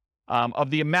 15%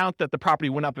 of the amount that the property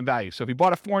went up in value. So if you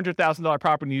bought a $400,000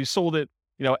 property and you sold it,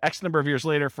 X number of years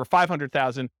later for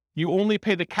 $500,000, you only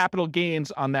pay the capital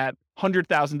gains on that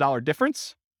 $100,000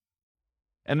 difference.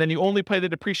 And then you only pay the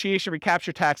depreciation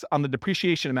recapture tax on the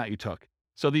depreciation amount you took.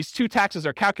 So these two taxes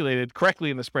are calculated correctly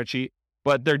in the spreadsheet,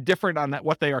 but they're different on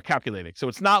what they are calculating. So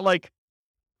it's not like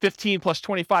 15 plus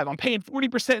 25. I'm paying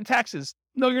 40% in taxes.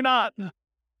 No, you're not.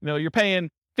 You're paying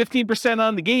 15%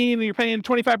 on the gain and you're paying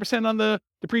 25% on the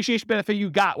depreciation benefit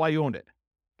you got while you owned it.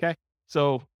 Okay.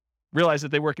 So realize that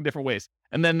they work in different ways.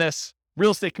 And then this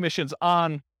real estate commissions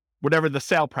on whatever the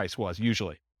sale price was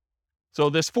usually. So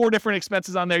there's 4 different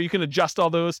expenses on there. You can adjust all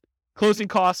those: closing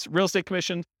costs, real estate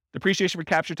commission, depreciation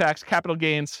recapture tax, capital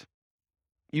gains.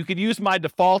 You could use my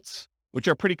defaults, which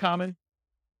are pretty common.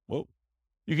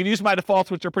 You can use my defaults,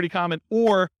 which are pretty common,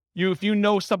 or If you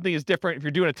know something is different, if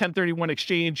you're doing a 1031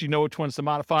 exchange, you know which ones to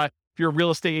modify. If you're a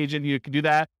real estate agent, you can do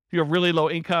that. If you have really low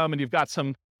income and you've got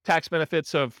some tax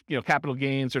benefits of, capital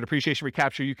gains or depreciation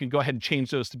recapture, you can go ahead and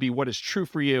change those to be what is true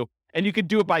for you. And you could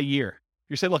do it by year.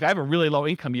 You say, look, I have a really low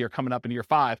income year coming up in year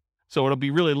 5, so it'll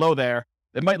be really low there.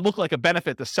 It might look like a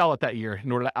benefit to sell it that year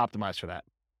in order to optimize for that.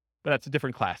 But that's a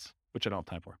different class, which I don't have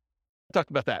time for. I talked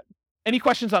about that. Any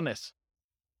questions on this?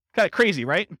 Kind of crazy,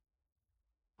 right?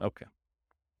 Okay.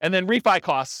 And then refi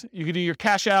costs. You can do your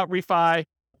cash out, refi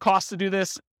costs to do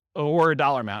this, or a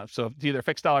dollar amount. So it's either a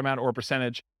fixed dollar amount or a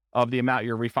percentage of the amount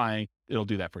you're refining. It'll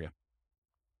do that for you.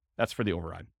 That's for the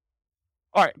override.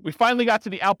 All right. We finally got to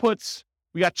the outputs.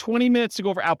 We got 20 minutes to go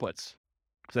over outputs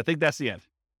because I think that's the end.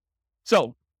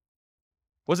 So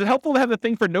was it helpful to have the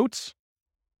thing for notes?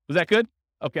 Was that good?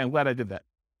 Okay. I'm glad I did that.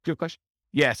 Do you have a question?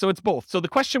 Yeah. So it's both. So the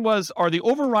question was, are the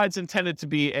overrides intended to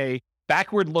be a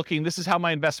backward looking, this is how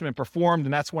my investment performed,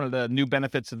 and that's one of the new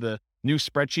benefits of the new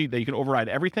spreadsheet, that you can override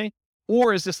everything?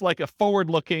 Or is this like a forward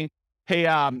looking, hey,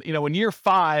 in year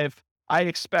 5, I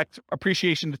expect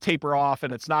appreciation to taper off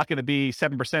and it's not going to be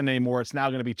 7% anymore. It's now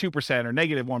going to be 2% or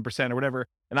negative 1% or whatever.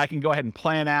 And I can go ahead and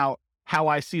plan out how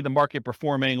I see the market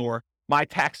performing, or my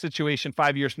tax situation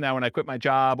 5 years from now when I quit my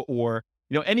job, or,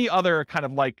 any other kind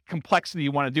of like complexity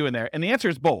you want to do in there. And the answer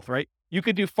is both, right? You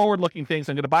could do forward looking things.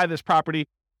 I'm going to buy this property,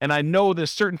 and I know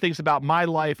there's certain things about my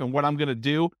life and what I'm going to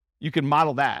do. You can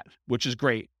model that, which is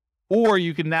great. Or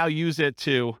you can now use it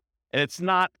to, and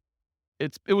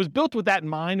it was built with that in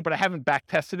mind, but I haven't back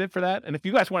tested it for that. And if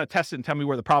you guys want to test it and tell me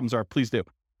where the problems are, please do.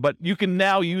 But you can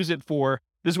now use it for,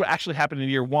 this is what actually happened in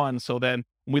year 1. So then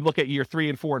when we look at year 3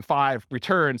 and 4 and 5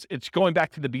 returns, it's going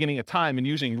back to the beginning of time and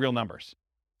using real numbers.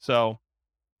 So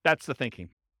that's the thinking.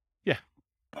 Yeah.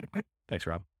 Thanks,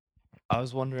 Rob. I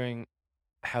was wondering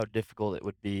how difficult it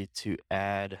would be to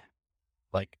add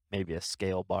like maybe a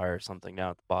scale bar or something down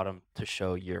at the bottom to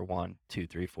show year 1, 2,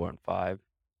 3, 4, and 5.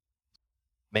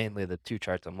 Mainly the 2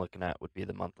 charts I'm looking at would be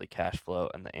the monthly cash flow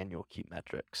and the annual key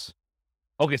metrics.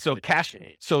 Okay,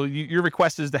 so your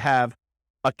request is to have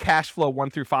a cash flow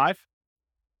 1 through 5?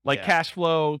 Like cash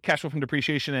flow from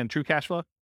depreciation and true cash flow?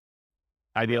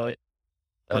 Ideally.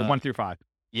 Or 1 through 5?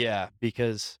 Yeah,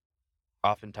 because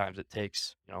oftentimes it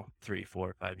takes, 3,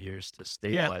 4, 5 years to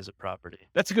stabilize a property.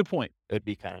 That's a good point. It would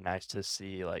be kind of nice to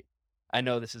see, like, I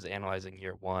know this is analyzing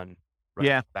year 1,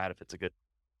 right? Bad if it's a good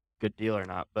deal or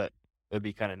not, but it would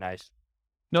be kind of nice.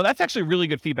 No, that's actually really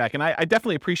good feedback. And I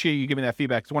definitely appreciate you giving that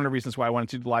feedback. It's one of the reasons why I wanted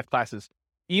to do live classes.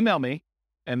 Email me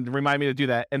and remind me to do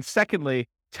that. And secondly,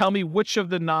 tell me which of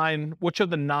the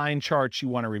 9 charts you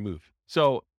want to remove.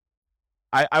 So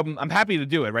I'm happy to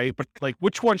do it, right? But like,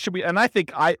 which one should we? And I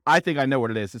think I know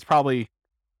what it is. It's probably,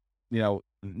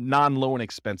 non-loan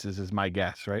expenses is my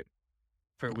guess, right?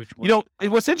 For which one?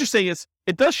 What's interesting is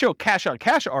it does show cash on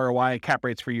cash ROI and cap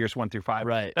rates for years 1 through 5.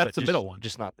 Right. That's the middle one.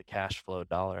 Just not the cash flow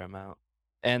dollar amount.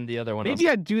 And the other one. Maybe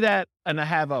I'd do that and I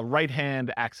have a right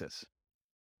hand axis.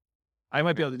 I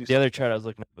might be able to do the other chart I was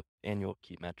looking at with annual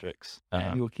key metrics.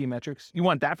 Annual key metrics. You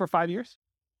want that for 5 years?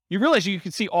 You realize you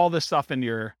can see all this stuff in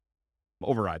your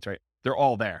overrides, right? They're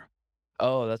all there.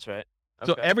 Oh, that's right.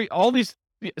 Okay.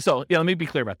 So let me be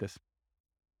clear about this.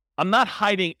 I'm not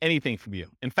hiding anything from you.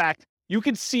 In fact, you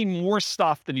can see more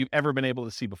stuff than you've ever been able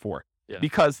to see before,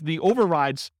 because the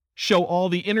overrides show all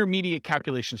the intermediate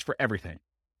calculations for everything,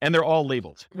 and they're all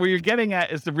labeled. Where you're getting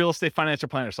at is the real estate financial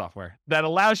planner software that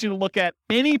allows you to look at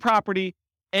any property,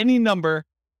 any number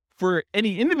for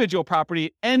any individual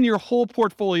property and your whole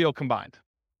portfolio combined.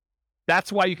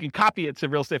 That's why you can copy it to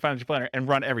Real Estate Financial Planner and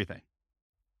run everything.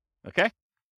 Okay?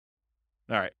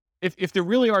 All right. If there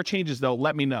really are changes, though,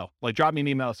 let me know. Like, drop me an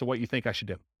email as to what you think I should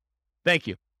do. Thank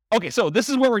you. Okay, so this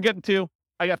is where we're getting to.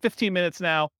 I got 15 minutes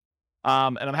now,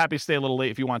 and I'm happy to stay a little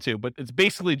late if you want to, but it's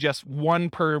basically just one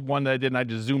per one that I did, and I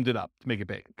just zoomed it up to make it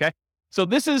big, okay? So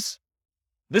this is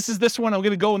this one. I'm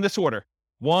going to go in this order.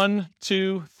 1,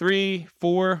 2, 3,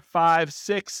 4, 5,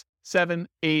 6, 7,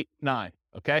 8, 9,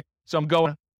 okay? So I'm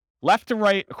going left to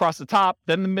right across the top,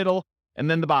 then the middle, and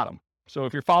then the bottom. So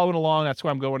if you're following along, that's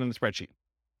where I'm going in the spreadsheet.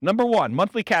 Number 1,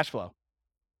 monthly cash flow.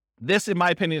 This, in my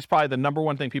opinion, is probably the number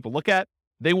one thing people look at.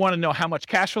 They want to know how much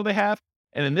cash flow they have.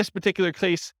 And in this particular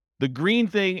case, the green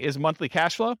thing is monthly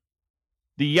cash flow.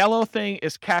 The yellow thing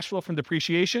is cash flow from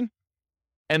depreciation.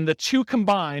 And the 2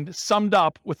 combined, summed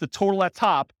up with the total at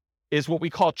top, is what we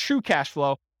call true cash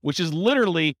flow, which is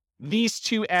literally these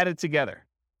 2 added together.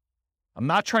 I'm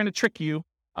not trying to trick you.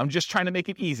 I'm just trying to make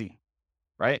it easy,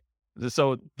 right?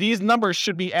 So these numbers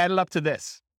should be added up to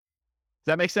this.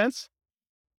 Does that make sense?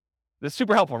 That's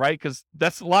super helpful, right? Because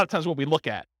that's a lot of times what we look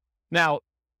at. Now,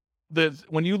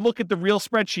 when you look at the real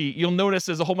spreadsheet, you'll notice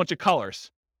there's a whole bunch of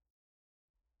colors.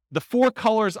 The 4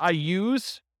 colors I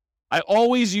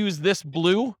always use this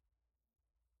blue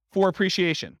for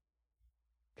appreciation.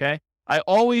 Okay. I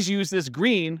always use this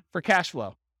green for cash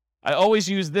flow. I always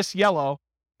use this yellow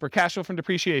for cash flow from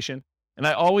depreciation. And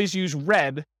I always use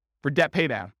red for debt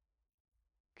paydown.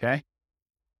 Okay.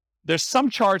 There's some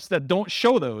charts that don't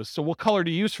show those. So what color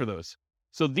to use for those?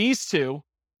 So these two,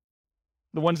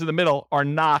 the ones in the middle, are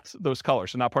not those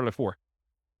colors. They're not part of the 4.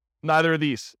 Neither are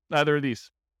these. Neither are these.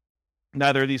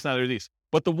 Neither are these. Neither are these.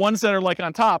 But the ones that are like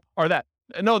on top are that.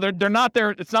 No, they're not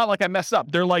there. It's not like I messed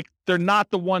up. They're not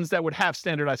the ones that would have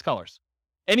standardized colors.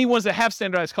 Any ones that have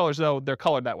standardized colors, though, they're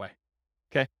colored that way.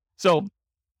 Okay. So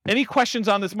any questions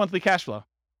on this monthly cash flow?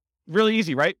 Really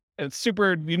easy, right? And it's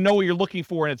super, you know what you're looking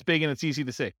for, and it's big and it's easy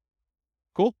to see.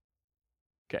 Cool?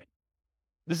 Okay.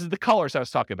 This is the colors I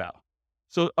was talking about.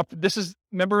 So this is,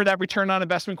 remember that return on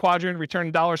investment quadrant, return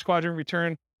in dollars quadrant,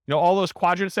 return, all those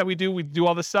quadrants that we do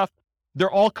all this stuff. They're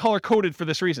all color coded for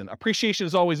this reason. Appreciation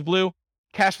is always blue.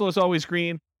 Cash flow is always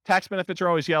green. Tax benefits are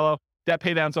always yellow. Debt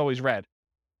pay down is always red.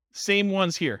 Same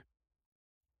ones here.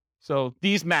 So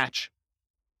these match.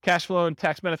 Cash flow and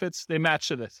tax benefits, they match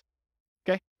to this.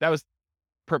 Okay? That was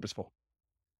purposeful.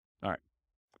 All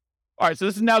right. So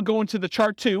this is now going to the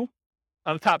chart 2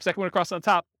 on the top, second one across on the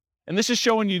top. And this is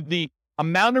showing you the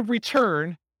amount of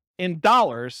return in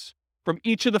dollars from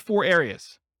each of the 4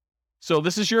 areas. So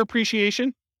this is your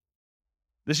appreciation.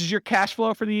 This is your cash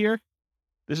flow for the year.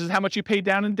 This is how much you paid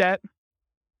down in debt.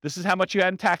 This is how much you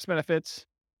had in tax benefits.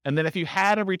 And then if you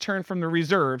had a return from the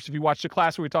reserves, if you watched the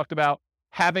class where we talked about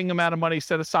having amount of money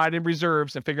set aside in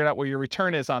reserves and figured out what your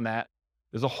return is on that,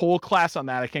 there's a whole class on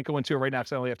that. I can't go into it right now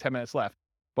because I only have 10 minutes left.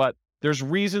 But there's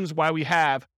reasons why we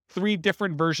have 3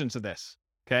 different versions of this,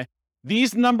 okay?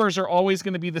 These numbers are always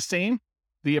going to be the same.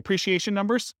 The appreciation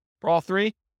numbers for all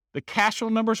 3. The cash flow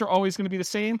numbers are always going to be the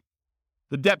same.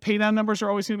 The debt paydown numbers are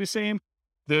always going to be the same.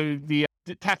 The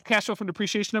cash flow from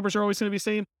depreciation numbers are always going to be the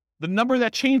same. The number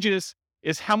that changes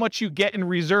is how much you get in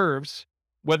reserves,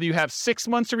 whether you have 6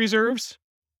 months of reserves,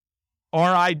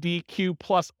 RIDQ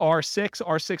plus R6.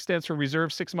 R6 stands for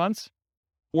reserve 6 months,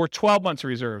 or 12 months of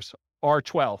reserves,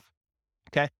 R12.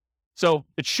 Okay. So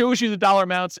it shows you the dollar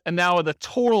amounts, and now the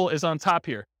total is on top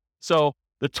here. So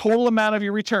the total amount of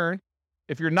your return,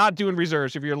 if you're not doing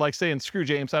reserves, if you're like saying, screw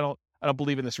James, I don't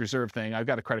believe in this reserve thing. I've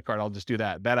got a credit card. I'll just do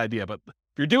that. Bad idea. But if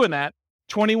you're doing that,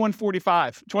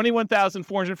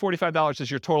 $21,445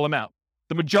 is your total amount.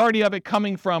 The majority of it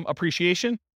coming from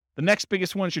appreciation. The next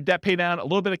biggest one is your debt pay down, a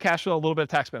little bit of cash flow, a little bit of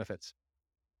tax benefits.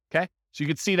 Okay. So you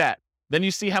can see that. Then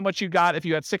you see how much you got. If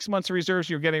you had 6 months of reserves,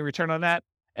 you're getting a return on that.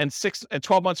 And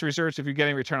 12 months of reserves, if you're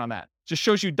getting a return on that. Just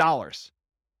shows you dollars.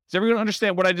 Does everyone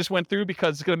understand what I just went through?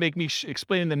 Because it's going to make me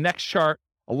explaining the next chart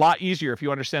a lot easier if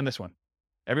you understand this one.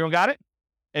 Everyone got it?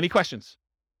 Any questions?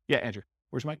 Yeah, Andrew.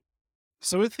 Where's Mike?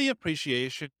 So with the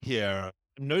appreciation here,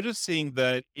 I'm noticing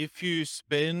that if you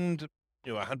spend,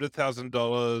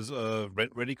 $100,000 of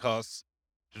rent-ready costs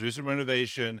to do some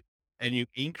renovation, and you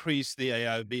increase the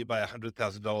AIV by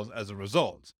 $100,000 as a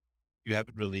result, you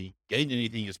haven't really gained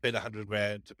anything. You spent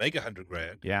 $100,000 to make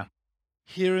 $100,000. Yeah.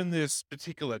 Here in this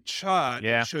particular chart,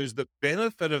 it shows the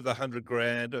benefit of the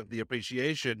 $100,000 of the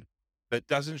appreciation, but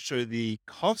doesn't show the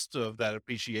cost of that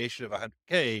appreciation of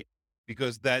 $100K,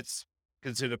 because that's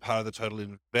considered part of the total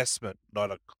investment, not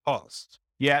a cost.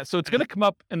 Yeah. So it's going to come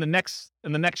up in the next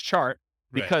chart,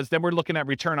 because then we're looking at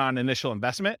return on initial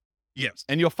investment. Yes.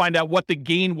 And you'll find out what the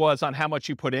gain was on how much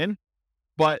you put in.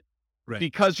 But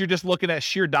because you're just looking at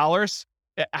sheer dollars,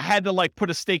 I had to put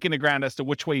a stake in the ground as to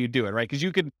which way you do it, right? Because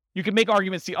you could make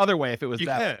arguments the other way if it was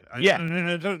that.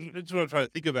 That's what I'm trying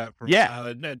to think about.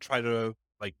 And try to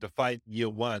define year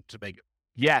one to make it.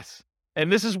 Yes. And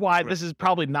this is why this is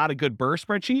probably not a good BRRRR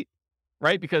spreadsheet,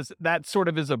 right? Because that sort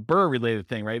of is a BRRRR related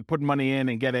thing, right? Putting money in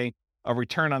and getting a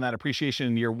return on that appreciation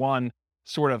in year one,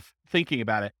 sort of thinking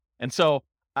about it. And so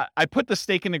I put the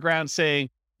stake in the ground saying,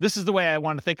 this is the way I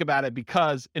want to think about it,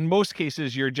 because in most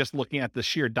cases, you're just looking at the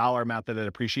sheer dollar amount that it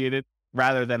appreciated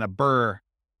rather than a BRRRR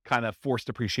kind of forced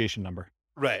appreciation number.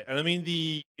 Right. And I mean,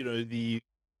 the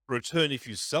return, if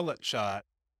you sell that chart,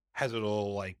 has it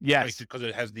all because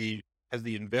it has the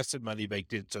invested money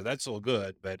baked in. So that's all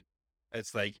good. But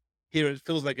it's here it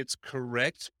feels like it's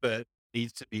correct, but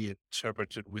needs to be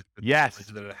interpreted with the knowledge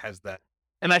that it has that.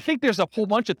 And I think there's a whole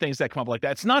bunch of things that come up like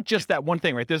that. It's not just that one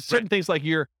thing, right? There's certain things like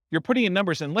you're putting in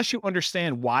numbers, unless you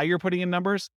understand why you're putting in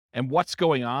numbers and what's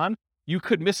going on, you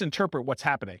could misinterpret what's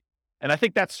happening. And I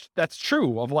think that's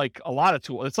true of a lot of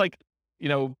tools. It's like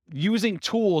using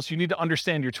tools, you need to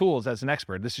understand your tools as an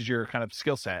expert. This is your kind of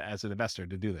skill set as an investor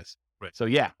to do this. Right. So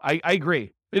yeah, I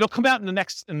agree. It'll come out in the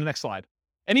next slide.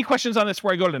 Any questions on this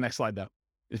before I go to the next slide though?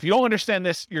 If you don't understand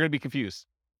this, you're going to be confused.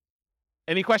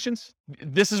 Any questions?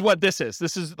 This is what this is.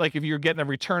 This is like if you're getting a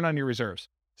return on your reserves.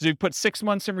 So you put 6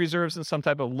 months in reserves in some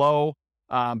type of low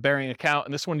bearing account.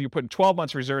 And this one, you're putting 12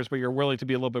 months reserves, but you're willing to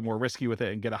be a little bit more risky with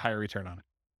it and get a higher return on it.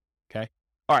 Okay.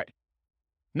 All right.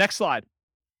 Next slide.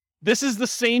 This is the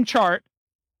same chart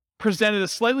presented a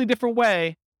slightly different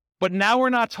way, but now we're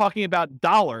not talking about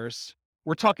dollars.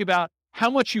 We're talking about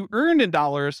how much you earned in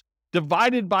dollars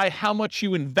divided by how much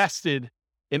you invested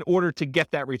in order to get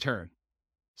that return.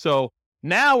 So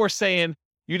now we're saying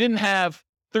you didn't have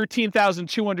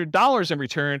 $13,200 in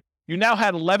return. You now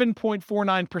had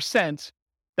 11.49%.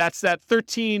 That's that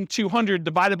 13,200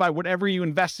 divided by whatever you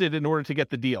invested in order to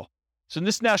get the deal. So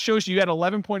this now shows you had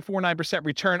 11.49%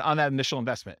 return on that initial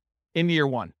investment in year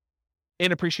one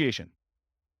in appreciation.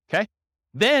 Okay.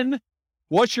 Then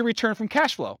what's your return from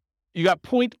cash flow? You got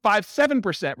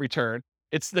 0.57% return.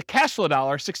 It's the cash flow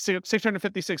dollar,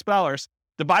 $656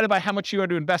 divided by how much you had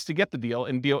to invest to get the deal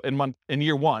in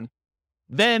year one.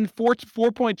 Then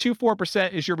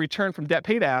 4.24% is your return from debt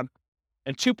paydown,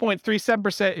 and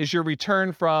 2.37% is your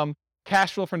return from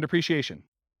cash flow from depreciation.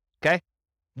 Okay.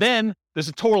 Then there's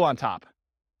a total on top.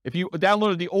 If you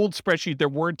downloaded the old spreadsheet, there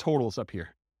weren't totals up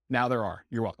here. Now there are.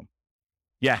 You're welcome.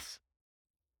 Yes.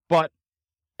 But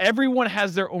everyone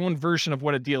has their own version of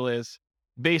what a deal is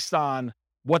based on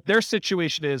what their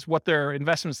situation is, what their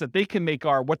investments that they can make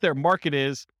are, what their market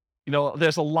is.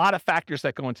 There's a lot of factors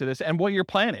that go into this and what your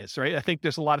plan is, right? I think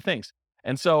there's a lot of things.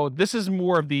 And so this is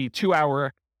more of the 2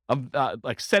 hour of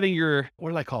like setting your, what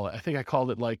did I call it? I think I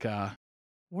called it like,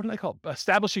 what did I call it?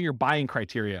 Establishing your buying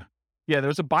criteria. Yeah, there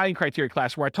was a buying criteria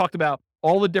class where I talked about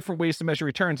all the different ways to measure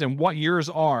returns and what yours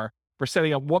are for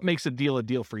setting up what makes a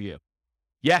deal for you.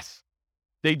 Yes,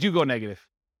 they do go negative.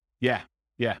 Yeah.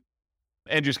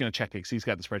 Andrew's going to check it because he's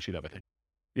got the spreadsheet up, I think.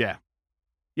 Yeah.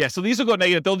 So these will go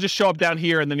negative. They'll just show up down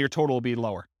here and then your total will be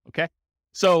lower. Okay.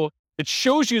 So it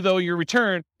shows you though your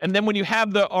return. And then when you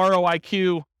have the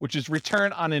ROIQ, which is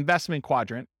return on investment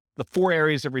quadrant, the 4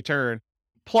 areas of return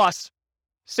plus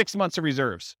 6 months of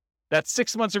reserves. That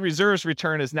 6 months of reserves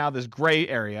return is now this gray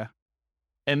area.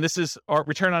 And this is our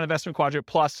return on investment quadrant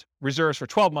plus reserves for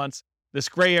 12 months. This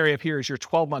gray area up here is your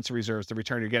 12 months of reserves, the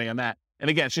return you're getting on that. And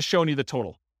again, it's just showing you the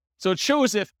total. So it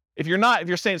shows if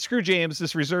you're saying, screw James,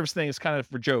 this reserves thing is kind of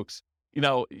for jokes.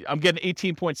 I'm getting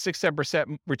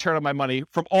 18.67% return on my money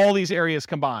from all these areas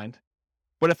combined.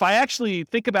 But if I actually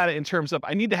think about it in terms of,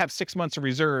 I need to have 6 months of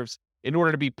reserves in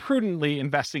order to be prudently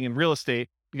investing in real estate,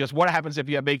 because what happens if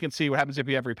you have vacancy? What happens if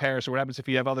you have repairs? Or what happens if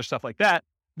you have other stuff like that?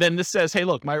 Then this says, hey,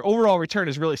 look, my overall return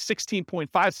is really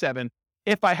 16.57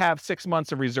 if I have 6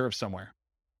 months of reserve somewhere,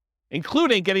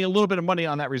 including getting a little bit of money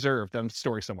on that reserve that I'm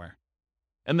storing somewhere.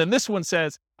 And then this one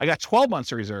says, I got 12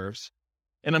 months of reserves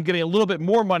and I'm getting a little bit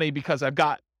more money because I've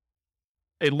got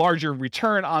a larger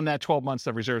return on that 12 months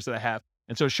of reserves that I have.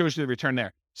 And so it shows you the return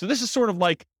there. So this is sort of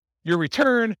like your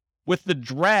return with the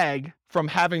drag from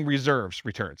having reserves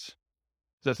returns.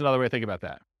 So that's another way to think about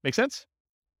that. Make sense?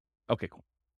 Okay, cool.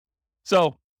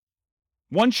 So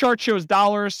one chart shows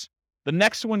dollars. The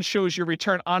next one shows your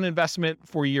return on investment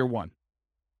for year one.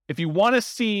 If you want to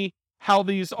see how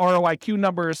these ROIQ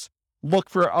numbers look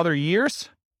for other years,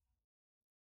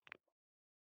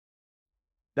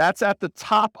 that's at the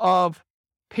top of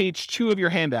page 2 of your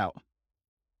handout.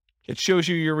 It shows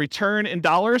you your return in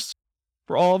dollars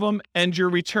for all of them and your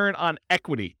return on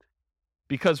equity.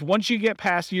 Because once you get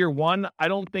past year one, I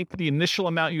don't think the initial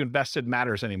amount you invested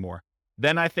matters anymore.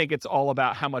 Then I think it's all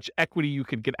about how much equity you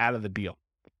could get out of the deal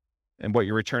and what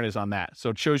your return is on that.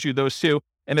 So it shows you those two,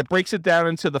 and it breaks it down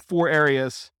into the 4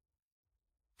 areas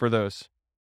for those.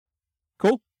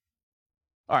 Cool?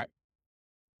 All right.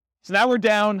 So now we're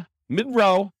down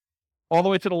mid-row all the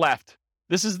way to the left.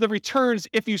 This is the returns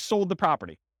if you sold the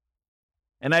property.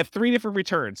 And I have 3 different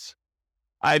returns.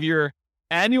 I have your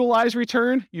annualized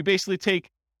return. You basically take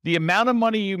the amount of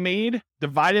money you made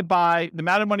divided by the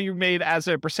amount of money you made as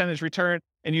a percentage return,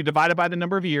 and you divide it by the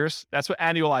number of years. That's what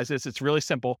annualized is. It's really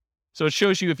simple. So it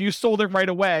shows you if you sold it right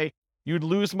away, you'd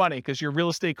lose money because your real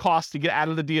estate costs to get out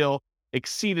of the deal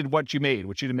exceeded what you made,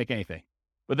 which you didn't make anything.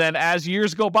 But then as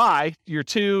years go by, year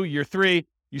 2, year 3,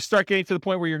 you start getting to the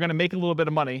point where you're going to make a little bit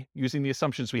of money using the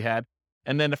assumptions we had.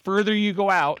 And then the further you go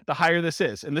out, the higher this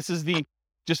is. And this is the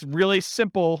just really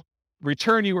simple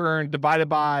return you earn divided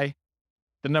by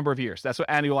the number of years. That's what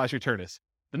annualized return is.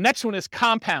 The next one is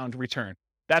compound return.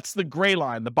 That's the gray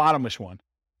line, the bottomish one.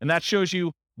 And that shows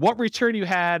you what return you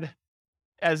had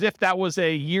as if that was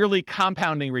a yearly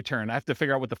compounding return. I have to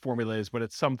figure out what the formula is, but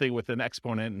it's something with an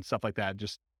exponent and stuff like that.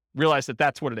 Just realize that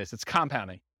that's what it is. It's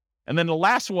compounding. And then the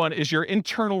last one is your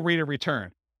internal rate of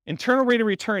return. Internal rate of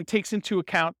return takes into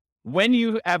account when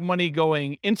you have money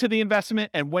going into the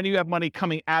investment and when you have money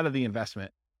coming out of the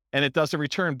investment. And it does a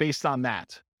return based on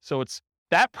that. So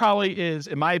that probably is,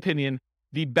 in my opinion,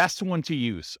 the best one to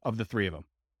use of the three of them,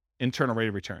 internal rate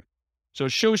of return. So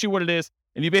it shows you what it is.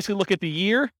 And you basically look at the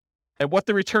year and what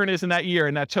the return is in that year.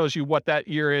 And that tells you what that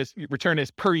return is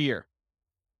per year.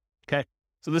 Okay.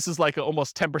 So this is like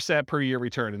almost 10% per year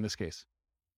return in this case.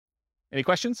 Any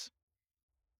questions?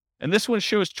 And this one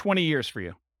shows 20 years for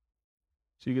you.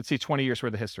 So you can see 20 years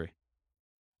worth of history.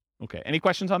 Okay. Any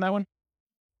questions on that one?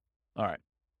 All right.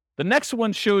 The next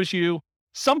one shows you,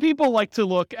 some people like to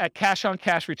look at cash on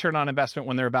cash return on investment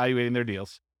when they're evaluating their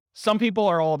deals. Some people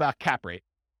are all about cap rate.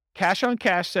 Cash on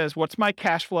cash says, what's my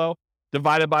cash flow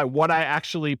divided by what I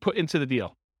actually put into the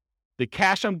deal? The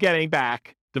cash I'm getting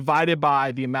back divided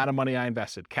by the amount of money I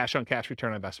invested. Cash on cash return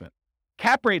on investment.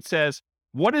 Cap rate says,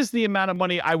 what is the amount of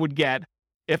money I would get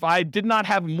if I did not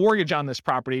have a mortgage on this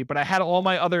property, but I had all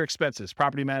my other expenses,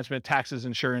 property management, taxes,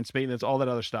 insurance, maintenance, all that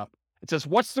other stuff. It says,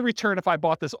 what's the return if I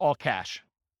bought this all cash?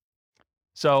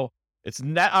 So it's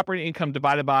net operating income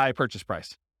divided by purchase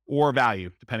price or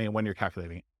value, depending on when you're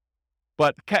calculating it.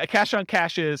 But cash on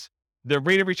cash is the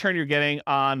rate of return you're getting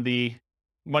on the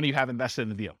money you have invested in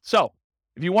the deal. So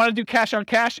if you want to do cash on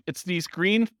cash, it's these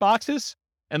green boxes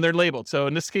and they're labeled. So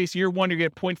in this case, year one, you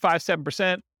get 0.57%,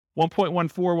 1.14, 1.73,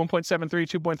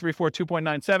 2.34,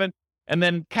 2.97. And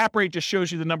then cap rate just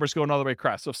shows you the numbers going all the way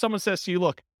across. So if someone says to you,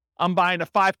 look, I'm buying a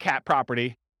 5 cap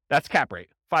property, that's cap rate,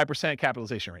 5%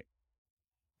 capitalization rate.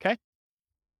 Okay.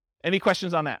 Any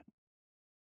questions on that?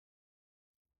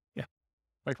 Yeah.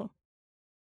 Microphone.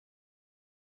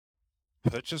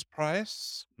 Purchase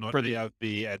price, not for the ARV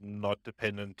and not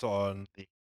dependent on the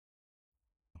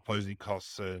closing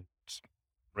costs and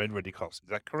rent ready costs. Is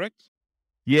that correct?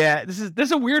 Yeah, this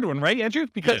is a weird one, right, Andrew?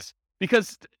 Because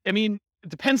I mean, it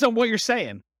depends on what you're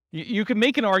saying. You can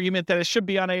make an argument that it should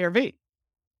be on ARV,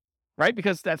 right?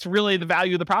 Because that's really the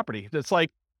value of the property. It's like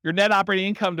your net operating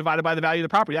income divided by the value of the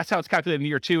property. That's how it's calculated in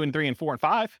year 2 and 3 and 4 and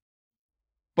 5.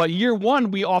 But year 1,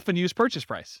 we often use purchase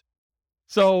price.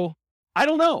 So I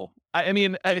don't know. I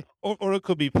mean, or it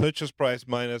could be purchase price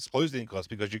minus closing costs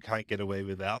because you can't get away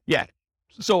without. Yeah.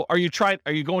 So are you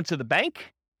going to the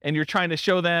bank and you're trying to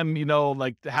show them,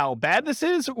 like how bad this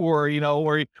is, or,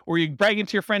 or you bragging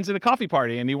to your friends at a coffee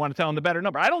party and you want to tell them the better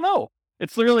number? I don't know.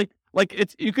 It's literally like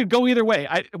you could go either way.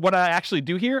 What I actually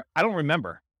do here, I don't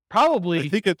remember. Probably. I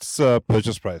think it's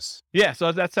purchase price. Yeah.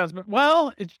 So that sounds,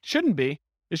 well, it shouldn't be.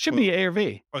 It should be ARV.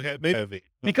 Okay, maybe ARV.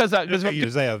 Because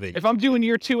if I'm doing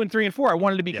year 2 and 3 and 4, I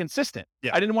wanted to be consistent.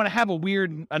 Yeah. I didn't want to have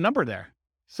a number there.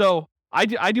 So I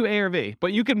do ARV,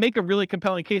 but you can make a really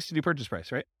compelling case to do purchase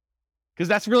price, right? Because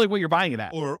that's really what you're buying it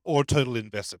at. Or total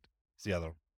invested is the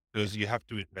other, because you have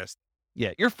to invest.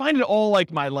 Yeah, you're finding all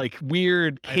like my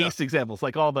weird case examples,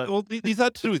 like all the. Well, these are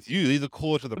to do with you. These are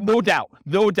core to the. No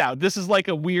doubt. This is like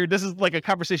a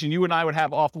conversation you and I would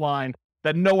have offline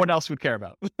that no one else would care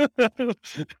about.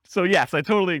 So yes, I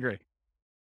totally agree.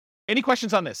 Any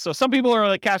questions on this? So some people are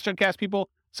like cash on cash people.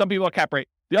 Some people are cap rate.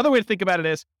 The other way to think about it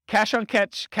is cash on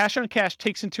cash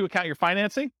takes into account your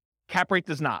financing. Cap rate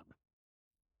does not.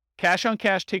 Cash on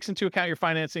cash takes into account your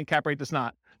financing. Cap rate does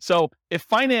not. So if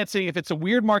it's a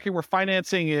weird market where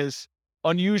financing is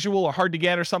unusual or hard to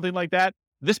get or something like that,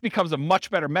 this becomes a much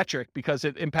better metric because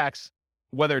it impacts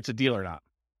whether it's a deal or not.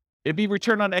 It'd be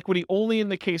return on equity only in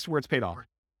the case where it's paid off.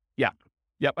 Yeah.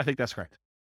 Yep. I think that's correct.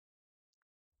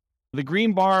 The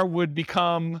green bar would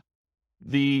become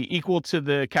the equal to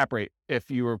the cap rate if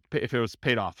it was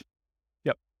paid off.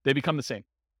 Yep. They become the same.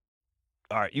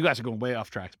 All right. You guys are going way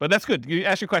off track, but that's good. You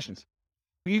ask your questions.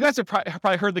 You guys have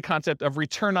probably heard the concept of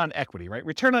return on equity, right?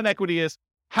 Return on equity is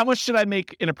how much should I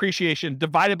make in appreciation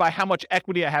divided by how much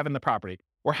equity I have in the property,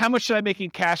 or how much should I make in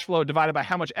cash flow divided by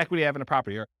how much equity I have in the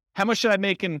property, or how much should I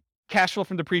make in cash flow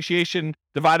from depreciation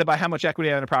divided by how much equity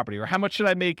I have in the property, or how much should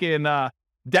I make in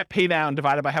debt pay down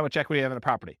divided by how much equity I have in the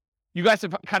property. You guys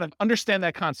have kind of understand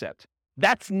that concept.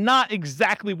 That's not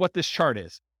exactly what this chart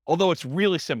is, although it's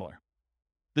really similar.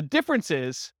 The difference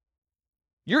is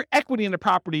your equity in the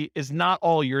property is not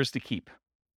all yours to keep.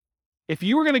 If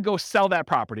you were going to go sell that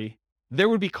property, there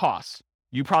would be costs.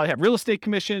 You probably have real estate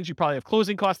commissions. You probably have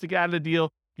closing costs to get out of the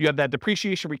deal. You have that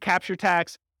depreciation recapture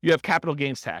tax. You have capital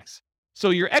gains tax.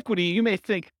 So your equity, you may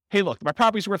think, hey, look, my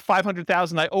property's worth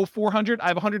 $500,000. I owe $400,000. I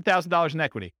have $100,000 in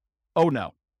equity. Oh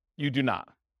no, you do not.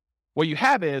 What you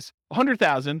have is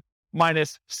 $100,000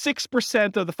 minus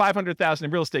 6% of the $500,000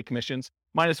 in real estate commissions,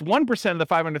 minus 1% of the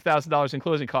 $500,000 in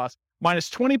closing costs, minus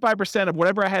 25% of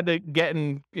whatever I had to get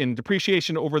in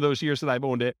depreciation over those years that I've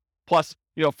owned it, plus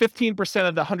 15%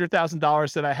 of the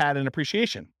 $100,000 that I had in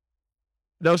appreciation.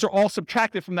 Those are all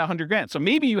subtracted from that $100,000. So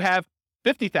maybe you have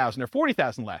 $50,000 or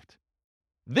 $40,000 left.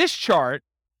 This chart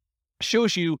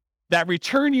shows you that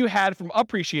return you had from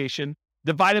appreciation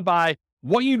divided by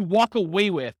what you'd walk away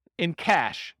with in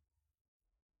cash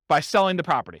by selling the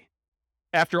property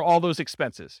after all those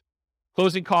expenses,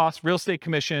 closing costs, real estate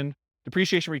commission,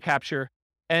 depreciation recapture,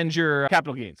 and your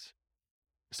capital gains.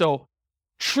 So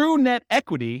true net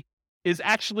equity is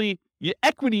actually the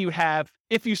equity you have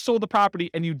if you sold the property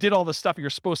and you did all the stuff you're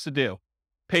supposed to do,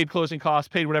 paid closing costs,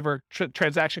 paid whatever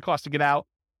transaction costs to get out,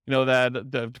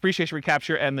 the depreciation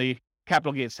recapture and the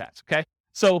capital gains tax. Okay.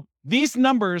 So these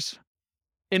numbers,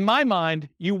 in my mind,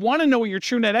 you want to know what your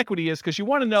true net equity is because you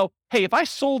want to know, hey, if I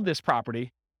sold this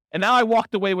property and now I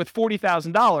walked away with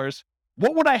 $40,000,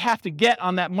 what would I have to get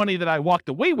on that money that I walked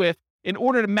away with in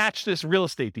order to match this real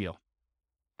estate deal?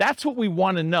 That's what we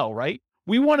want to know, right?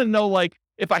 We want to know, like,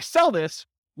 if I sell this,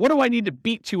 what do I need to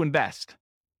beat to invest?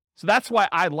 So that's why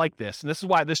I like this. And this is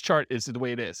why this chart is the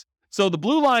way it is. So the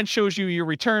blue line shows you your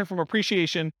return from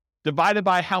appreciation divided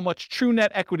by how much true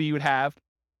net equity you would have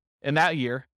in that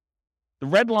year. The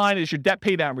red line is your debt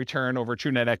paydown return over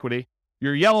true net equity.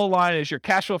 Your yellow line is your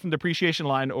cash flow from depreciation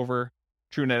line over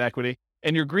true net equity.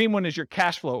 And your green one is your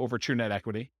cash flow over true net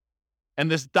equity.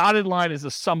 And this dotted line is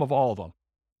the sum of all of them.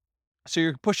 So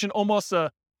you're pushing almost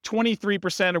a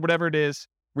 23% or whatever it is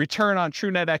return on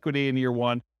true net equity in year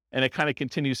one, and it kind of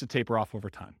continues to taper off over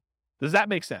time. Does that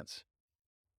make sense?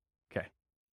 Okay.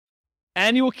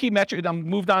 Annual key metric. I'm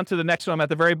moved on to the next one. I'm at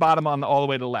the very bottom on all the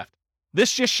way to the left.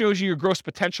 This just shows you your gross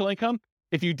potential income.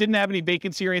 If you didn't have any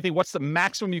vacancy or anything, what's the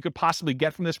maximum you could possibly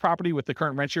get from this property with the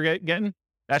current rent you're getting?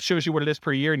 That shows you what it is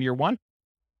per year in year one.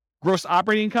 Gross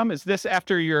operating income is this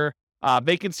after your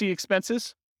vacancy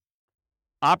expenses.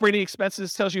 Operating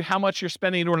expenses tells you how much you're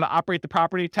spending in order to operate the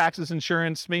property, taxes,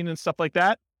 insurance, maintenance, stuff like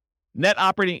that. Net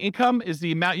operating income is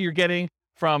the amount you're getting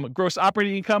from gross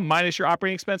operating income minus your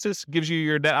operating expenses, gives you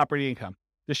your net operating income.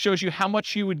 This shows you how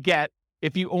much you would get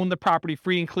if you owned the property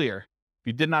free and clear, if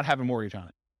you did not have a mortgage on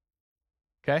it.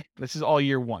 Okay, this is all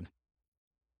year one.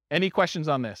 Any questions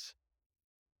on this?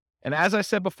 And as I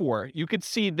said before, you could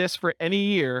see this for any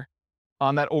year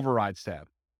on that overrides tab,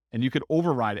 and you could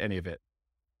override any of it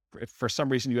if for some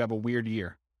reason you have a weird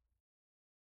year.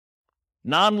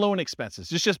 Non-loan expenses.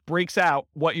 This just breaks out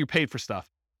what you paid for stuff.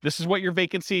 This is what your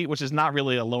vacancy, which is not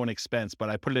really a loan expense, but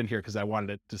I put it in here because I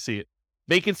wanted it to see it.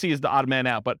 Vacancy is the odd man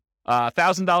out, but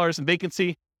 $1,000 in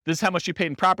vacancy. This is how much you paid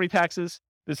in property taxes.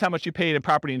 This is how much you paid in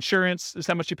property insurance. This is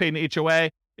how much you paid in HOA.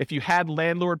 If you had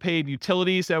landlord paid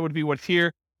utilities, that would be what's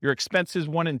here. Your expenses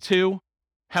 1 and 2.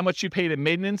 How much you paid in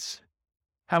maintenance.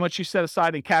 How much you set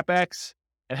aside in CapEx.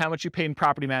 And how much you pay in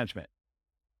property management.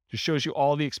 Just shows you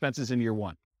all the expenses in year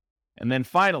one. And then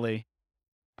finally,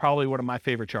 probably one of my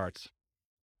favorite charts.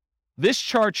 This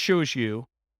chart shows you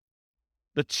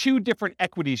the two different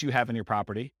equities you have in your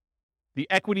property. The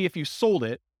equity if you sold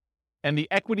it, and the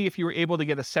equity if you were able to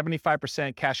get a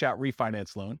 75% cash out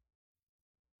refinance loan.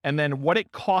 And then what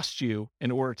it costs you in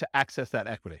order to access that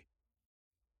equity.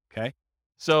 Okay.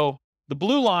 So the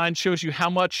blue line shows you how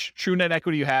much true net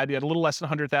equity you had. You had a little less than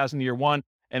 100,000 in year one,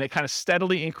 and it kind of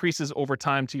steadily increases over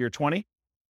time to year 20.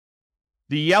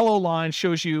 The yellow line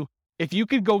shows you if you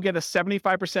could go get a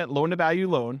 75% loan to value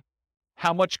loan,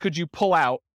 how much could you pull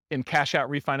out in cash out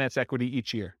refinance equity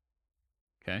each year?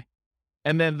 Okay.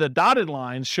 And then the dotted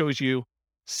line shows you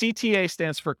CTA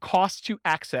stands for cost to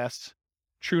access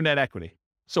true net equity.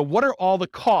 So what are all the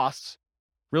costs,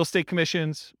 real estate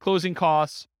commissions, closing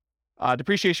costs,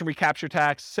 depreciation recapture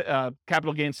tax,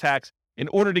 capital gains tax, in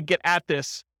order to get at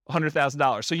this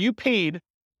 $100,000. So you paid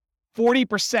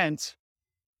 40%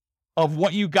 of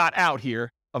what you got out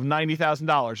here of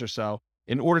 $90,000 or so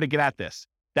in order to get at this.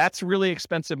 That's really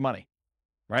expensive money,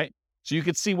 right? So you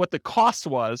could see what the cost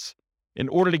was in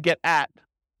order to get at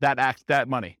that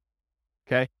money,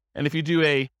 okay? And if you do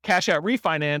a cash out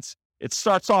refinance, it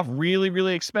starts off really,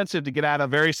 really expensive to get at a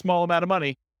very small amount of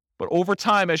money. But over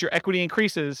time, as your equity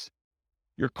increases,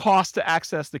 your cost to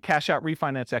access the cash out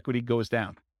refinance equity goes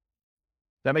down.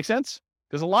 That make sense?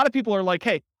 Because a lot of people are like,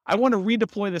 hey, I want to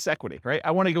redeploy this equity, right?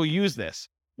 I want to go use this.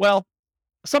 Well,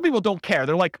 some people don't care.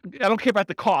 They're like, I don't care about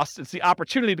the cost. It's the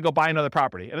opportunity to go buy another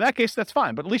property. And in that case, that's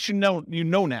fine. But at least you know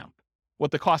now what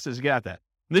the cost is to get at that.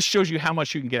 And this shows you how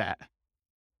much you can get at.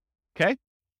 Okay?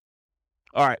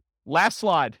 All right. Last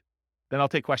slide. Then I'll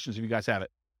take questions if you guys have it.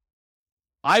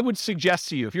 I would suggest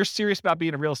to you, if you're serious about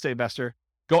being a real estate investor,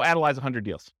 Go analyze 100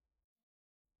 deals.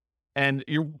 And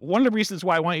one of the reasons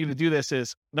why I want you to do this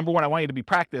is, number one, I want you to be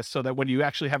practiced so that when you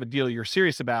actually have a deal you're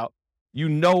serious about, you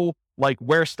know, like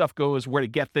where stuff goes, where to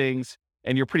get things,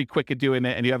 and you're pretty quick at doing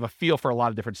it, and you have a feel for a lot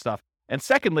of different stuff. And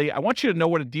secondly, I want you to know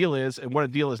what a deal is and what a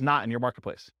deal is not in your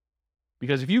marketplace.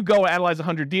 Because if you go analyze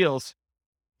 100 deals,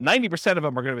 90% of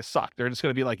them are going to suck. They're just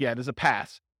going to be like, yeah, it is a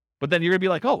pass. But then you're going to be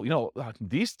like, oh, you know,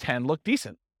 these 10 look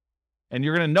decent. And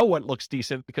you're going to know what looks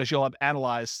decent because you'll have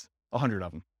analyzed 100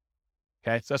 of them.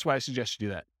 Okay, so that's why I suggest you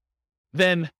do that.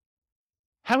 Then,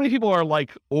 how many people are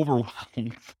like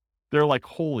overwhelmed? They're like,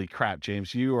 holy crap,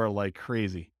 James, you are like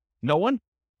crazy. No one?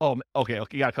 Oh, okay,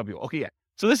 you got a couple people. Okay, yeah.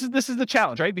 So this is the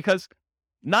challenge, right? Because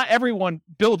not everyone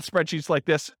builds spreadsheets like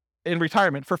this in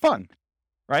retirement for fun,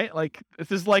 right? Like,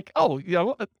 this is like, oh, you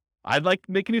know, I'd like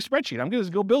to make a new spreadsheet. I'm going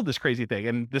to go build this crazy thing.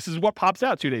 And this is what pops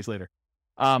out 2 days later.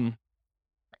 And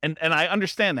I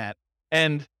understand that.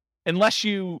 And unless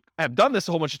you have done this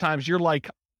a whole bunch of times, you're like,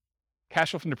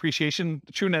 cash flow from depreciation,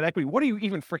 true net equity, what are you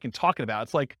even freaking talking about?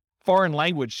 It's like foreign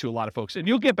language to a lot of folks. And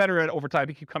you'll get better at it over time if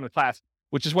you keep coming to class,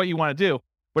 which is what you want to do.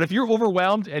 But if you're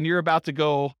overwhelmed and you're about to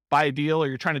go buy a deal or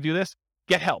you're trying to do this,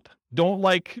 get help. Don't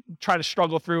like try to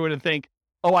struggle through it and think,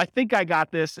 oh, I think I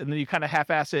got this. And then you kind of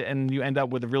half-ass it and you end up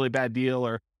with a really bad deal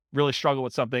or really struggle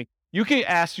with something. You can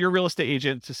ask your real estate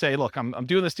agent to say, look, I'm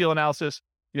doing this deal analysis.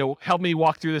 You know, help me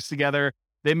walk through this together.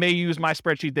 They may use my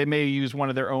spreadsheet. They may use one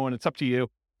of their own. It's up to you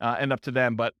and up to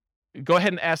them. But go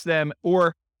ahead and ask them,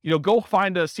 or, you know, go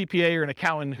find a CPA or an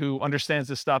accountant who understands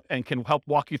this stuff and can help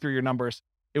walk you through your numbers.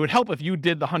 It would help if you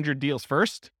did the 100 deals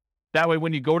first. That way,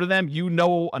 when you go to them, you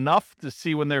know enough to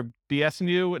see when they're BSing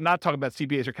you. Not talking about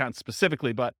CPAs or accountants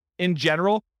specifically, but in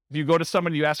general, if you go to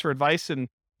someone, you ask for advice and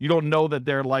you don't know that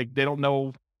they don't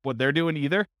know what they're doing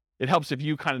either. It helps if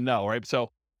you kind of know, right? So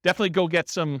definitely go get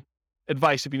some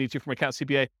advice if you need to from account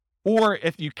CPA, or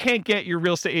if you can't get your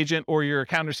real estate agent or your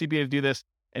accountant or CPA to do this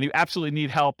and you absolutely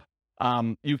need help,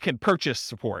 you can purchase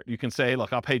support. You can say,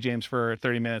 look, I'll pay James for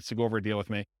 30 minutes to go over a deal with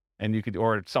me, and you could,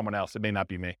 or someone else. It may not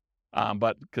be me,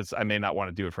 but because I may not want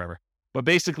to do it forever. But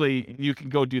basically, you can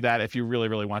go do that if you really,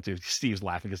 really want to. Steve's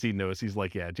laughing because he knows. He's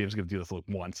like, yeah, James is going to do this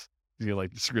once. He's going to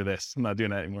like, screw this. I'm not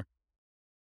doing that anymore.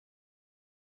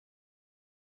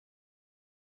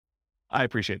 I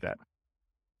appreciate that.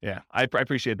 Yeah, I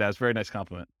appreciate that. It's a very nice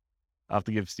compliment. I'll have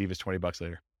to give Steve his $20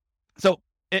 later. So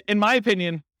in my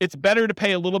opinion, it's better to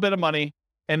pay a little bit of money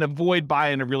and avoid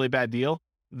buying a really bad deal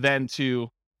than to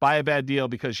buy a bad deal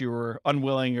because you were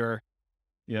unwilling or,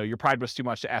 you know, your pride was too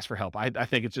much to ask for help. I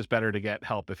think it's just better to get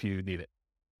help if you need it.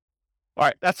 All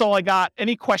right, that's all I got.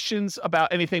 Any questions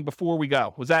about anything before we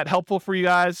go? Was that helpful for you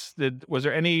guys? Was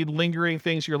there any lingering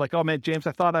things you're like, oh man, James,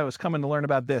 I thought I was coming to learn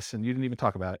about this and you didn't even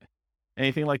talk about it?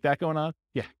 Anything like that going on?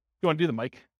 Yeah. You want to do the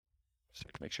mic?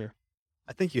 Just to make sure.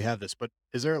 I think you have this, but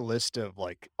is there a list of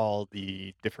like all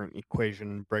the different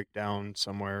equation breakdown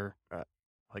somewhere?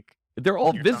 Like they're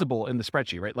all visible in the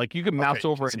spreadsheet, right? Like you can mouse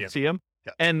over it and see them.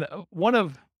 Yeah. And one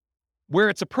of where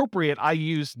it's appropriate, I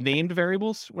use named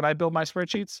variables when I build my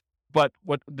spreadsheets. But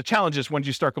what the challenge is when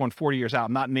you start going 40 years out,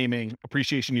 I'm not naming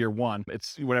appreciation year one.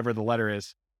 It's whatever the letter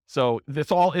is. So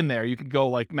it's all in there. You can go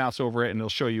like mouse over it and it'll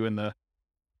show you in the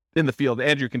field.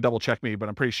 Andrew can double check me, but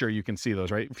I'm pretty sure you can see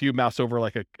those, right? If you mouse over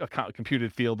like a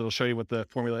computed field, it'll show you what the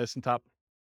formula is on top.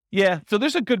 Yeah. So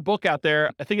there's a good book out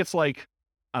there. I think it's like,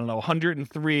 I don't know,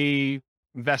 103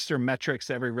 investor metrics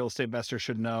every real estate investor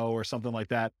should know or something like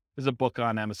that. There's a book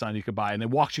on Amazon you could buy and it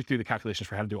walks you through the calculations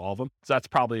for how to do all of them. So that's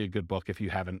probably a good book if you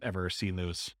haven't ever seen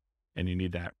those and you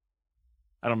need that.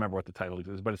 I don't remember what the title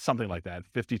is, but it's something like that.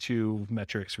 52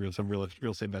 metrics some real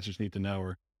estate investors need to know,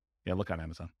 or yeah, look on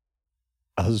Amazon.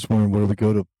 I was just wondering where we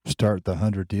go to start the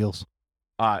 100 deals.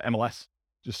 MLS.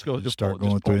 Just through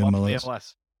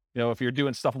MLS. You know, if you're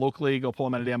doing stuff locally, go pull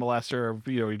them out of the MLS, or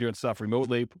you know, you're doing stuff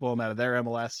remotely, pull them out of their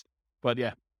MLS. But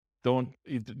yeah, don't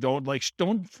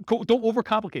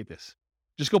overcomplicate this.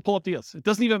 Just go pull up deals. It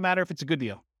doesn't even matter if it's a good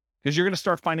deal, because you're going to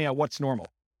start finding out what's normal,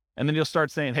 and then you'll start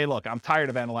saying, "Hey, look, I'm tired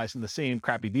of analyzing the same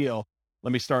crappy deal.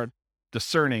 Let me start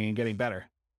discerning and getting better."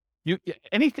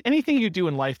 Anything you do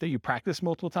in life that you practice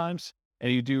multiple times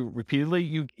and you do repeatedly,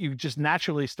 you just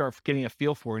naturally start getting a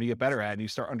feel for it and you get better at it and you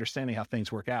start understanding how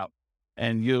things work out.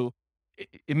 And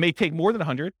it may take more than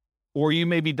 100, or you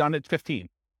may be done at 15.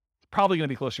 It's probably going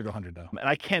to be closer to 100 though. And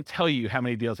I can't tell you how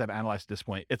many deals I've analyzed at this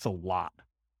point. It's a lot.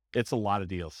 It's a lot of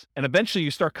deals. And eventually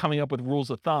you start coming up with rules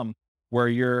of thumb where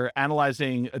you're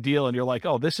analyzing a deal and you're like,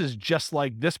 oh, this is just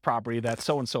like this property that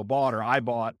so-and-so bought or I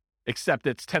bought, except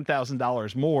it's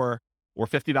 $10,000 more or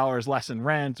 $50 less in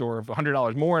rent or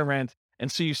 $100 more in rent.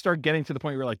 And so you start getting to the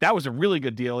point where you're like, that was a really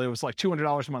good deal. It was like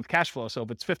 $200 a month cash flow. So if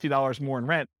it's $50 more in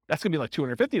rent, that's going to be like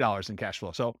 $250 in cash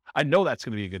flow. So I know that's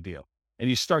going to be a good deal. And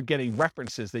you start getting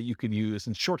references that you can use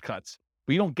and shortcuts,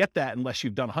 but you don't get that unless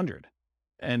you've done 100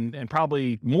 and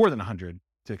probably more than 100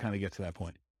 to kind of get to that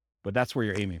point. But that's where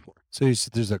you're aiming for. So you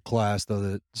said there's a class though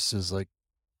that says like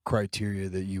criteria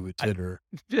that you would consider.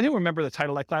 I didn't remember the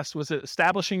title of that class. Was it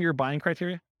Establishing Your Buying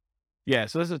Criteria? Yeah.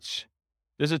 So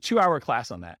there's a 2-hour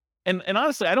class on that. And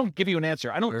honestly, I don't give you an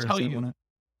answer. I don't tell you.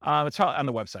 It's on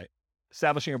the website,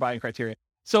 Establishing Your Buying Criteria.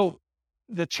 So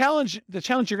the challenge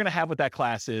you're going to have with that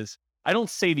class is, I don't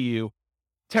say to you,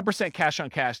 10% cash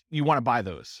on cash, you want to buy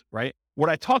those, right?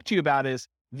 What I talk to you about is,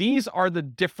 these are the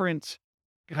different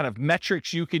kind of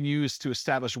metrics you can use to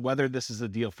establish whether this is a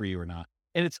deal for you or not.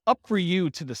 And it's up for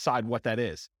you to decide what that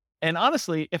is. And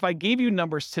honestly, if I gave you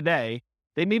numbers today,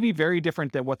 they may be very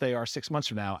different than what they are 6 months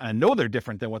from now. And I know they're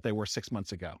different than what they were 6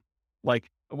 months ago.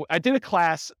 Like, I did a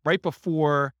class right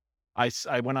before I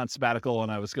went on sabbatical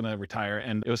and I was going to retire,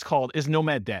 and it was called, Is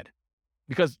Nomad Dead?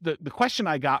 Because the question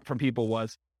I got from people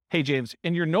was, hey, James,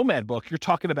 in your Nomad book, you're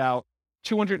talking about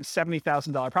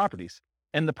 $270,000 properties.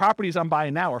 And the properties I'm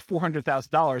buying now are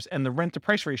 $400,000, and the rent to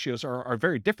price ratios are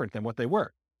very different than what they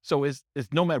were. So is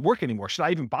Nomad work anymore? Should I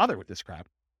even bother with this crap?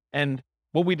 And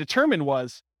what we determined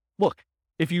was, look,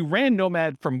 if you ran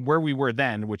Nomad from where we were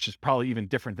then, which is probably even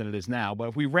different than it is now, but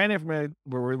if we ran it from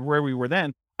where we were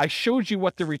then, I showed you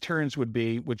what the returns would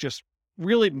be with just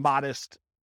really modest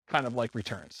kind of like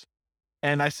returns.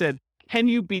 And I said, can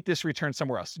you beat this return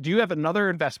somewhere else? Do you have another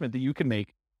investment that you can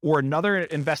make, or another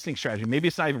investing strategy? Maybe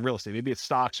it's not even real estate, maybe it's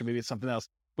stocks, or maybe it's something else,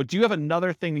 but do you have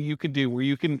another thing that you can do where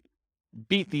you can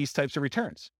beat these types of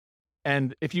returns?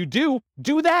 And if you do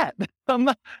that. I'm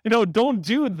not, don't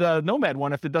do the Nomad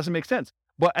one if it doesn't make sense.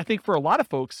 But I think for a lot of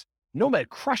folks, Nomad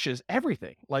crushes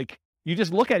everything. Like, you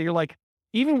just look at it, you're like,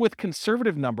 even with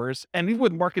conservative numbers, and even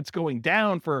with markets going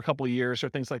down for a couple of years or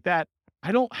things like that,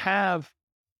 I don't have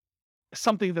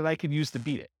something that I can use to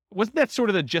beat it. Wasn't that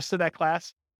sort of the gist of that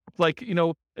class? Like,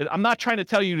 I'm not trying to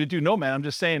tell you to do Nomad. I'm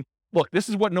just saying, look, this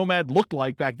is what Nomad looked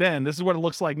like back then. This is what it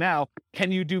looks like now.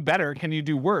 Can you do better? Can you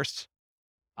do worse?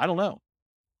 I don't know.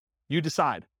 You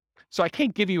decide. So I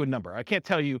can't give you a number. I can't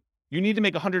tell you, you need to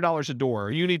make $100 a door,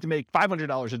 or you need to make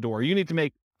 $500 a door, or you need to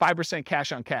make 5%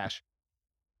 cash on cash,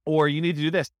 or you need to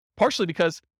do this. Partially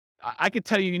because I could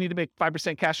tell you need to make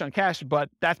 5% cash on cash, but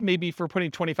that may be for putting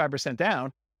 25%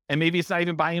 down. And maybe it's not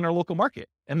even buying in our local market.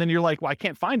 And then you're like, well, I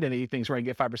can't find any things where I can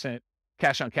get 5%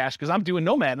 cash on cash because I'm doing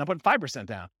Nomad and I'm putting 5%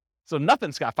 down. So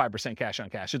nothing's got 5% cash on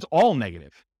cash. It's all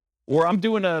negative. Or I'm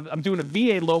doing a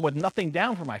VA loan with nothing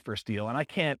down for my first deal.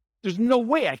 And there's no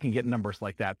way I can get numbers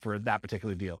like that for that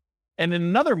particular deal. And in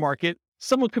another market,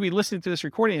 someone could be listening to this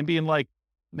recording and being like,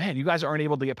 man, you guys aren't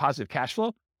able to get positive cash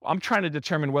flow. I'm trying to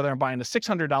determine whether I'm buying a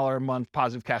 $600 a month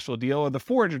positive cash flow deal or the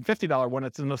 $450 one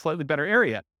that's in a slightly better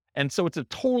area. And so it's a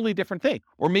totally different thing.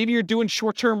 Or maybe you're doing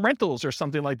short-term rentals or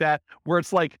something like that, where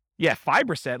it's like,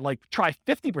 5%, like try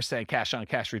 50% cash on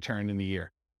cash return in the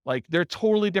year. Like, they're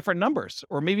totally different numbers.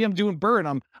 Or maybe I'm doing Burr and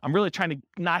I'm really trying to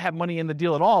not have money in the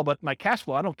deal at all, but my cash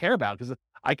flow I don't care about, because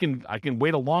I can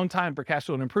wait a long time for cash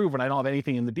flow to improve when I don't have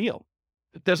anything in the deal.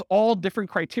 There's all different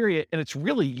criteria, and it's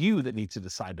really you that needs to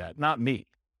decide that, not me.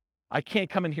 I can't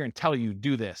come in here and tell you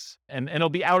do this, and it'll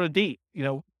be out of date,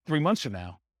 3 months from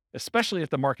now. Especially if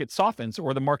the market softens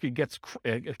or the market gets,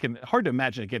 hard to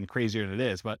imagine it getting crazier than it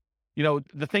is, but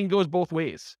the thing goes both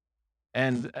ways.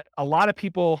 And a lot of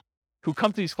people who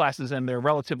come to these classes and they're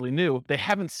relatively new, they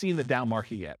haven't seen the down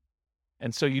market yet.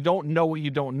 And so you don't know what you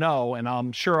don't know. And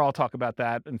I'm sure I'll talk about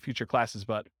that in future classes,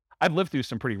 but I've lived through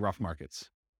some pretty rough markets.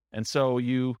 And so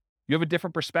you have a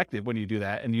different perspective when you do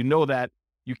that. And you know that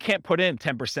you can't put in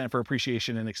 10% for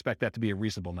appreciation and expect that to be a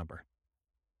reasonable number.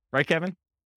 Right, Kevin?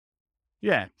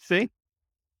 Yeah, see?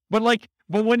 But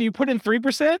when you put in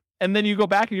 3% and then you go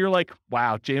back and you're like,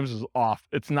 wow, James is off.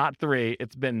 It's not 3,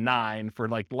 it's been 9 for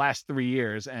like the last 3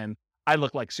 years, and I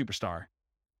look like superstar.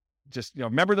 Just,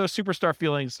 remember those superstar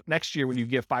feelings next year when you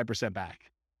give 5%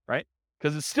 back, right?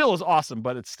 Because it still is awesome,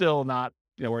 but it's still not,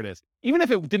 where it is. Even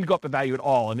if it didn't go up in value at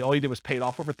all and all you did was pay it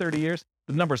off over 30 years,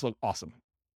 the numbers look awesome.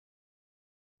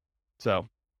 So,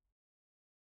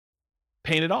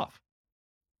 paying it off.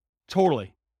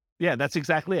 Totally. Yeah, that's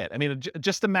exactly it. I mean,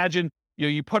 just imagine,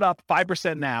 you put up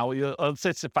 5% now. Let's say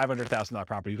it's a $500,000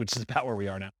 property, which is about where we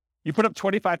are now. You put up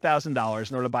 $25,000 in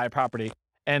order to buy a property,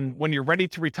 and when you're ready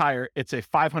to retire, it's a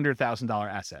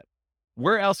 $500,000 asset.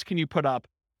 Where else can you put up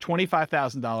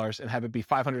 $25,000 and have it be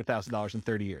 $500,000 in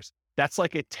 30 years? That's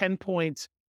like a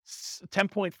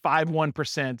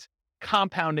 10.51%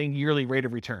 compounding yearly rate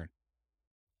of return.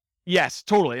 Yes,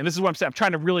 totally. And this is what I'm saying. I'm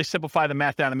trying to really simplify the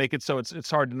math down and make it so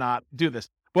it's hard to not do this.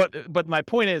 But my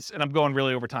point is, and I'm going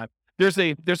really over time, there's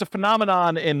a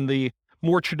phenomenon in the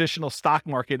more traditional stock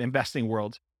market investing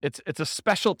world. It's a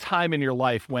special time in your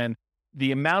life when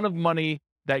the amount of money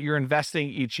that you're investing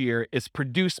each year is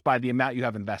produced by the amount you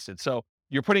have invested. So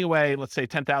you're putting away, let's say,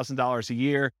 $10,000 a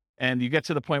year, and you get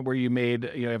to the point where you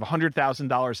have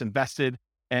 $100,000 invested,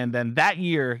 and then that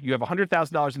year you have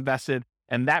 $100,000 invested,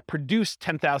 and that produced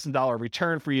 $10,000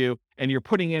 return for you, and you're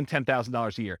putting in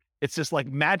 $10,000 a year. It's this like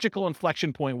magical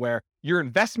inflection point where your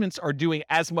investments are doing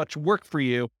as much work for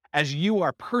you as you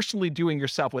are personally doing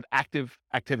yourself with active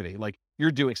activity, like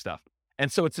you're doing stuff.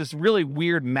 And so it's this really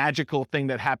weird, magical thing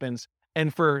that happens.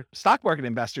 And for stock market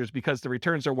investors, because the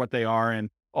returns are what they are and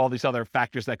all these other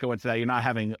factors that go into that, you're not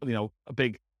having, a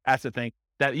big asset thing,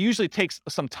 that usually takes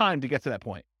some time to get to that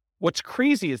point. What's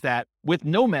crazy is that with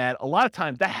Nomad, a lot of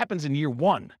times that happens in year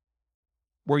one,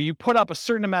 where you put up a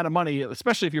certain amount of money,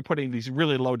 especially if you're putting these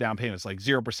really low down payments, like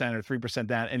 0% or 3%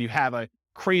 down, and you have a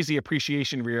crazy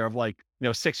appreciation year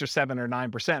of 6 or 7 or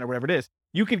 9% or whatever it is.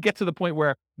 You could get to the point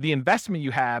where the investment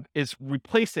you have is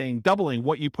doubling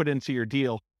what you put into your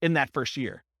deal in that first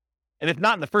year. And if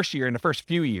not in the first year, in the first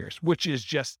few years, which is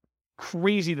just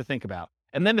crazy to think about.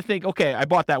 And then to think, okay, I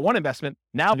bought that one investment.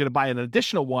 Now I'm going to buy an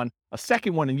additional one, a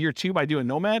second one in year 2 by doing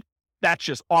Nomad. That's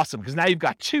just awesome because now you've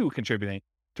got 2 contributing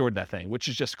toward that thing, which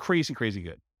is just crazy, crazy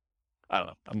good. I don't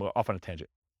know. I'm off on a tangent.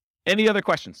 Any other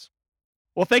questions?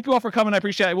 Well, thank you all for coming. I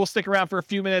appreciate it. We'll stick around for a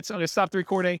few minutes. I'm going to stop the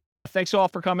recording. Thanks all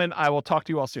for coming. I will talk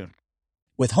to you all soon.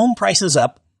 With home prices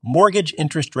up, mortgage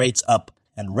interest rates up,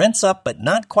 and rents up but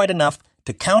not quite enough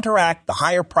to counteract the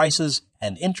higher prices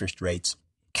and interest rates,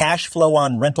 cash flow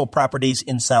on rental properties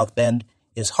in South Bend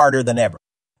is harder than ever.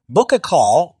 Book a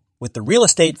call with the Real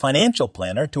Estate Financial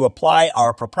Planner to apply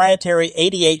our proprietary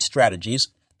 88 strategies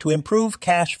to improve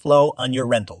cash flow on your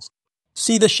rentals.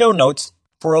 See the show notes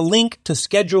for a link to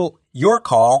schedule your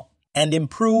call and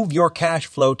improve your cash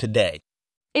flow today.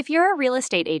 If you're a real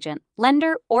estate agent,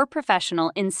 lender, or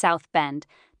professional in South Bend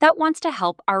that wants to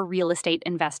help our real estate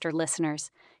investor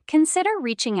listeners, consider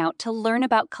reaching out to learn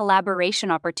about collaboration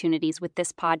opportunities with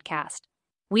this podcast.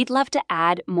 We'd love to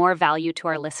add more value to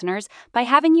our listeners by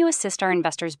having you assist our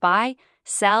investors buy,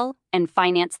 sell, and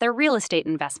finance their real estate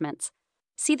investments.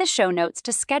 See the show notes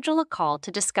to schedule a call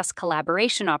to discuss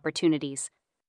collaboration opportunities.